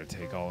spacebar to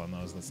take all on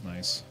those. That's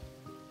nice.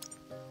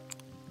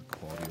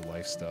 Quality of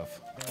life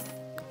stuff.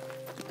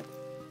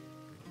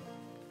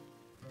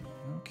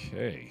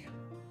 Okay.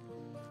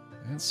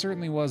 That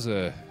certainly was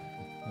a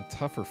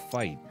tougher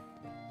fight.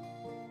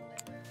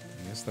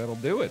 I guess that'll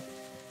do it.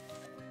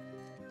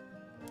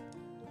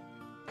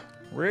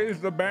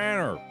 Raise the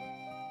banner.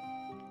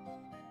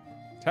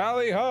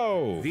 Tally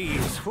ho!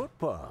 These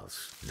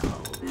footpaths now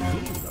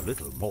feel a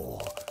little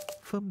more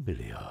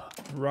familiar.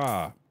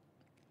 Rah.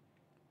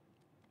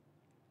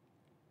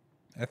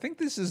 I think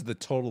this is the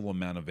total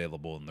amount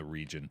available in the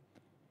region.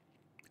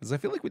 Because I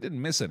feel like we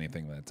didn't miss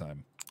anything that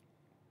time.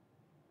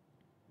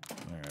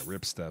 Alright,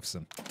 rip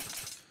Stepson.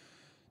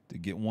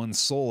 Did get one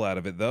soul out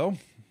of it, though.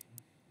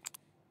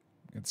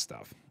 Good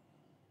stuff.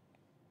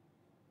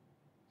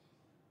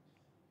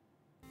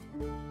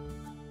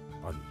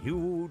 A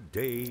new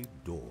day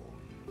dawns.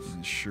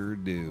 Sure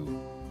do.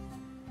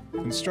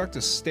 Construct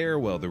a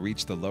stairwell to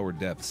reach the lower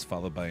depths,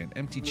 followed by an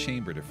empty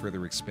chamber to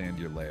further expand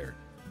your lair.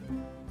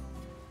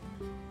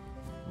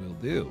 Will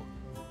do.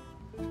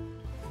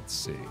 Let's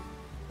see.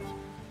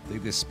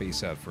 Leave this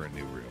space out for a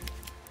new room.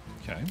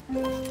 Okay.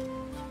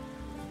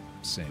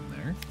 Same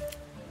there.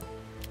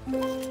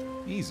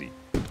 Easy.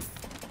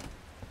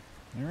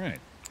 Alright.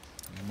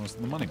 Get most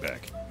of the money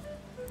back.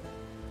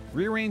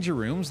 Rearrange your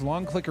rooms.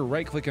 Long click or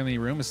right click on any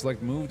room and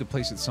select move to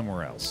place it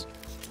somewhere else.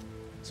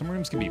 Some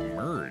rooms can be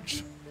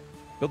merged.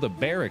 Build a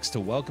barracks to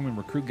welcome and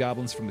recruit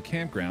goblins from the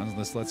campgrounds, and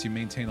this lets you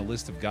maintain a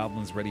list of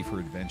goblins ready for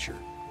adventure.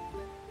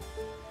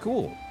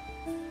 Cool.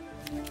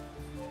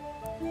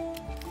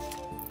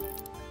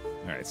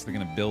 Alright, so they're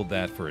going to build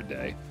that for a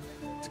day.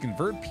 To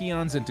convert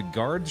peons into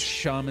guards,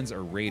 shamans,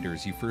 or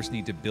raiders, you first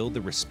need to build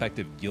the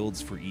respective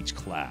guilds for each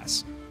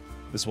class.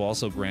 This will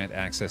also grant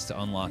access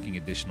to unlocking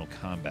additional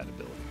combat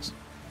abilities.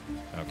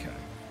 Okay,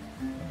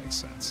 that makes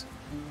sense.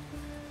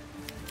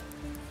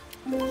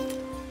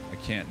 I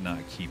can't not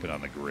keep it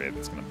on the grid.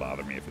 It's going to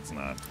bother me if it's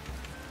not.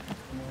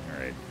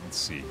 Alright, let's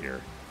see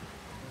here.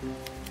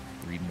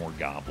 Read more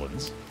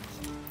goblins.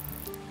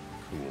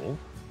 Cool.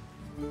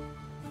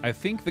 I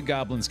think the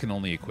goblins can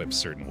only equip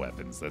certain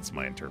weapons. That's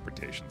my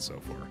interpretation so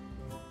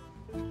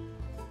far.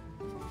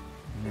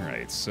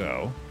 Alright,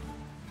 so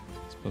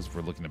I suppose if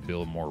we're looking to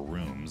build more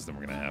rooms, then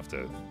we're going to have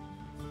to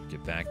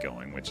get that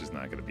going, which is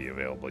not going to be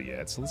available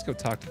yet. So let's go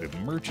talk to the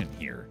merchant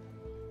here,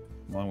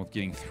 along with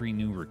getting 3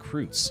 new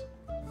recruits.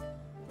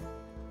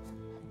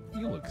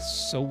 You look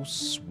so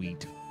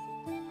sweet.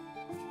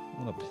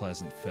 What a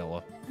pleasant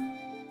fella.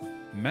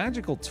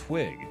 Magical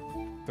twig.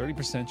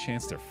 30%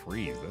 chance to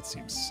freeze. That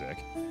seems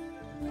sick.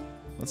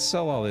 Let's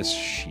sell all this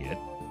shit.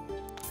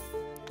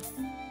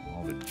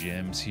 All the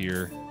gems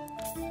here.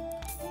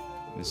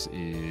 This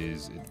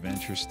is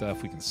adventure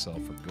stuff we can sell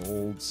for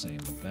gold. Same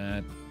with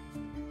that.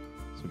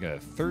 So we got a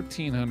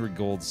 1,300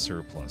 gold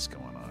surplus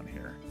going on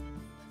here.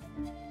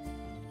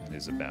 That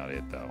is about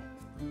it, though.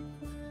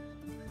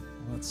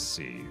 Let's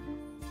see.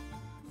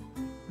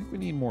 I think we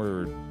need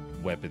more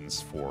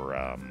weapons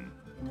for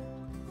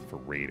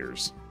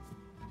raiders.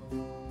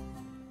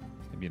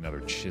 Maybe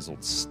another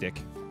chiseled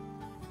stick.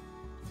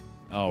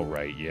 Oh,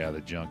 right. Yeah, the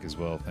junk as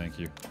well. Thank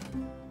you.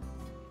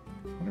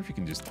 I wonder if you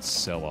can just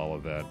sell all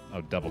of that.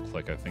 Oh, double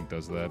click, I think,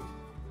 does that.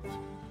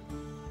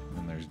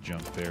 And there's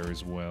junk there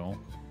as well.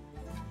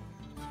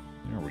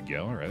 There we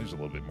go. All right, there's a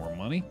little bit more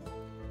money.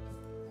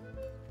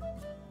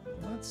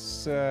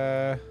 Let's,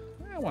 I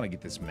want to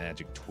get this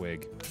magic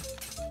twig.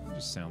 It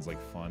just sounds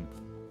like fun.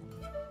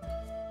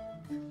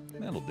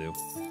 That'll do.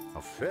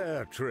 A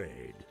fair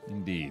trade.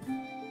 Indeed.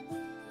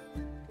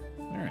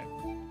 All right.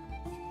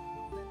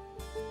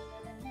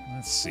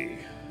 Let's see.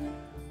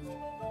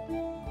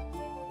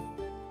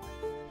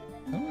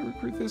 How do I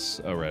recruit this?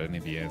 Oh, right. I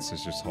need the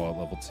Ancestors Hall at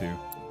level 2.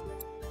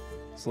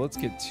 So let's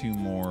get 2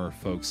 more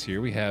folks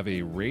here. We have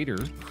a raider.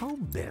 How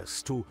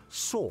best to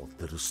sort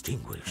the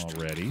distinguished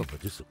Already. from the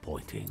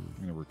disappointing?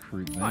 I'm going to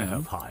recruit them. I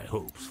have high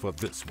hopes for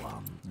this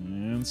one.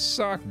 And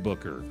Sock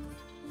Booker.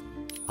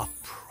 A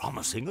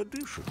promising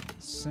addition.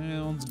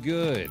 Sounds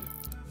good.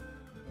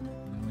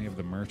 Now we have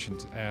the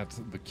merchant at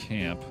the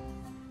camp,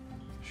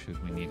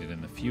 should we need it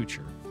in the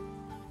future.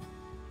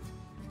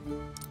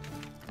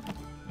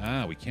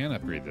 Ah, we can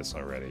upgrade this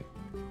already.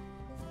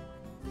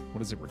 What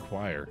does it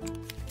require?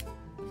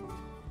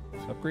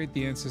 Upgrade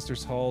the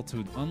Ancestors Hall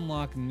to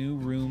unlock new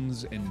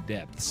rooms and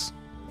depths.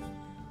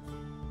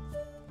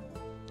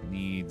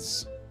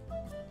 Needs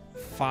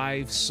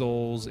 5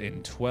 souls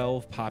and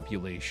 12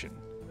 population.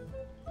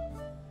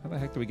 How the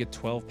heck do we get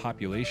 12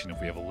 population if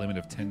we have a limit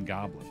of 10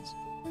 goblins?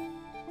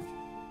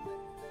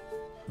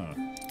 Huh.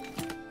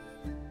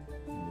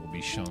 We'll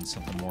be shown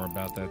something more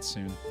about that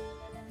soon.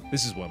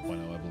 This is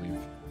 1.0, I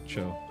believe.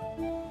 Show.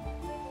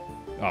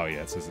 Oh,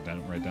 yeah, it says it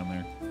right down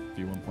there.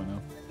 View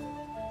 1.0.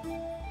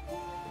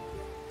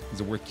 Is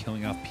it worth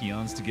killing off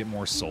peons to get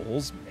more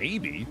souls?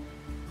 Maybe.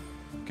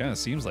 Kind of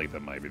seems like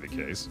that might be the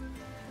case.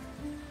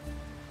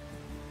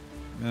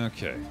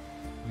 Okay.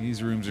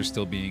 These rooms are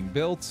still being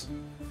built.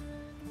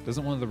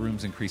 Doesn't one of the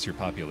rooms increase your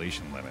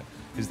population limit?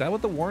 Is that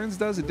what the Warrens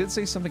does? It did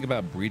say something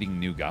about breeding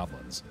new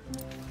goblins.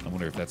 I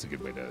wonder if that's a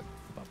good way to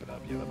bump it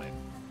up. Yeah, that might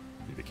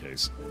be the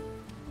case.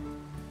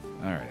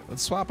 Alright,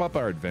 let's swap up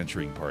our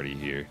adventuring party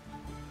here.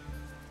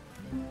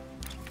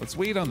 Let's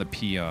wait on the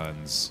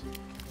peons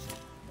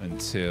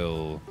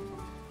until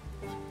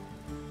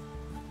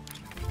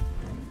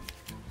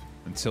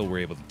we're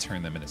able to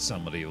turn them into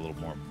somebody a little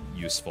more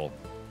useful.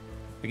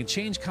 We can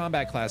change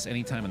combat class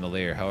anytime in the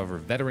lair. However,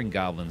 veteran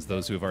goblins,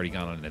 those who have already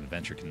gone on an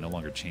adventure, can no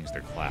longer change their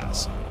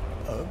class.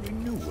 A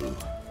renewal.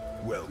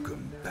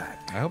 Welcome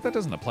back. I hope that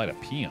doesn't apply to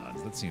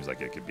peons. That seems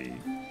like it could be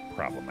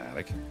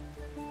problematic.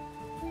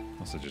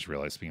 Also just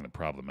realized, speaking of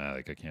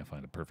problematic, I can't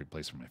find a perfect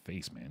place for my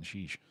face, man.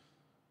 Sheesh.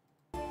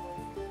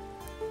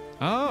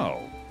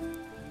 Oh!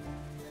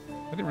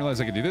 I didn't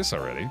realize I could do this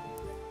already.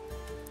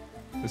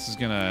 This is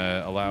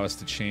gonna allow us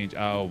to change...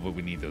 Oh, but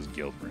we need those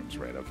guild rooms,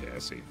 right? Okay, I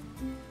see.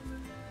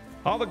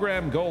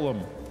 Hologram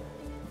Golem.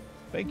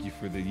 Thank you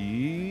for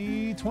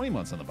the 20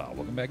 months on the bottle.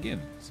 Welcome back in.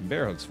 Some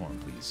bear hugs for him,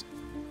 please.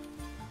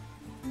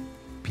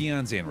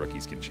 Peons and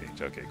rookies can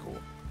change. Okay, cool.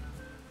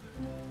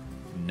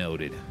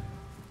 Noted.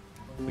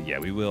 But yeah,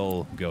 we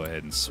will go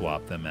ahead and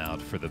swap them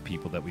out for the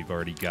people that we've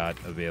already got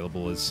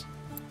available as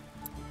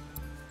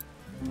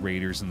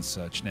raiders and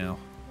such now.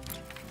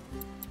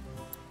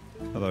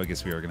 Although I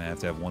guess we are going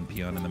to have one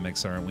peon in the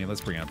mix, aren't we?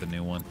 Let's bring out the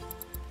new one.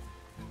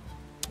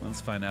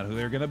 Let's find out who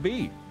they're going to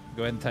be.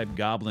 Go ahead and type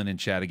Goblin in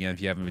chat again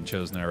if you haven't been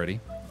chosen already.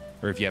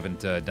 Or if you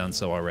haven't done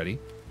so already.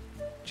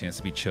 Chance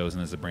to be chosen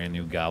as a brand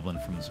new Goblin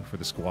for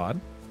the squad.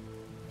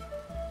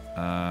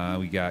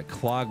 We got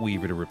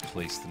Clogweaver to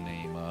replace the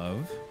name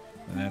of.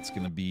 And that's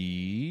going to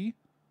be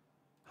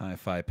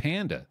Hi-Fi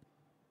Panda.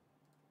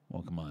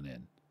 Welcome on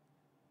in.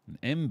 And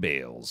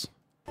M-Bales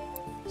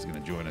is going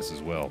to join us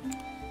as well.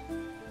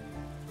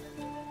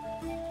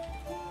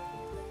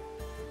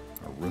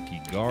 Our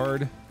rookie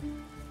guard.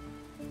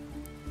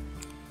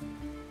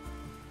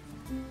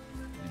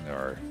 And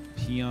our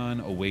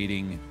peon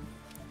awaiting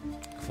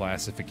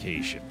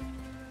classification.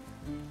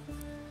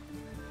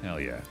 Hell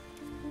yeah.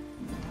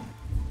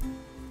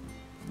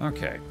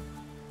 Okay.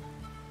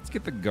 Let's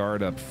get the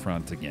guard up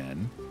front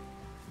again,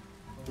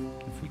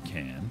 if we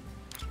can.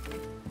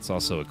 Let's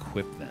also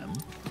equip them.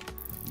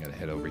 We gotta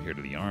head over here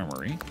to the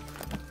armory.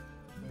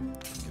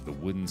 Get the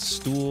wooden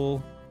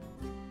stool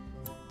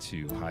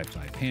to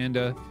Hi-Fi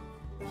Panda.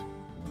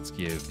 Let's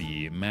give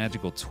the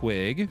magical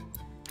twig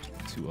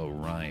to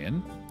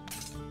Orion.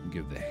 We'll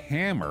give the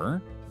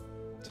hammer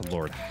to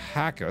Lord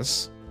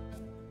Hackus.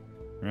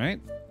 Right?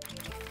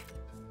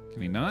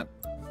 Can he not?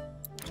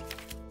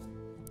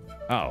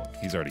 Oh,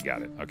 he's already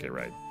got it. Okay,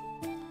 right.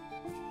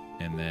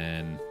 And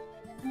then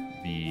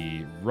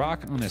the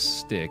rock on a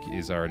stick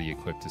is already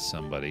equipped to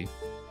somebody.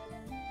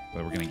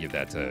 But we're going to give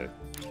that to...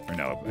 Or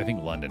no, I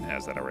think London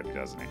has that already,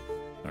 doesn't he?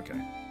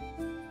 Okay.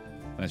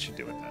 That should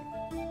do it then.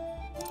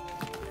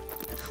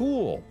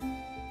 Cool.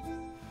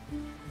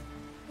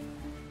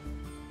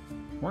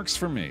 Works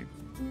for me.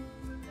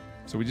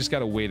 So we just got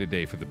to wait a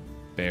day for the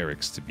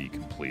barracks to be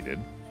completed.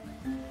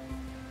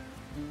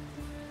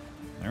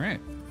 All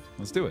right.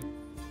 Let's do it.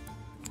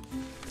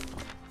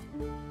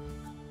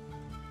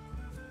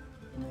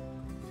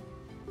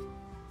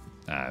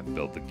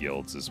 Build the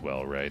guilds as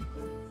well, right?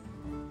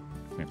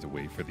 We have to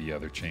wait for the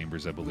other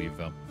chambers, I believe,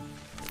 though.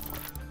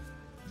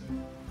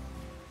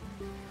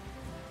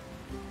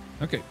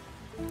 Okay.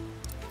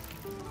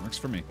 Works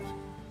for me.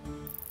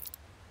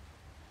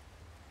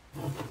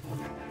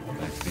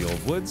 Back to the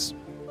old woods.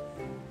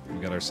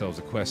 We got ourselves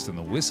a quest in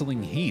the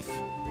Whistling Heath.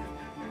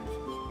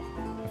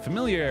 A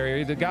familiar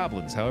area to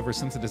goblins. However,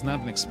 since it has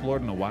not been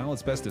explored in a while,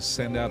 it's best to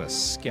send out a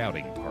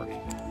scouting party.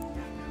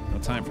 No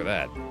time for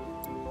that.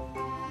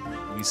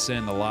 We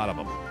send a lot of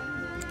them.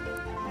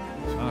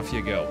 Off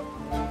you go.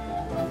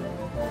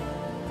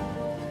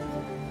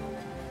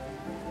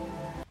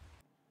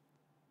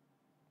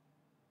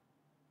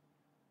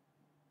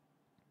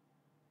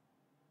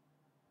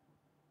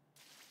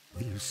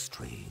 These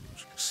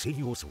strange,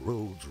 sinuous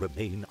roads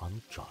remain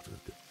uncharted.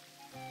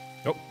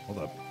 Oh, hold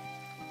up.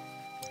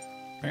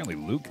 Apparently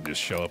Luke can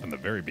just show up in the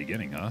very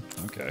beginning, huh?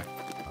 Okay.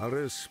 A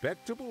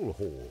respectable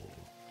haul.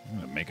 I'm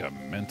gonna make a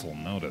mental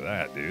note of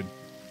that, dude.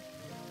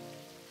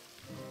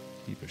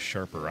 Keep a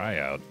sharper eye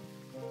out.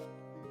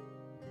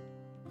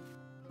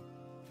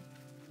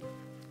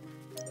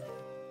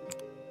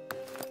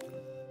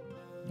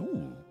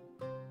 Ooh,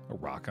 a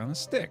rock on a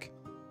stick.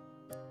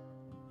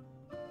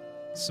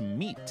 Some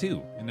meat,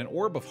 too, and an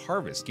orb of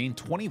harvest. Gain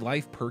 20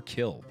 life per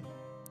kill.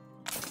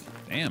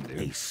 Damn, dude.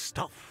 They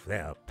stuff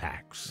their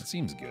packs. That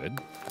seems good.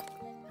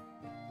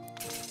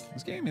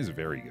 This game is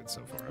very good so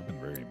far. I've been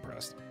very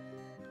impressed.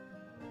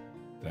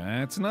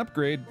 That's an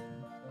upgrade.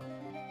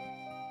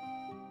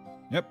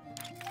 Yep.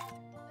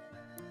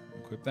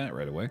 Equip that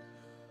right away.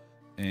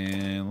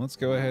 And let's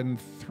go ahead and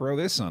throw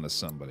this onto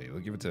somebody. We'll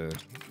give it to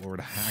Lord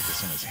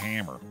Hackus on his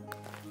hammer.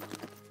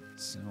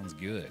 Sounds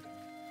good.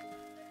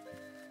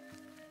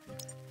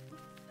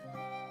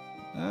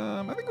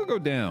 I think we'll go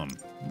down.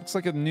 Looks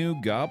like a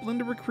new goblin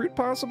to recruit,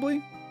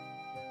 possibly?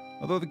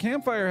 Although the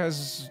campfire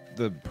has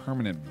the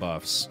permanent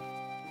buffs.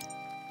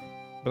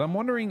 But I'm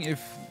wondering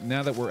if,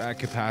 now that we're at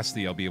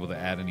capacity, I'll be able to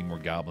add any more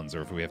goblins,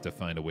 or if we have to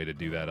find a way to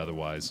do that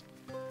otherwise.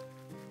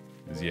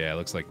 Because, yeah, it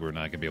looks like we're not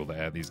going to be able to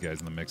add these guys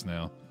in the mix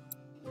now.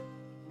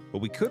 But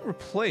we could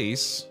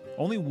replace...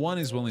 Only one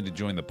is willing to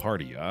join the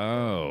party.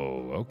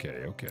 Oh,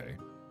 okay, okay.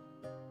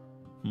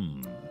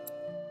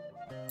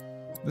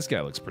 This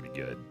guy looks pretty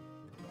good.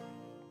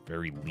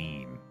 Very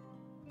lean.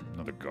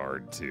 Another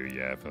guard, too.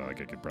 Yeah, I feel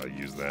like I could probably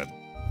use that.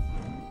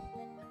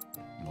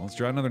 Well, let's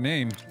draw another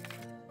name.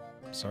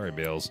 Sorry,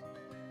 Bales.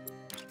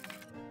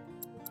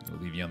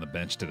 We'll leave you on the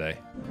bench today.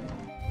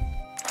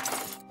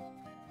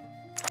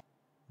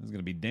 This is going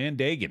to be Dan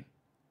Dagan.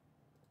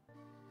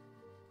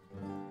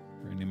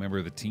 Brand new member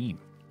of the team.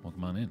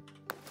 Welcome on in.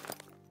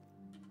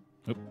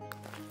 Oop.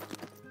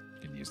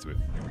 Getting used to it.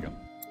 Here we go.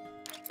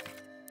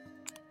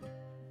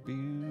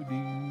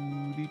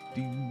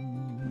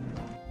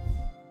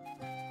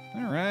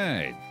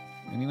 Alright.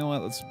 And you know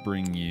what? Let's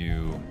bring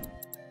you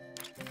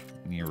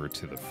nearer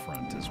to the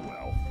front as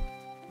well.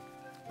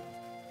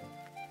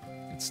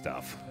 Good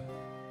stuff.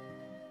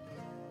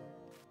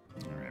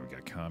 Alright, we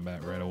got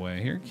combat right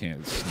away here.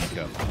 Can't sneak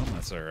up on them.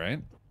 That's alright.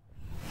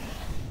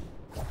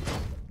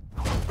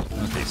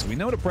 Okay, so we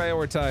know to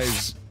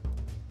prioritize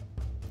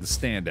the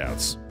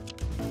standouts,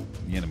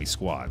 the enemy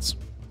squads.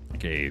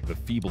 Okay, the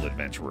feeble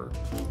adventurer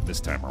this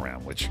time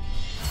around, which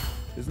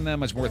isn't that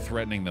much more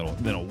threatening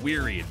than a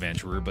weary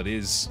adventurer, but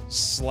is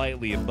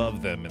slightly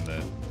above them in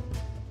the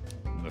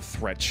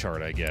threat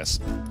chart, I guess.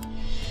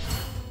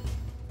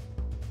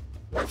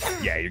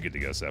 Yeah, you're good to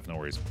go, Seth. No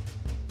worries.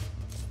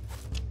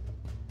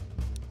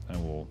 I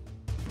will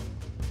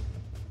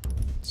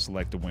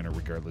select a winner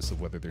regardless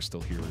of whether they're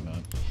still here or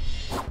not.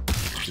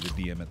 Get a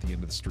DM at the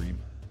end of the stream.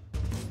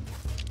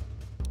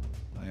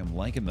 I am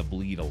liking the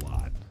bleed a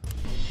lot.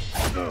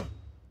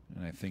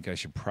 And I think I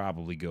should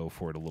probably go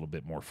for it a little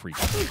bit more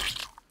frequently.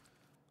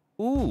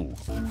 Ooh.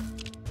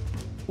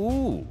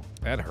 Ooh,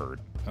 that hurt.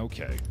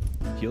 Okay.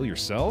 Heal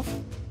yourself?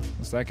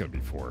 What's that going to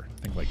be for?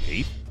 I think like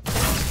 8?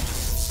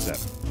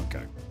 7.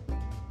 Okay.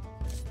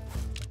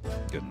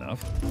 Good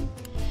enough.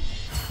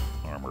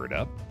 Armor it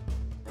up.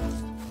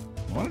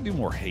 I want to do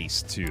more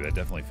haste, too. That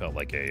definitely felt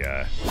like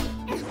a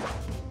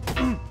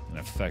an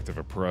effective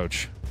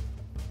approach.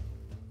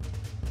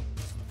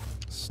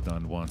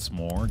 Stunned once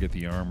more. Get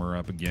the armor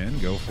up again.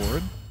 Go for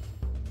it.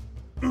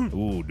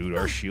 Ooh, dude,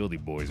 our shieldy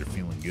boys are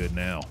feeling good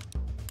now.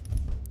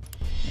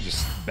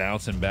 Just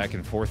bouncing back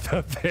and forth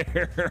up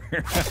there.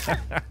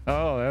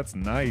 Oh, that's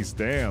nice.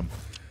 Damn.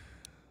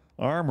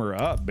 Armor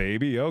up,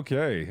 baby.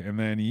 Okay. And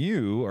then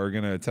you are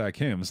going to attack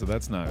him, so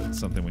that's not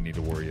something we need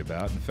to worry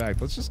about. In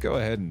fact, let's just go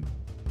ahead and...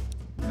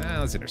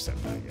 let's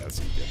intercept that. Yeah, that's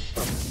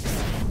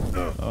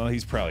good. Oh,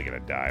 he's probably going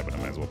to die, but I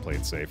might as well play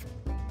it safe.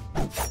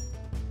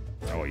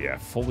 Oh, yeah.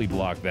 Fully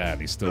block that.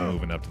 He's still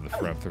moving up to the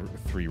front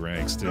 3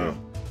 ranks, too.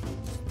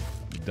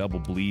 Double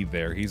bleed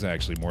there. He's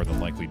actually more than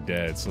likely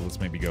dead, so let's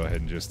maybe go ahead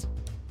and just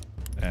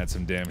add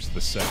some damage to the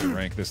 2nd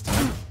rank this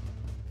time.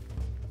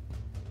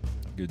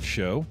 Good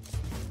show.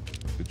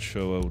 Good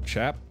show, old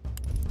chap.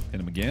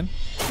 Hit him again.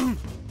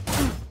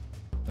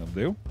 That'll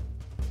do.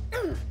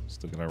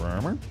 Still got our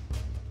armor.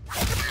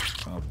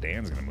 Oh,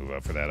 Dan's gonna move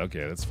up for that.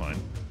 Okay, that's fine.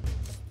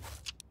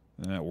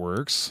 That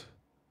works.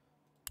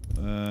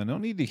 No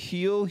need to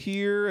heal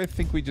here. I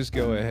think we just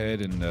go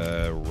ahead and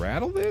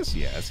rattle this.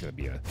 Yeah, that's gonna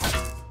be a.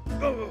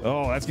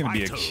 Oh, that's gonna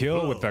be a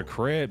kill with the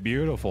crit.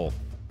 Beautiful.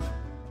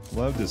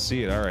 Love to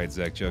see it. All right,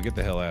 Zach Joe, get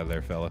the hell out of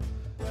there, fella.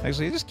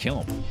 Actually, just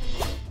kill him.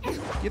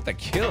 Get the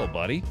kill,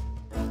 buddy.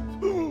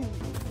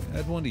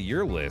 Add one to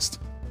your list.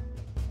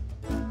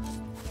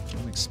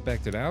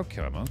 Unexpected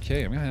outcome.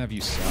 Okay, I'm gonna have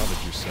you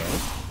salvage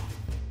yourself.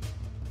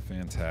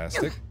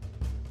 Fantastic.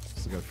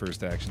 Still got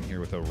first action here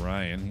with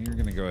Orion. You're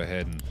gonna go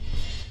ahead and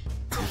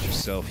get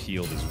yourself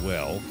healed as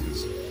well,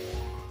 because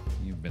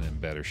you've been in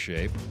better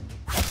shape.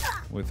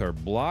 With our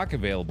block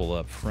available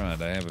up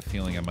front, I have a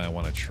feeling I might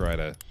want to try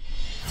to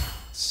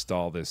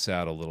stall this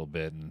out a little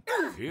bit, and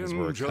as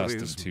we're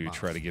accustomed to,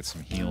 try to get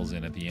some heals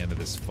in at the end of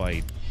this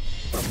fight.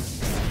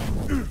 Let's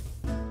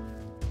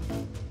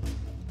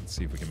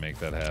see if we can make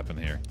that happen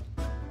here.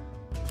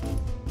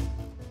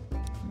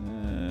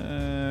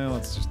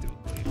 Let's just do a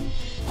bleed.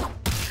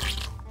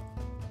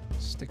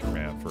 Stick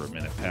around for a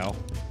minute, pal.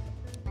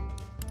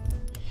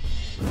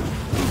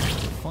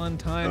 Fun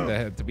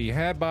time to be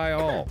had by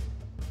all.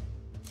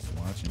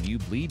 Watching you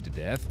bleed to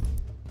death.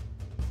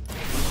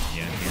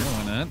 Yeah, here,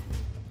 why not?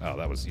 Oh,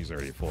 that was, he's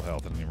already at full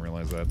health. I didn't even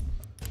realize that.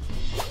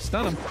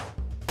 Stun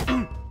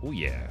him. Oh,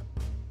 yeah.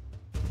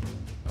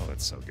 Oh,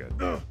 that's so good.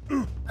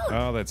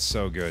 Oh, that's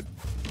so good.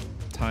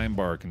 Time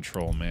bar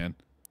control, man.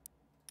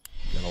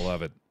 Gotta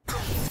love it. I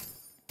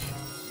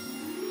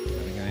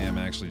think I am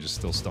actually just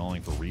still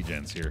stalling for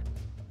regens here.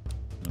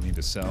 I don't need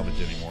to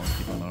salvage anymore.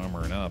 Keep on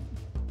armoring up.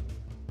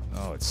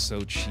 Oh, it's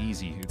so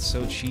cheesy. It's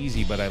so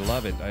cheesy, but I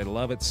love it. I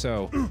love it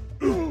so.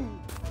 Good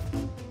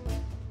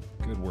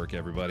work,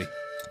 everybody.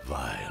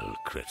 Vile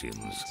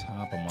cretins.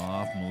 Top them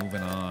off,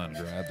 moving on.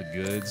 Grab the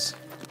goods.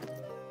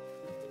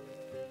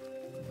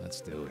 Let's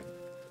do it.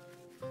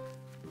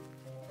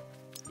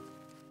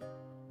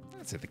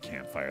 Let's hit the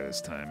campfire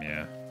this time,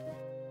 yeah.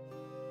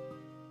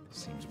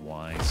 Seems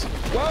wise.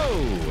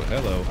 Whoa!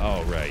 Hello.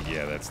 Oh, right.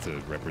 Yeah, that's to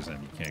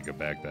represent you can't go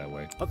back that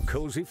way. A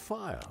cozy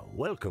fire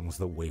welcomes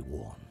the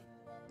wayworn.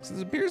 So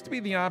this appears to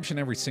be the option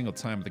every single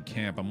time at the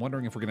camp. I'm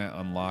wondering if we're going to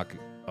unlock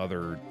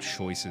other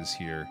choices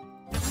here.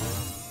 It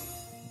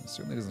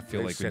certainly doesn't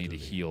feel like we need to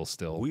heal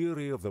still.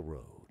 Weary of the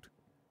road.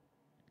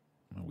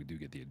 Well, we do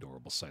get the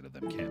adorable sight of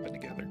them camping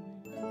together.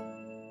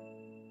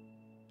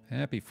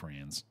 Happy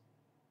friends.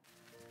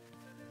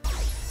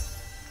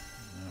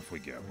 Off we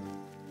go.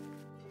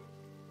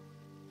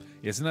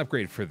 It's an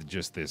upgrade for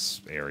just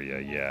this area,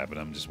 yeah, but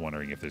I'm just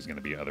wondering if there's going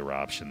to be other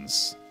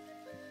options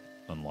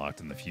unlocked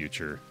in the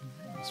future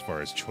as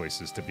far as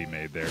choices to be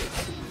made there.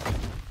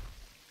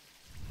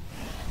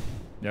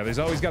 Yeah, there's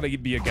always got to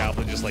be a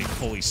goblin just like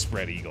fully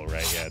spread eagle,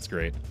 right? Yeah, it's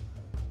great.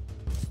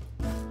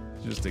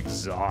 Just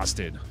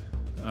exhausted.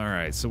 All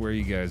right, so where are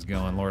you guys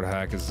going? Lord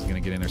Hackus is going to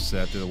get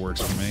intercepted. It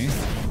works for me.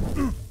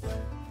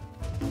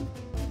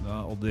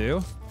 That'll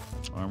do.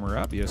 Armor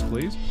up, yes,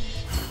 please.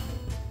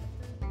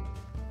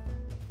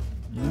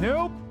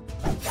 Nope.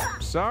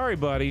 Sorry,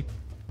 buddy.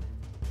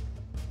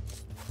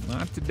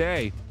 Not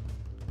today.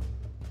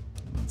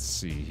 Let's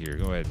see here.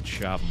 Go ahead and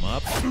chop him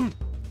up.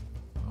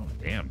 Oh,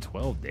 damn.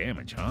 12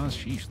 damage, huh?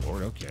 Sheesh,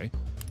 Lord. Okay.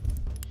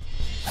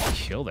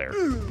 Kill there.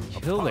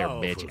 Kill there,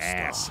 bitch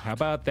ass. How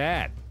about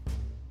that?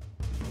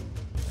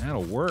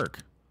 That'll work.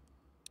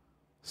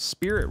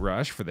 Spirit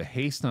Rush for the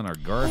haste on our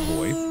guard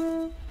boy.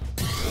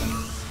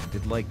 I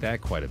did like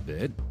that quite a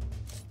bit.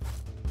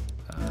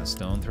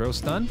 Stone throw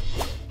stun.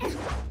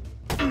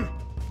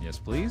 Yes,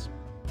 please.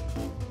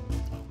 Oh,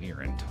 we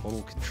are in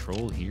total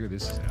control here.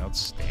 This is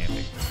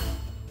outstanding.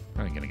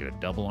 Probably gonna get a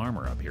double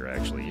armor up here,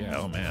 actually. Yeah,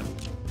 oh man.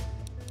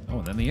 Oh,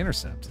 and then the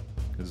intercept.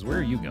 Because where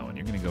are you going?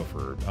 You're gonna go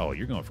for... Oh,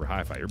 you're going for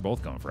hi-fi. You're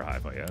both going for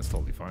hi-fi. Yeah, that's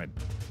totally fine.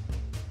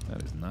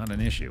 That is not an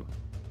issue.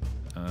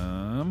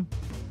 Yeah,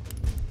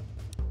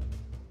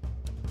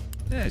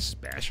 it's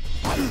just bash.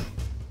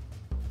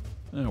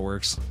 That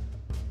works.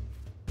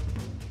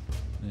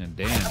 And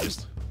Dan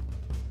just...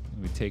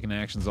 We'll be taking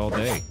actions all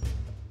day.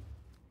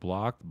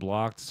 Blocked,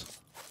 blocked.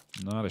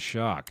 Not a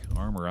shock.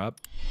 Armor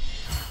up.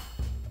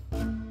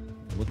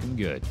 Looking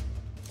good.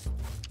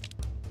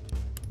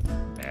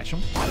 Bash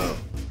him.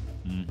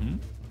 Mm-hmm.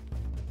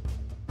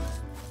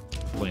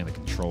 Playing the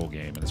control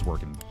game, and it's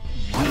working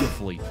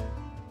beautifully.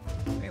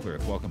 Hey,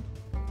 Lirith, welcome.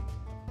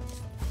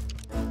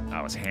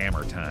 Oh, it's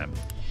hammer time.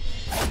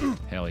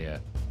 Hell yeah.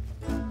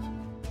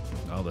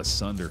 Oh, the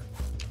Sunder.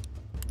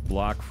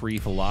 Block-free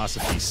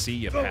philosophy. See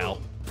ya,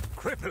 pal.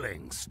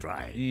 Crippling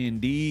strike.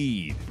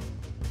 Indeed.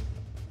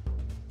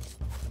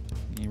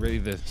 You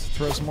ready to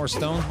throw some more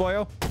stones,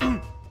 boyo?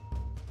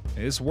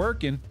 It's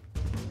working.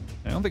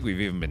 I don't think we've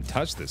even been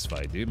touched this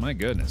fight, dude. My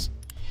goodness.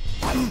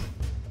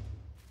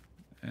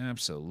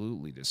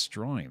 Absolutely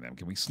destroying them.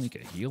 Can we sneak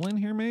a heal in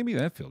here, maybe?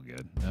 That'd feel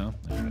good. No?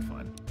 Alright,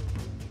 fine.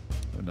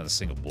 I haven't done a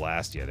single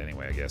blast yet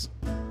anyway, I guess.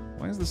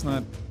 Why is this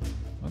not...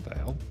 What the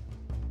hell?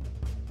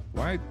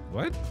 Why...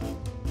 What?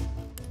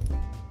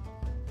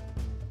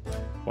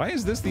 Why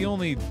is this the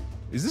only...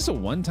 Is this a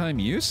one-time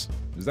use?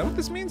 Is that what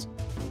this means?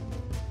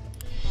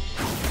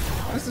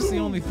 Why is this the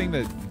only thing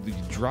that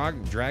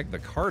drag the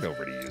cart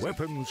over to use it?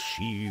 Weapons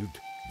sheathed,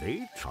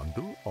 they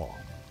trundle on.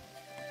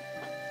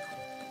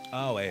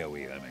 Oh,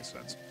 AoE, that makes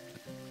sense.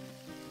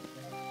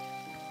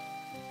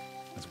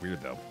 That's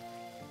weird, though.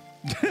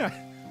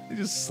 They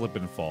just slip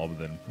and fall, but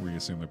then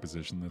reassume their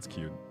position. That's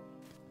cute.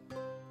 I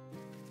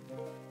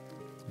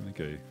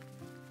think I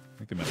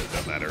might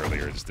have done that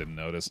earlier. I just didn't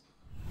notice.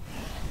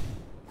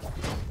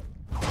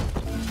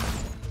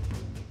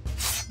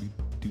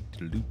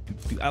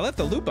 I left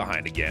the loot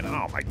behind again.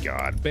 Oh my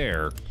god,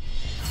 Baer.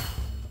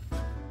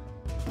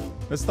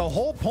 That's the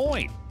whole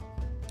point.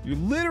 You're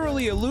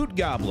literally a loot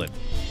goblin.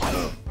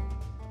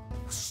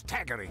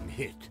 Staggering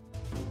hit.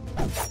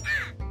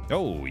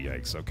 Oh,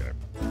 yikes. Okay.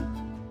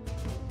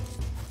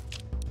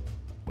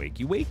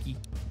 Wakey, wakey.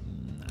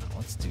 No,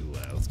 let's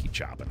keep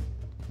chopping.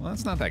 Well,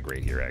 that's not that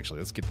great here, actually.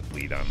 Let's get the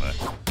lead on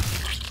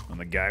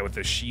the guy with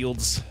the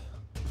shields.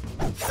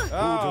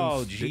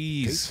 Oh,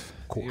 jeez.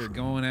 You're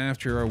going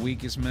after our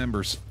weakest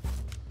members.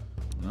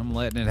 I'm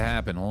letting it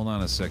happen. Hold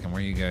on a second. Where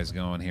are you guys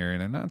going here?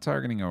 And they're not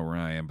targeting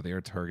Orion, but they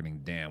are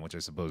targeting Dan, which I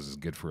suppose is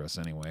good for us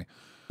anyway.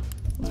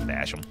 Let's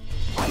bash them.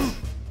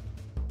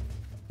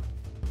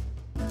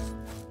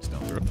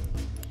 Stone throw.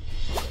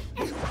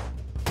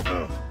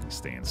 He's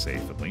staying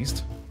safe, at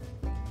least.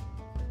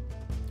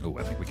 Oh,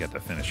 I think we got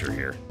the finisher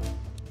here.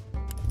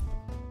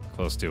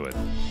 Close to it.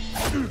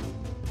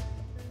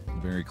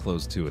 Very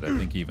close to it. I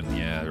think even,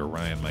 yeah,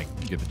 Orion might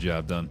get the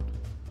job done.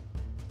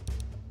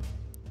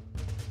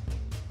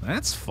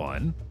 That's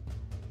fun.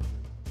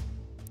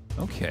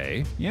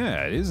 Okay.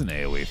 Yeah, it is an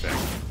AoE thing.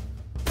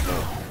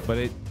 But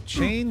it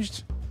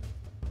changed.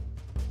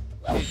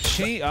 It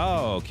changed.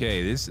 Oh,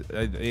 okay. This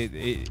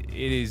it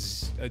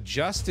is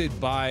adjusted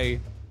by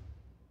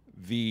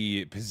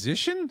the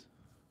position.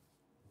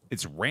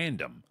 It's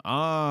random.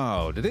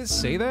 Oh, did it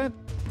say that?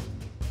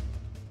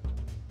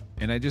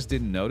 And I just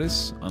didn't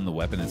notice on the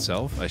weapon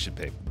itself. I should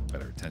pay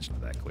better attention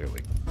to that,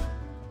 clearly.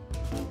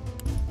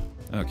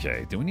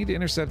 Okay, do we need to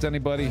intercept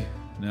anybody?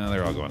 No,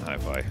 they're all going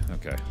hi-fi.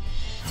 Okay.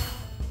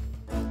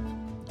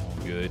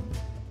 All good.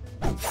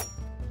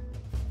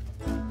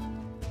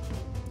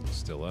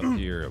 Still up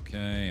here,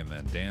 okay. And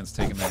then Dan's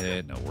taking the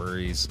hit, no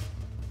worries.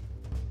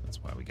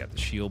 That's why we got the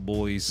shield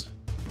boys.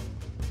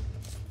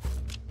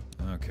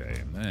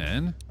 Okay, and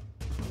then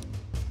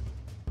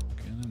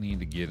gonna need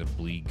to get a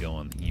bleed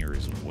going here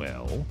as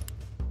well.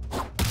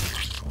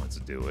 Let's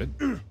do it.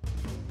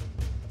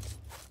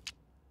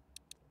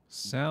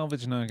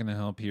 Salvage not gonna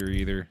help here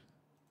either.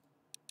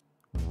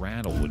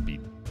 Rattle would be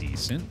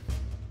decent.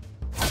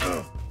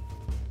 Get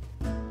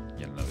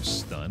another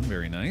stun,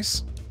 very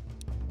nice.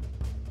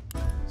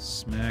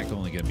 Smacked,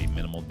 only gonna be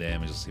minimal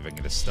damage. Let's see if I can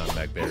get a stun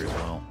back there as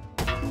well.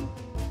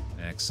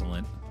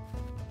 Excellent.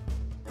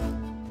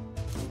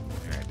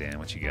 Alright, Dan,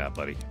 what you got,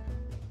 buddy?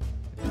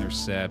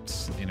 Intercept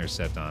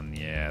on,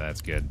 yeah,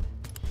 that's good.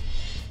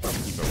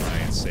 Keep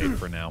Orion safe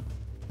for now.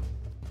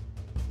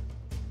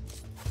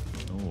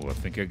 Oh, I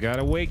think I got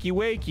a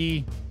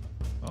wakey.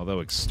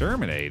 Although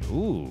exterminate,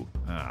 ooh.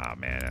 Ah,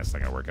 man, that's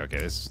not gonna work. Okay,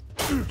 this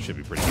should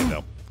be pretty good,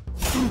 though.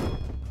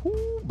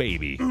 Ooh,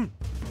 baby.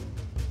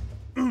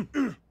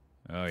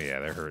 Oh, yeah,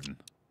 they're hurting.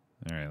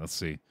 All right, let's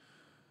see.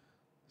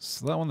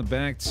 Slow on the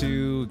back,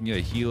 too. We can get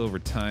a heal over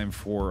time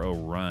for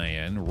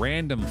Orion.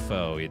 Random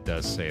foe, it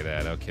does say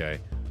that. Okay.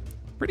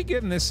 Pretty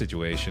good in this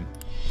situation.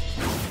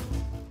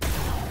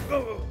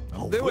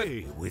 I'll do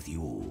it. With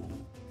you.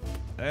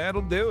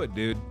 That'll do it,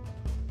 dude.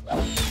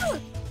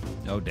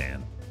 Oh,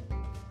 Dan.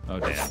 Oh,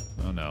 Dan.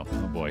 Oh, no.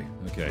 Oh, boy.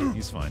 Okay,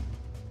 he's fine.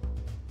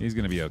 He's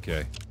going to be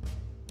okay.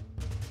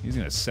 He's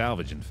going to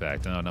salvage, in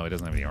fact. Oh, no, he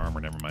doesn't have any armor.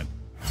 Never mind.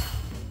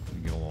 We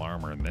can get a little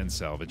armor and then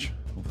salvage.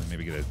 Hopefully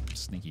maybe get a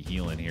sneaky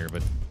heal in here,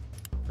 but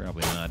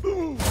probably not.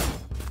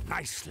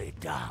 Nicely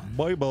done.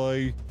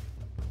 Bye-bye.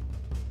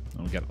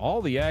 Well, we got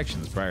all the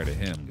actions prior to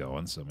him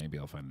going, so maybe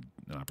I'll find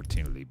an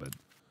opportunity, but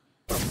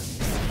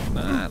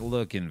not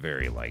looking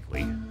very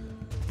likely.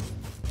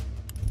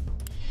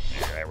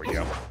 There we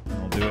go.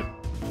 I'll do it.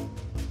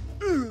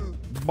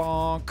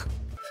 Bonk.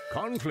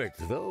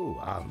 Conflict, though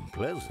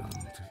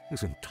unpleasant,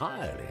 is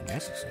entirely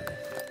necessary.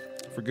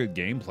 For good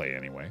gameplay,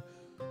 anyway.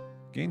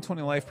 Gain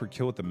 20 life per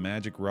kill with the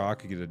magic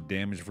rock. You get a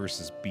damage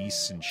versus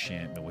beasts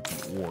enchantment with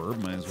the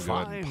orb. Might as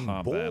well go ahead and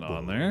pop that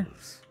on there.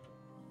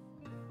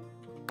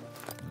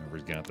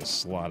 Whoever's got the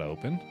slot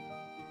open.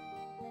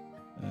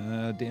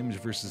 Damage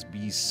versus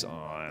beasts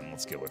on.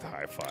 Let's go with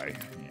hi-fi.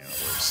 Yeah, it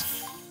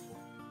works.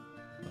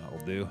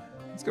 That'll do.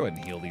 Let's go ahead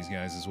and heal these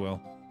guys as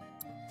well.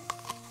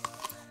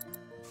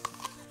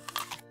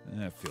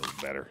 That feels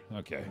better.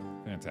 Okay,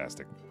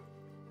 fantastic.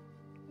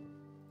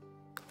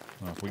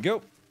 Off we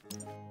go.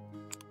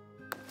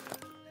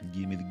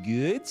 Give me the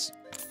goods.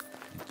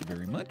 Thank you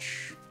very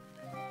much.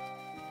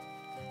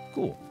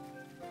 Cool.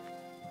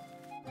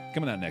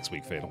 Coming out next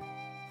week, Fatal.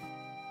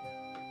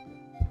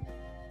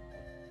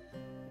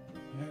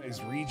 That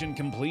is region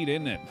complete,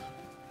 isn't it?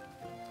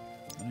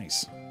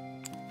 Nice.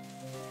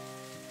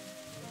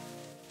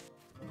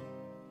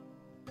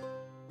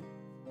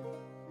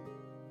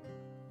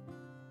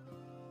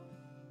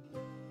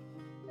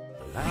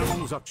 The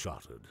lands are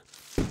charted.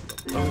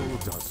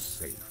 Hold us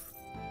safe.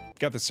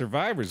 Got the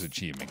Survivor's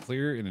achievement.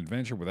 Clear an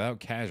adventure without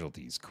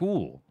casualties.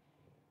 Cool.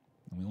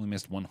 We only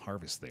missed one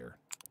harvest there.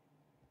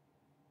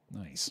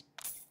 Nice.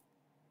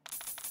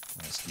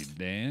 Rescue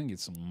Dan, get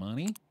some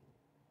money.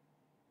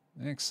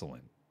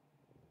 Excellent.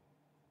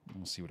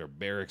 We'll see what our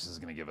barracks is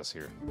going to give us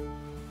here.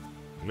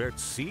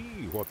 Let's see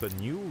what the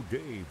new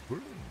day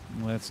brings.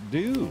 Let's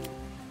do.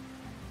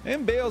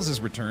 M. Bales has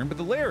returned, but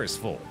the lair is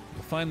full.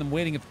 You'll find them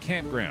waiting at the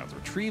campgrounds.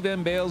 Retrieve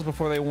M. Bales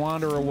before they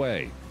wander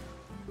away.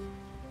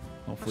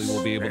 Hopefully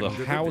we'll be able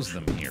to house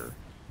them here.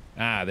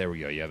 Ah, there we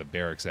go. Yeah, the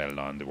barracks added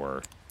on to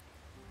our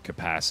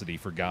capacity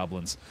for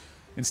goblins.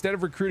 Instead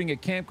of recruiting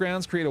at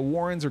campgrounds, create a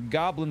warrens for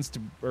goblins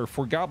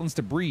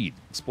to breed.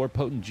 Explore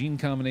potent gene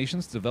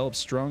combinations to develop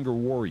stronger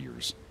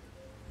warriors.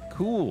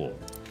 Cool.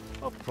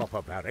 A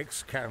proper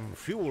barracks can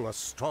fuel a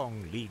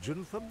strong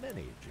legion for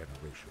many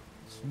generations.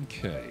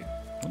 Okay.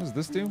 What does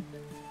this do?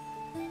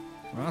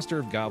 Roster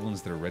of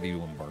goblins that are ready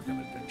to embark on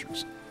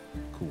adventures.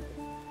 Cool.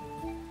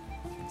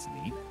 That's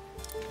neat.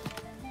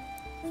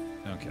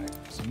 Okay.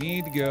 So we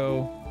need to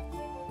go.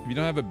 If you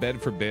don't have a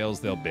bed for bales,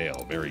 they'll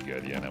bail. Very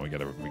good. Yeah, now we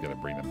gotta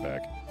bring them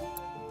back.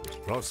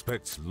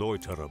 Prospects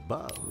loiter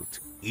about,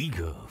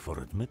 eager for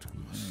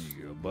admittance. There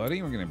you go,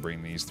 buddy. We're gonna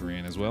bring these three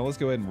in as well. Let's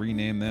go ahead and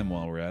rename them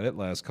while we're at it.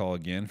 Last call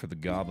again for the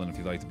goblin. If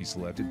you'd like to be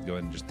selected, go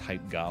ahead and just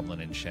type goblin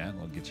in chat.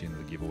 I'll get you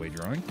into the giveaway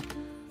drawing.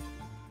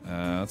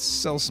 Let's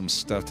sell some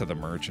stuff to the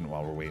merchant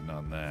while we're waiting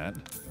on that.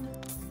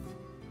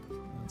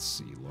 Let's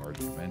see, large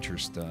adventure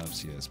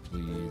stuffs. Yes,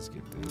 please.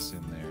 Get this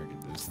in there.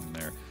 Get this in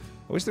there.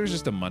 I wish there was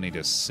just the money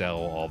to sell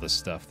all the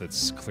stuff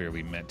that's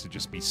clearly meant to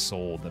just be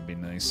sold. That'd be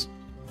nice.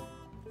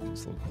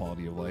 This little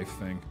quality of life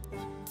thing.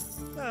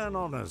 An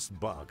honest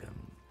bargain.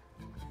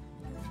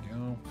 There we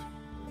go.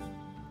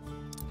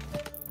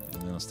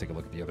 And then let's take a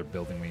look at the other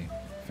building we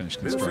finished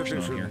construction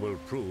on here. Will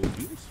prove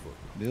useful.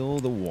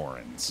 Build the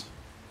warrens.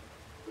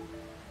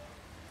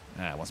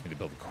 Ah, it wants me to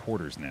build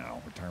quarters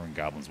now. Retiring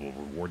goblins will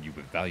reward you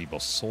with valuable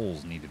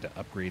souls needed to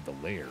upgrade the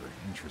lair.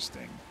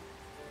 Interesting.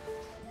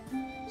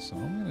 So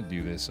I'm going to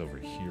do this over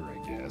here, I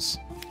guess.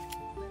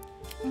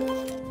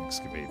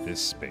 Excavate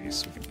this space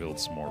so we can build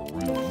some more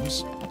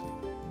rooms.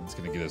 It's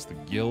going to get us the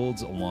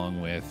guilds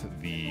along with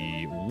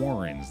the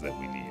warrens that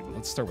we need. But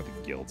let's start with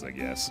the guilds, I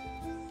guess.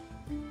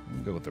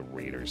 We'll go with the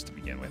raiders to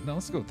begin with. No,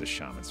 let's go with the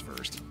shamans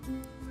first.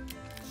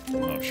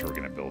 I'm sure we're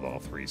going to build all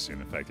three soon.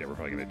 In fact, yeah, we're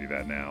probably going to do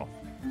that now.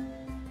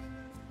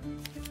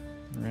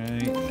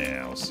 Right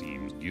now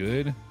seems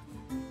good.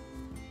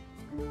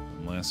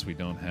 Unless we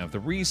don't have the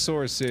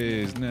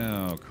resources.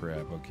 No,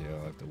 crap. Okay,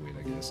 I'll have to wait,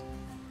 I guess.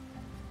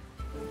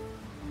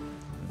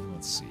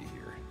 Let's see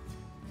here.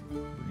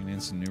 Bringing in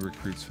some new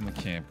recruits from the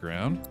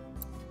campground.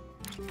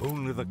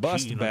 Only the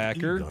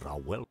Bustbacker, are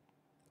well.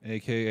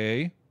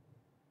 a.k.a.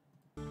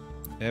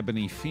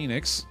 Ebony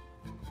Phoenix.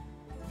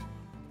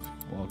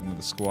 Welcome to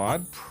the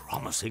squad. A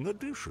promising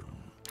addition.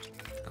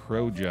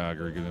 Crow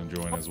Jogger going to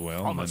join as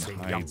well. And then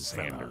Hide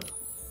Sander.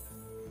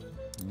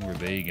 Who are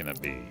they going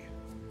to be?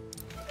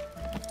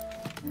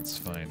 Let's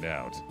find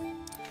out.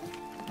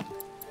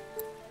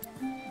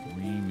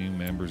 3 new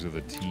members of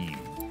the team,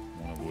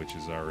 one of which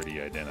is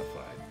already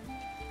identified.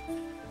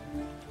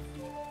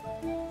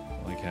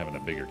 I like having a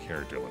bigger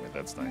character limit.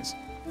 That's nice.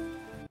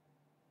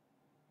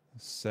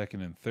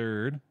 Second and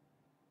third.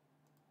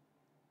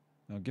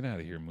 Now get out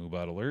of here,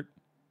 Moobot Alert.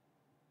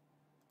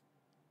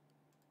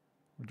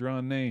 We're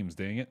drawing names,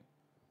 dang it.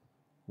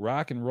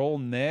 Rock and Roll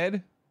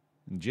Ned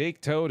and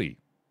Jake Toady.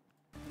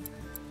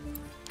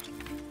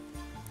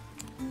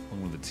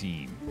 Along with the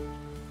team.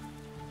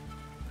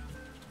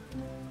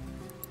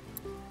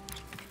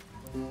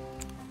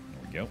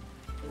 There we go.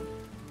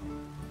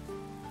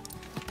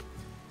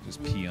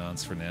 Just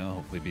peons for now.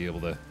 Hopefully be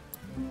able to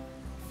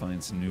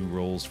find some new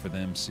roles for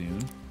them soon.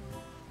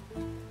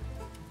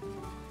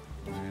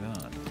 Right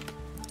on.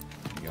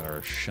 We got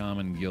our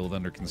Shaman Guild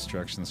under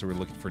construction, so we're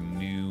looking for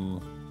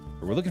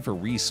we're looking for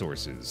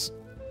resources,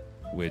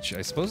 which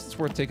I suppose it's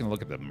worth taking a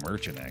look at the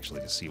merchant,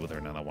 actually, to see whether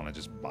or not I want to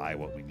just buy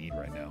what we need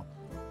right now.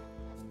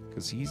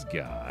 Because he's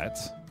got...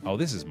 Oh,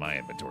 this is my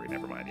inventory.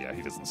 Never mind. Yeah,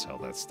 he doesn't sell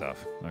that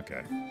stuff.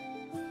 Okay.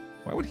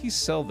 Why would he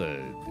sell the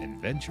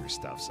adventure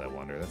stuffs, I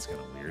wonder? That's kind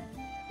of weird.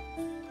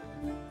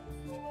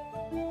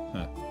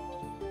 Huh.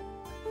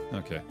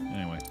 Okay,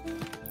 anyway.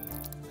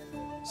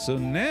 So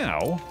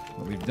now,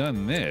 that we've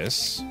done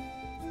this,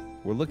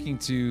 we're looking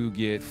to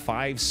get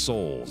 5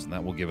 souls, and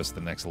that will give us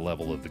the next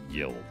level of the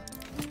guild.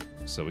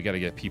 So we got to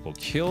get people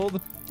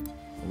killed.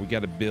 We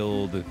got to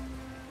build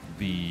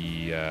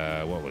the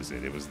what was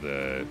it? It was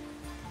the...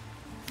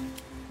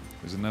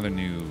 There's another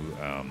new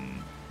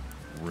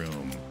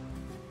room.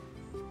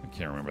 I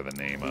can't remember the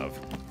name of.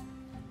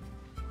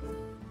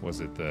 Was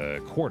it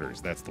the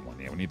quarters? That's the one.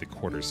 Yeah, we need the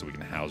quarters so we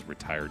can house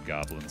retired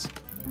goblins.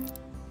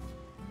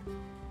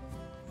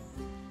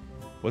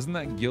 Wasn't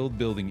that guild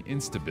building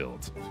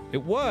insta-built?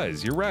 It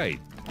was, you're right.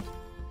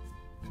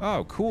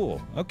 Oh,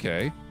 cool.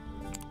 Okay.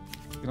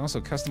 You can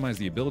also customize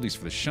the abilities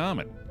for the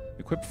shaman.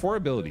 Equip 4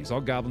 abilities.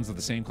 All goblins of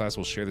the same class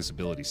will share this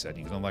ability set.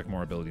 You can unlock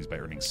more abilities by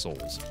earning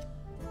souls.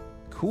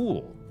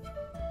 Cool.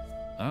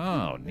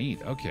 Oh,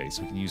 neat. Okay,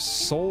 so we can use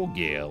Soul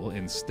Gale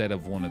instead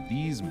of one of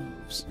these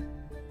moves,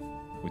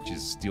 which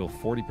is deal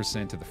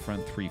 40% to the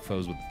front 3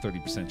 foes with a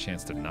 30%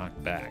 chance to knock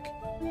back.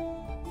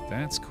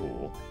 That's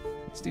cool.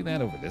 Let's do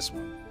that over this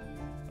one.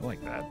 I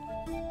like that.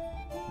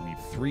 We need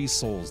 3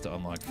 souls to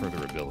unlock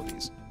further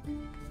abilities.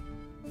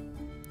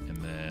 And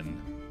then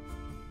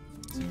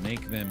to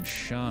make them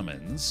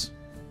shamans,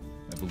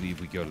 I believe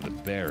we go to the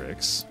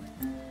barracks.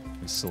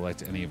 We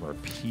select any of our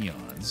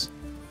peons.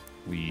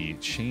 We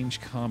change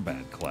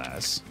combat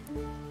class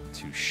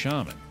to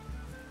shaman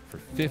for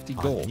 50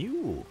 gold. A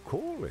new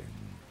calling.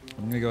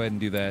 I'm going to go ahead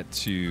and do that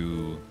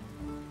to...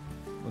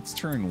 Let's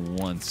turn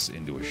once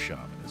into a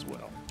shaman as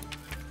well.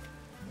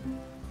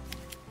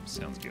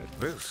 Sounds good.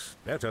 This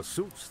better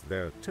suits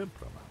their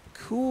temperament.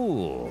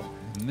 Cool.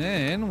 And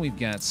then we've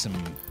got some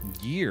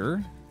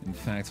gear. In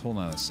fact, hold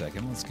on a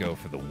second. Let's go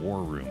for the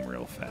war room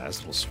real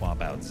fast. We'll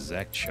swap out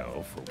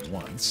Zekcho for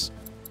once.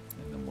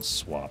 And then we'll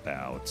swap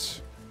out...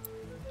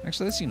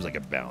 Actually, that seems like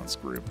a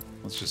balanced group.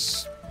 Let's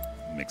just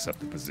mix up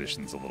the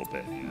positions a little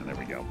bit. Yeah, there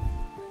we go.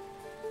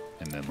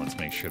 And then let's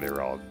make sure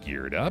they're all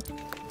geared up.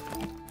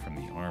 From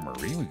the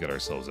armory, we've got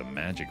ourselves a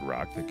magic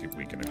rock that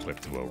we can equip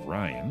to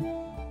Orion.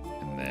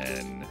 And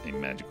then a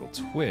magical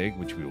twig,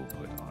 which we will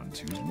put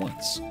onto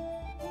once.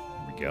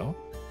 There we go.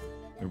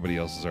 Everybody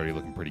else is already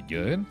looking pretty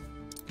good.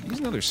 Use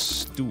another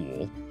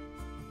stool.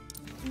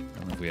 I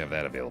don't know if we have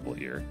that available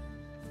here.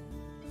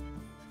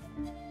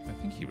 I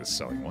think he was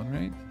selling one,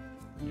 right?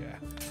 Yeah.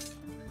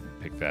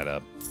 Pick that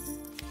up.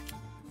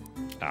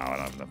 Oh, I don't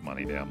have enough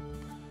money, damn.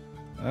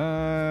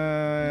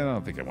 I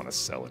don't think I want to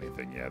sell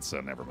anything yet,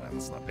 so never mind.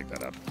 Let's not pick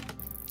that up.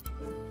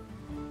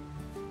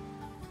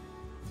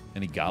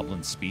 Any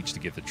goblin speech to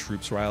get the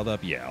troops riled up?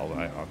 Yeah,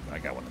 I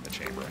got one in the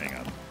chamber. Hang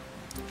on.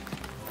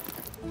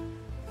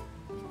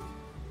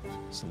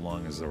 So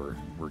long as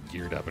we're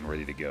geared up and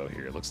ready to go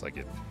here. It looks like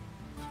it.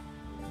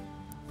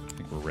 I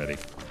think we're ready.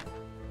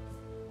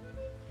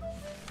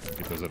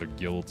 Get those other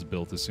guilds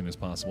built as soon as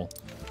possible.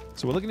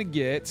 So we're looking to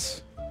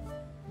get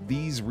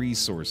these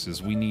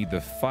resources. We need the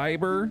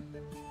fiber.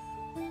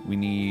 We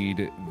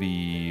need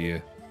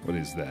the... What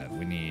is that?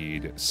 We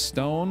need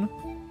stone.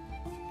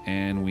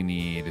 And we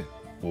need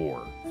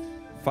ore.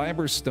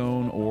 Fiber,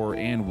 stone, ore,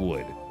 and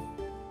wood.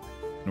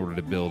 In order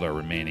to build our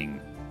remaining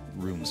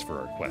rooms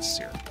for our quests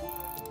here.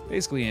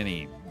 Basically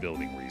any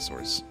building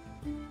resource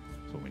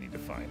is what we need to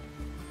find.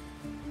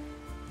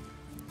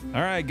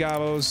 Alright,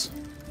 Gabos.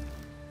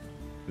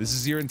 This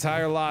is your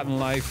entire lot in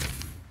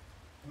life.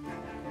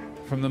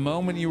 From the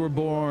moment you were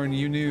born,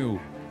 you knew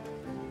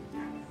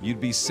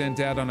you'd be sent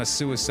out on a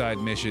suicide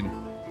mission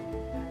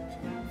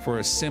for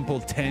a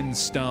simple 10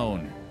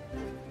 stone.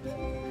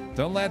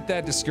 Don't let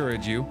that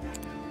discourage you.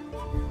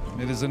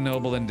 It is a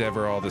noble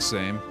endeavor all the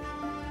same.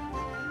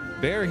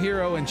 Baer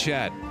hero in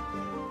chat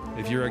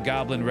if you're a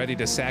goblin ready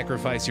to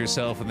sacrifice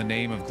yourself in the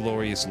name of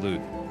glorious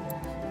loot.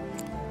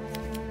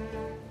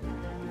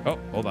 Oh,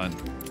 hold on.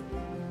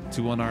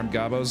 2 unarmed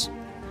gobos.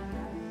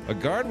 A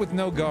guard with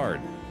no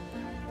guard.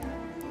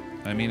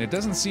 I mean, it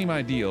doesn't seem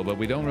ideal, but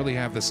we don't really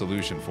have the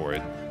solution for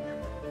it.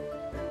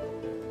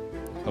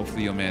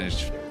 Hopefully you'll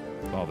manage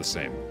all the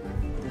same.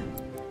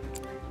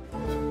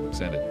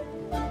 Send it.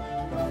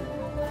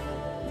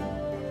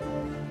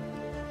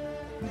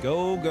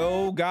 Go,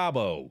 go,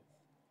 Gobbo.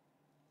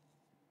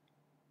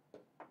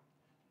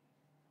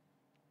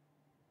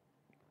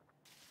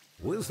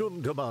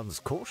 Wisdom demands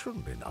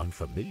caution in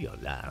unfamiliar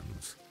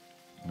lands.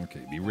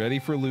 Okay, be ready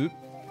for loot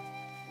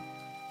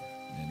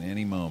in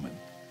any moment.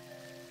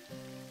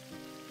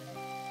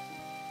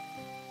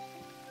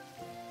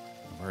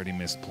 I've already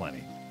missed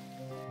plenty.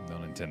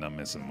 Don't intend on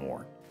missing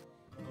more.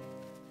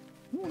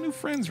 Ooh, new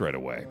friends right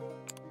away.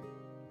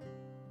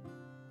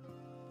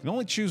 Can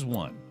only choose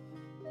one.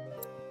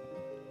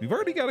 We've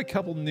already got a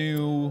couple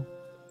new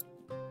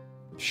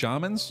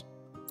shamans.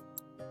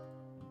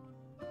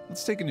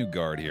 Let's take a new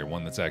guard here,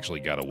 one that's actually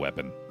got a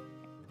weapon.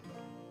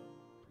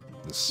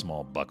 This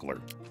small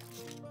buckler.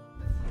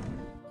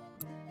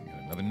 We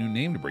got another new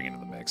name to bring into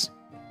the mix.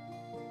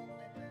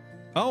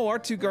 Oh, our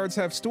 2 guards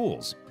have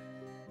stools.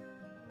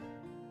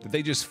 Did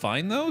they just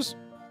find those?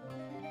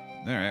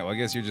 Alright, well I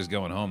guess you're just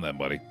going home then,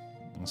 buddy.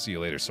 I'll see you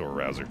later, Sore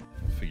Rouser.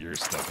 Figure your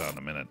stuff out in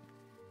a minute.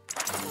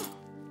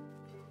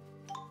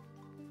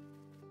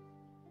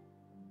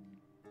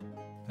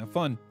 Have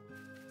fun.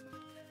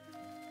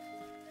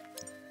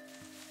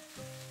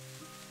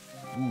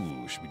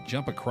 Ooh, should we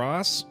jump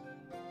across?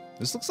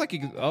 This looks like a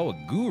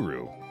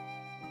guru.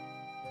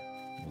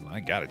 Well,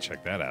 I gotta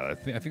check that out. I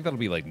think that'll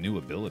be like new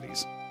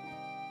abilities.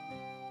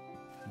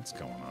 What's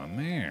going on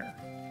there?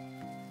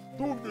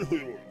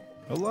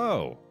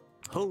 Hello.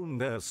 Hone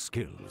their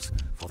skills,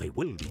 for they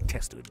will be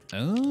tested.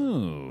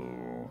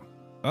 Oh.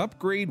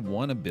 Upgrade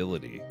 1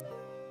 ability.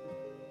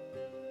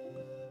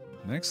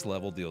 Next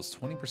level deals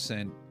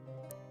 20%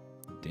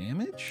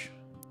 damage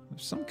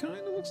of some kind,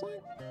 it looks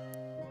like.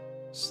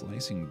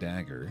 Slicing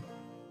dagger.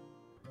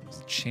 There's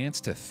a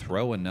chance to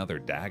throw another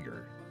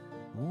dagger.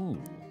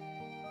 Ooh.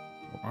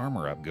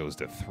 Armor up goes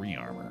to 3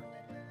 armor.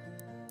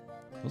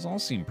 Those all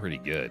seem pretty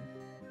good.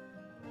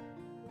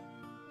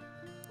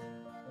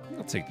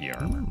 I'll take the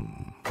armor.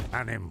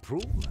 An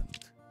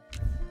improvement.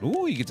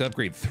 Ooh, you get to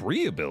upgrade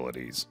 3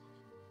 abilities.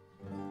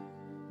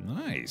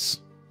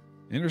 Nice.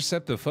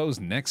 Intercept the foe's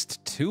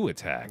next 2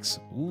 attacks.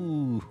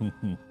 Ooh.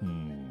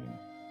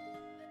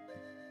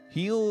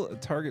 Heal a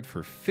target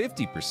for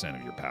 50%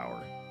 of your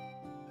power.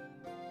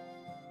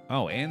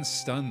 Oh, and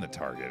stun the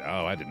target.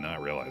 Oh, I did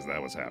not realize that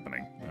was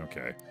happening.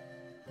 Okay.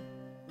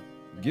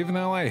 Give an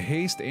ally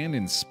haste and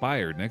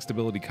inspired. Next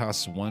ability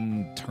costs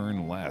 1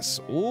 turn less.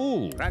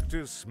 Ooh.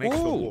 Practice makes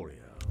the warrior.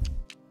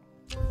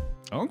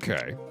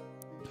 Okay.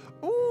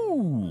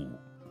 Ooh.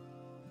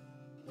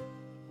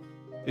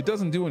 It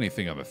doesn't do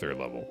anything on the 3rd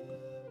level.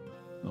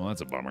 Oh,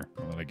 that's a bummer.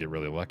 I'm gonna get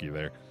really lucky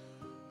there.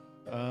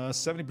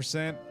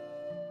 70%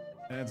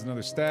 adds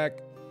another stack.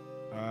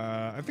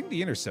 I think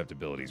the intercept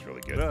ability is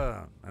really good.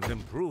 Learn and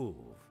improve.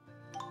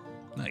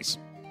 Nice.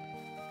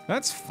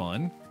 That's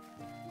fun.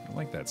 I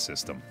like that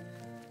system.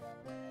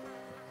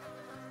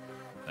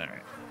 All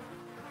right.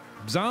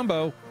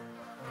 Zombo.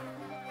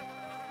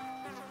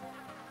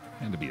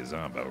 Had to be a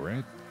Zombo,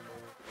 right?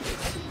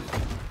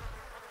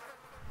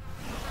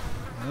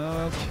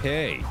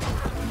 Okay.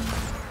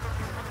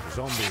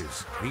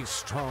 Zombies, these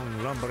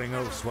strong, lumbering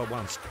oafs were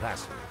once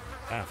classy.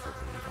 Africa,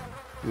 even.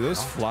 Dude,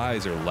 those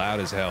flies are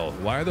loud as hell.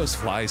 Why are those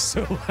flies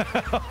so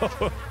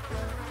loud?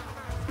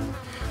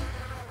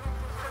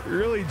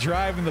 Really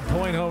driving the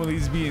point home of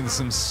these being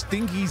some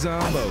stinky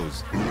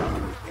zombos.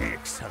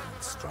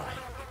 Excellent strike.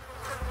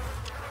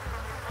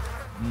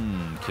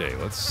 Okay,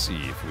 let's see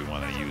if we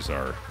want to use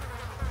our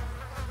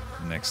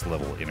next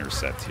level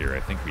intercept here. I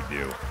think we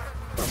do.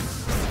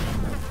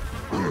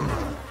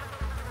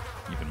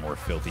 Even more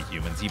filthy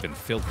humans, even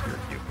filthier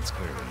humans,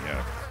 clearly,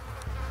 yeah.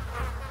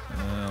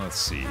 Let's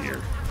see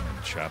here.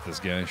 Chop this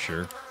guy,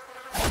 sure.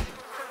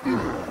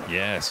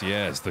 Yes,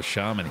 yes, the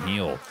shaman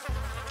heal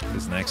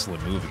is an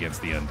excellent move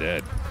against the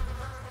undead.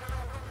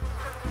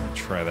 I'll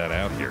try that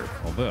out here.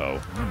 Although,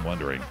 I'm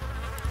wondering,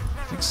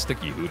 I think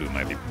Sticky Hoodoo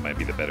might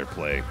be the better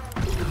play.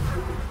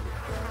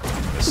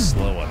 Just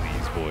slow on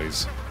these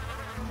boys.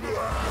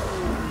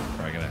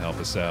 Probably gonna help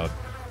us out.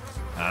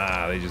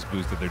 Ah, they just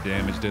boosted their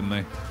damage, didn't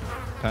they?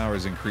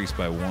 Power's increased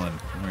by 1. All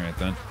right,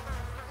 then.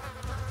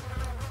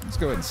 Let's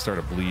go ahead and start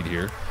a bleed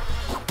here.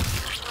 All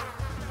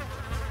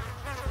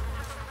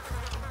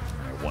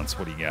right, once,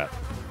 what do you got?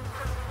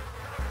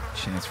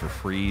 Chance for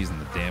freeze and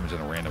the damage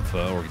on a random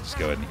foe, or we can just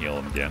go ahead and heal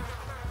him again.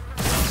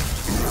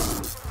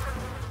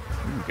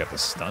 Ooh, we got the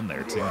stun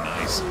there, too.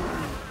 Nice.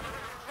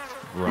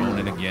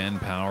 Groaning again,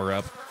 power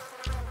up.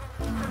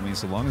 I mean,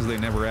 so long as they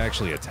never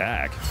actually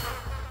attack.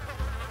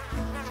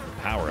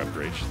 The power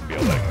upgrade shouldn't be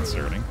all that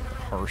concerning.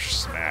 Harsh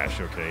smash.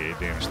 Okay, 8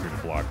 damage through the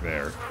block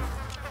there.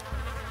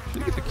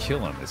 Should get the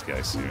kill on this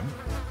guy soon.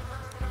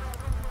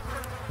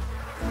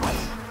 A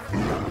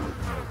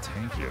little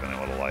tankier than I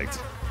would have liked.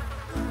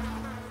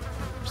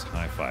 Just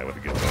hi-fi with a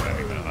good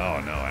timing though. Oh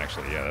no,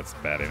 actually, yeah, that's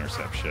bad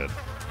intercept shit.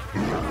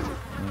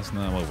 That's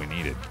not what we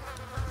needed.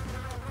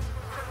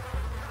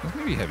 Let's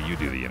maybe have you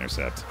do the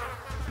intercept.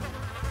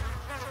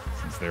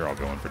 Since they're all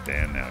going for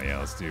Dan now. Yeah,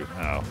 let's do...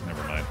 Oh,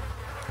 never mind.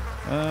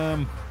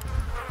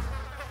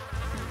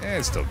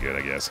 It's still good,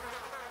 I guess.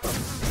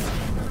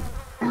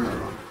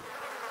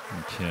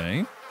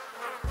 Okay.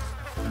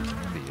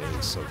 NBA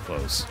is so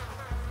close.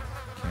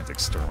 Can't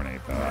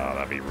exterminate. Oh,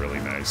 that'd be really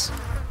nice.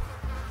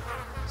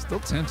 Still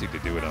tempting to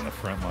do it on the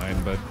front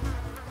line, but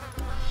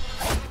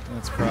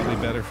that's probably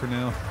better for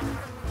now.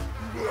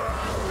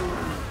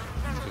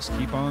 Just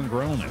keep on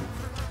groaning.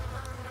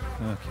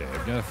 Okay,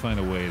 I've got to find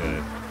a way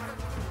to...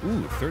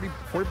 Ooh,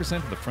 40%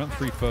 of the front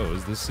 3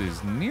 foes. This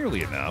is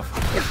nearly enough.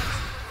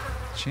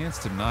 Chance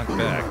to knock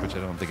back, which I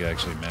don't think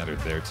actually mattered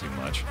there too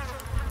much.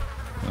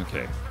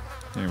 Okay,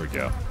 here we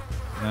go.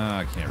 Ah,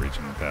 I can't reach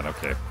him with that.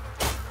 Okay.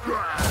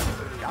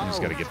 I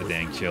just got to get the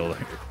dang kill.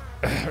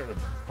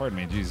 Pardon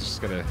me, Jesus.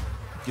 Just got to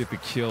get the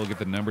kill, get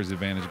the numbers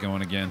advantage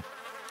going again.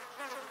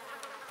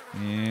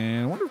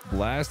 And I wonder if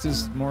Blast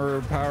is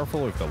more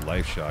powerful or if the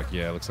Life Shock.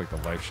 Yeah, it looks like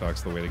the Life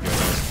Shock's the way to go.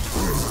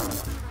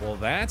 Well,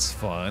 that's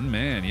fun,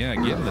 man. Yeah,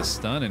 getting the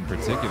stun in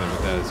particular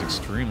with that is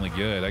extremely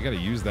good. I got to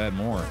use that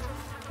more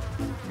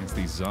against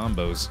these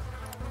zombos.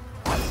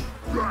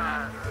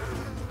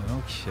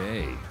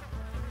 Okay.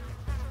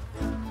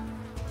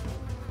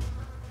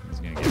 He's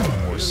going to get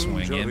one more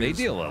swing in. They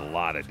deal a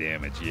lot of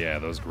damage. Yeah,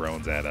 those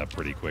groans add up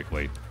pretty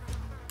quickly.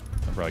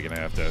 I'm probably going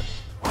to have to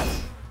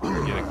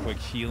get a quick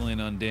heal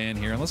in on Dan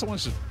here. Unless I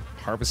want to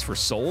harvest for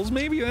souls,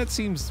 maybe? That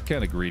seems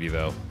kind of greedy,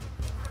 though.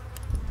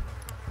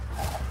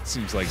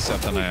 Seems like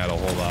something I ought to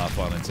hold off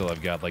on until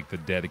I've got, like, the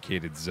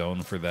dedicated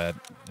zone for that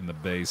in the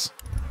base.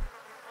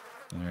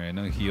 All right,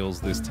 no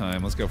heals this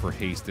time. Let's go for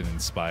haste and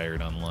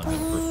inspired on London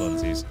for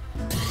funsies.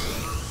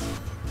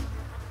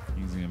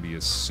 He's going to be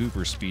a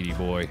super speedy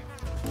boy.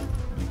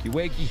 Wakey,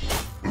 wakey.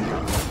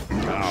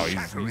 Oh,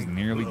 he's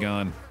nearly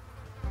gone.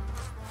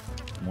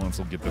 Once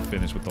we'll get the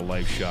finish with the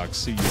Life Shock.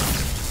 See you.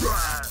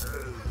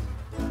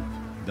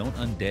 Don't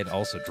undead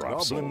also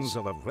drop Goblins souls?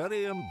 are the very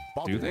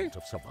Do they? embodiment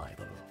of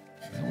survival.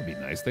 That would be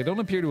nice. They don't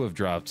appear to have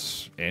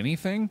dropped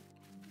anything.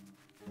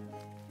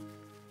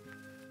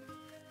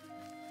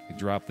 You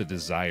drop the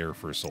desire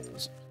for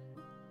souls.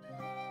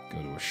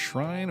 Go to a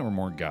shrine or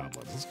more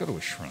goblins? Let's go to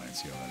a shrine,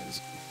 see how that is.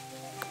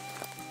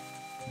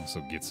 Also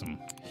get some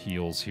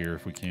heals here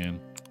if we can.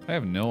 I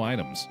have no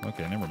items.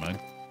 Okay, never mind.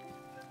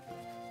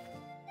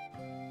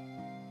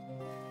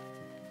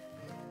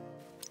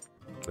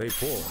 They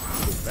pause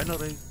to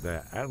venerate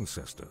their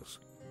ancestors.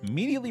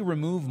 Immediately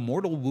remove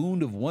mortal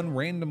wound of one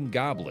random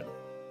goblin.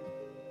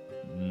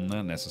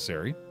 Not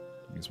necessary.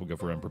 I guess we'll go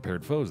for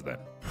unprepared foes then.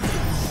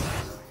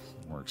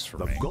 Works for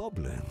The me.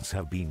 goblins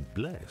have been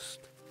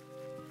blessed.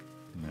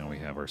 Now we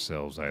have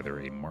ourselves either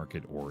a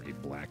market or a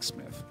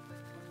blacksmith.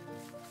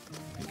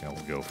 I think I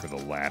will go for the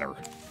latter.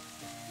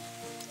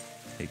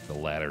 Take the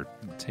ladder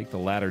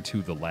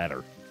to the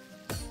ladder.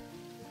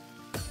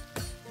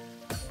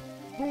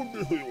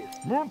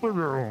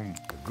 The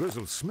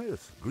grizzled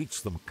smith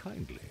greets them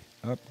kindly.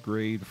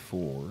 Upgrade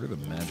for the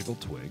magical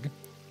twig.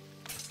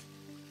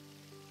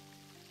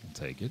 We'll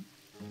take it.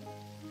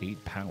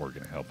 8 power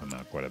going to help him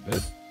out quite a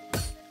bit.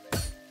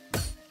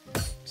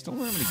 Still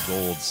don't have any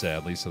gold,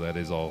 sadly, so that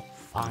is all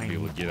I'm going to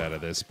be able to get out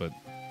of this, but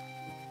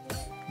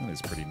that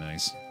is pretty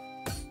nice.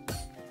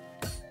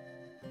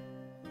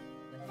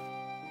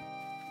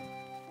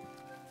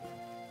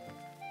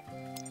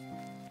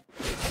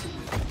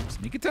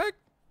 Sneak attack?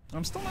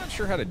 I'm still not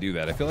sure how to do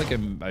that. I feel like I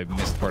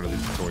missed part of the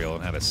tutorial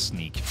on how to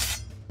sneak. I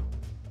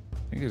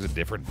think there's a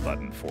different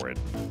button for it.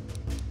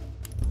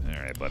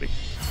 Alright, buddy.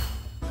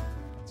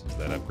 Let's use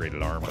that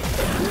upgraded armor.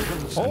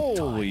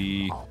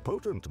 Holy! Are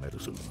potent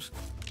medicines.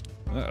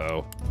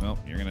 Uh-oh. Well,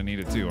 you're gonna need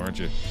it too, aren't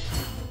you?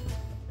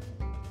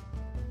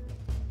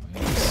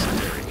 Man,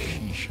 scary.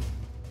 Sheesh.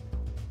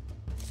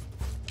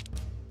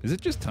 Is it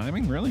just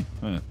timing, really?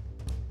 Huh.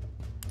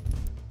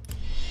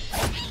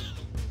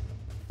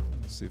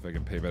 Let's see if I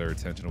can pay better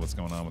attention to what's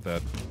going on with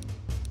that.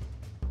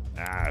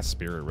 Ah,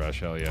 Spirit Rush,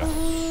 hell yeah.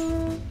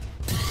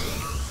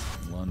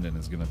 London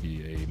is gonna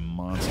be a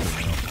monster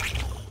now.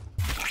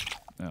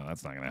 No,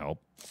 that's not gonna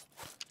help.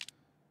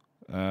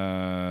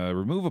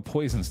 Remove a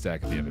poison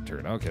stack at the end of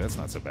turn. Okay, that's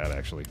not so bad,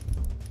 actually.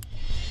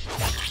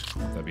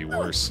 That'd be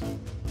worse.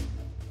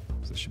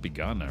 So this should be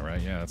gone now,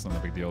 right? Yeah, that's not a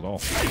big deal at all.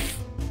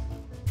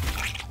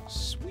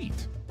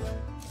 Sweet.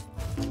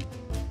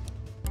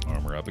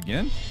 Armor up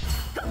again.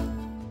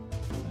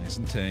 Nice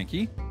and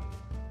tanky.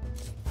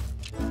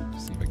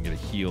 See if I can get a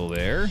heal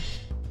there.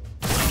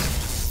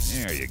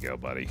 There you go,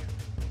 buddy.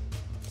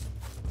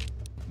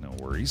 No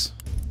worries.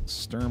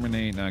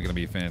 Exterminate, not going to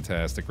be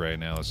fantastic right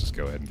now. Let's just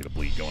go ahead and get a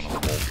bleed going on the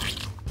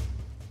bolt.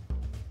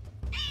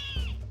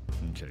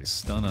 Okay,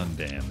 stun on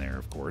Dan there,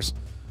 of course.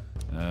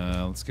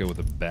 Let's go with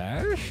a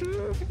bash.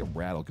 I think a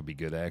rattle could be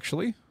good,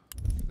 actually.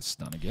 Get the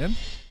stun again.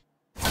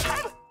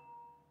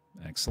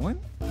 Excellent.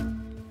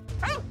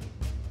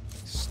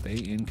 Stay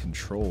in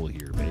control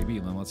here, baby.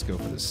 And then let's go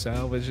for the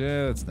salvage.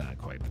 Yeah, it's not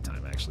quite the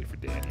time, actually, for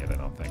Dan yet, I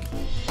don't think.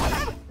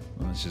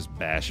 Let's just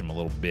bash him a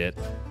little bit.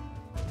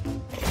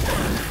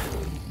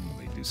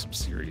 Do some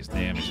serious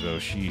damage, though.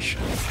 Sheesh.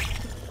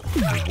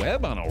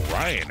 Web on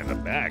Orion in the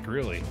back,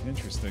 really.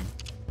 Interesting.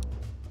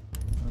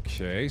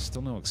 Okay,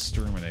 still no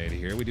exterminate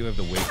here. We do have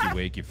the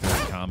wakey-wakey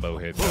third combo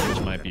hit, which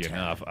might be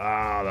enough.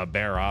 Ah, the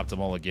Baer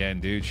optimal again,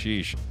 dude.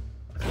 Sheesh.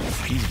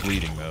 He's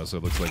bleeding, though, so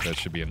it looks like that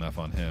should be enough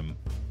on him.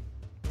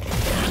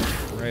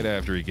 Right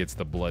after he gets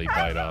the bloody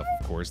bite off,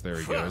 of course. There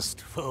he goes.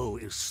 First foe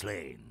is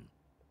slain.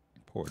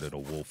 Poor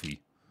little Wolfie.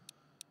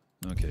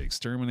 Okay,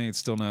 exterminate's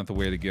still not the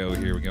way to go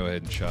here. We go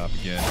ahead and chop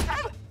again.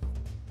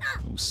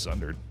 Ooh,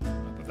 sundered.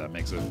 Not that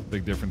makes a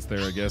big difference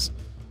there, I guess.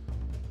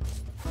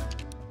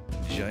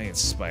 Giant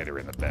spider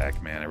in the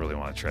back, man. I really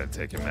want to try to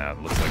take him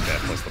out. Looks like that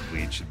plus the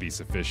bleed should be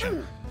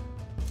sufficient.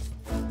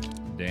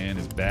 Dan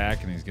is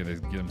back, and he's going to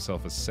get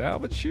himself a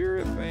salvage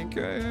here, I think.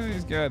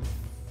 He's got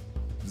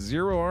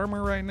 0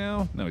 armor right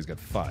now. No, he's got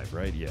 5,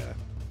 right? Yeah.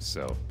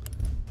 So,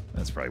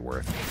 that's probably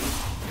worth it.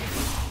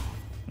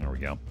 There we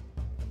go.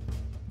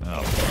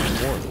 Oh,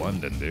 poor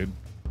London, dude.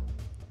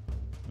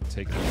 I'm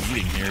taking a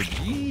beating here.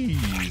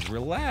 Jeez,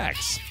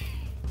 relax.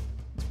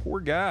 This poor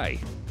guy.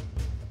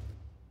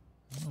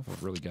 I don't know if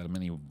I've really got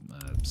many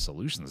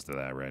solutions to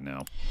that right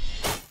now.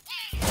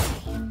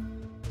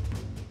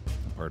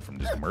 Apart from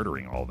just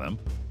murdering all of them.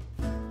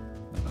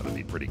 That'd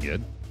be pretty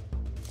good.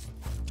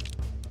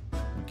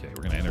 Okay,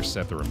 we're going to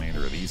intercept the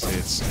remainder of these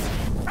hits.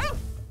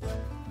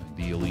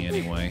 Ideally,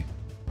 anyway.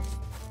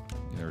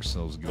 Get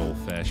ourselves a good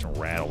old-fashioned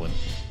rattling.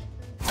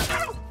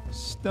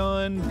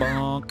 Stun,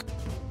 bonk.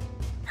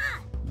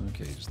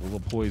 Okay, just a little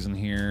poison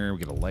here. We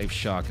get a life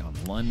shock on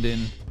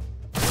London.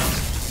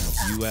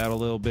 Help you out a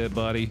little bit,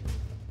 buddy.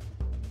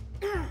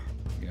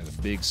 Got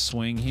a big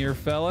swing here,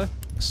 fella.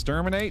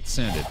 Exterminate,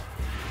 send it.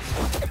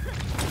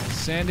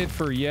 Send it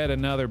for yet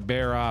another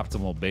Baer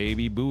optimal,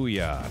 baby.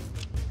 Booyah.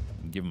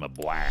 Give him a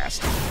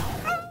blast.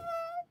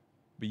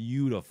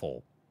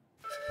 Beautiful.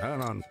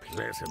 An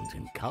unpleasant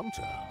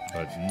encounter.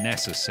 But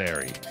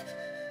necessary.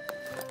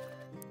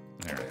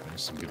 Alright,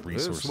 there's some good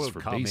resources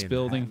for base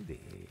building. Handy.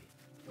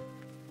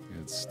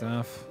 Good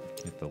stuff.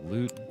 Get the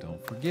loot.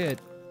 Don't forget.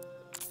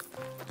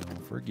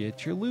 Don't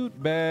forget your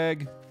loot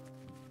bag.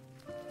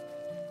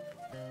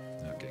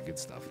 Good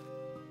stuff.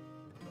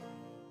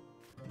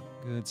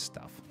 Good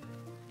stuff.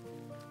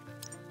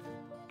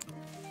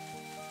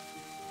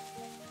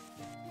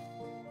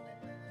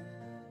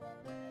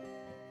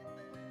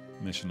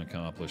 Mission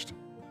accomplished.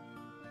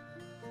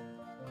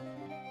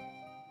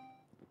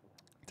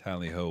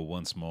 Tally-ho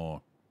once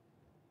more.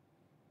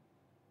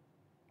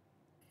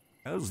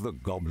 As the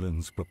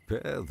goblins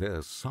prepare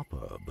their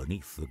supper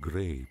beneath the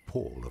grey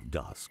pall of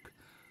dusk,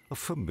 a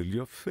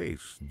familiar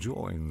face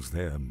joins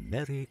their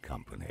merry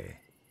company.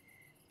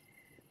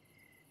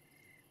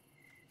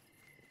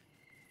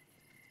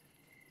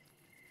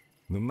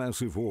 The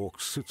massive orc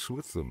sits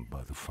with them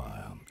by the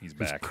fire. He's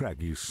back. His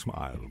craggy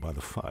smile by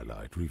the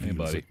firelight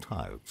reveals a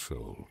tired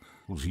soul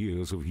whose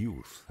years of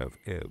youth have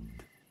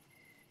ebbed.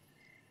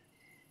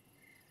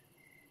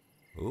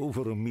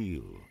 Over a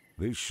meal,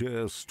 they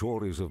share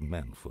stories of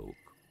menfolk,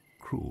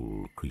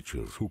 cruel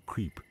creatures who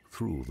creep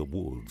through the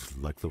woods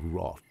like the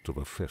rot of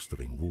a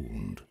festering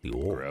wound. The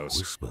orc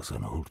whispers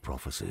an old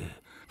prophecy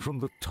from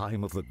the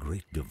time of the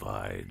Great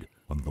Divide,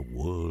 when the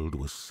world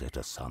was set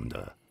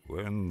asunder,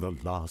 when the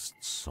last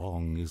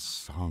song is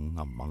sung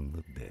among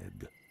the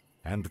dead,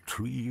 and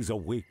trees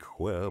awake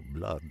where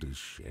blood is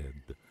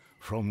shed.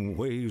 From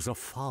ways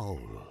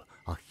afoul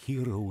a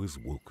hero is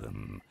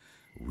woken,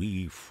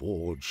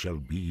 reforged shall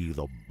be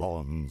the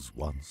bonds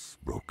once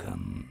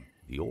broken.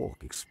 The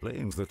orc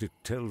explains that it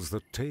tells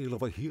the tale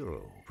of a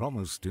hero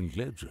promised in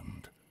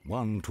legend,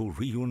 one to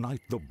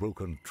reunite the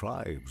broken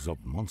tribes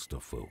of monster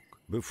folk.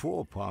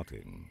 Before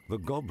parting, the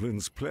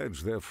goblins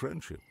pledge their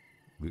friendship.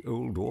 The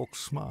old orc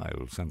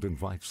smiles and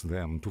invites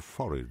them to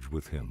forage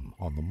with him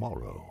on the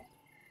morrow.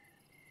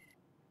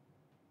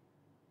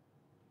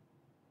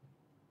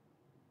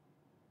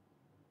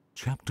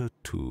 Chapter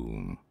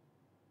 2.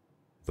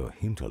 The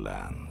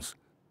Hinterlands.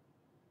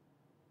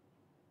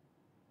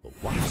 The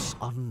once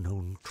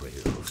unknown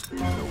trails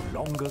no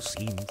longer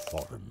seem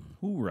foreign.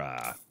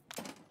 Hoorah!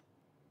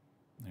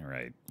 All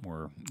right,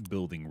 more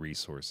building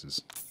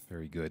resources.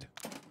 Very good.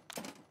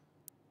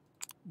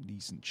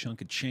 Decent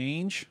chunk of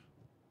change.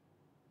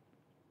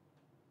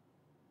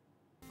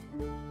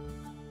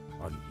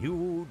 A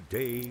new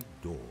day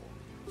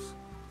dawns.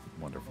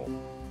 Wonderful.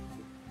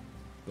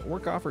 The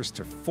orc offers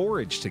to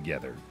forage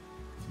together.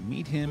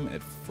 Meet him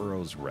at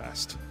Furrow's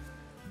Rest.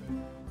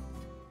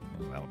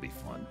 Well, that'll be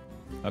fun.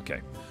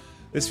 Okay.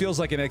 This feels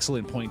like an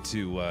excellent point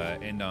to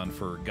end on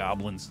for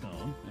Goblin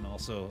Stone, and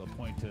also a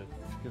point to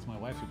kiss my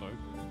wife goodbye.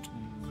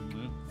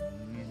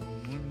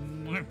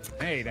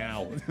 Hey,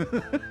 now.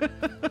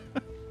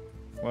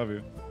 Love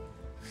you.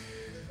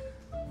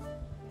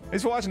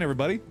 Thanks for watching,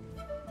 everybody.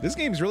 This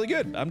game's really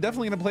good. I'm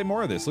definitely going to play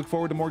more of this. Look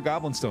forward to more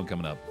Goblin Stone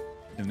coming up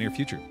in the near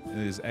future. It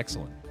is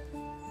excellent.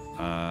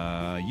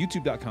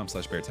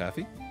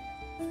 YouTube.com/BaerTaffy.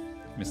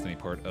 Missed any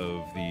part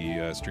of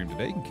the stream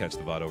today, you can catch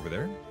the VOD over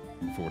there.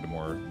 Look forward to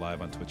more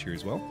live on Twitch here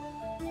as well.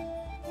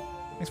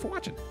 Thanks for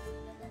watching.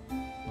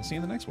 I'll see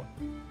you in the next one.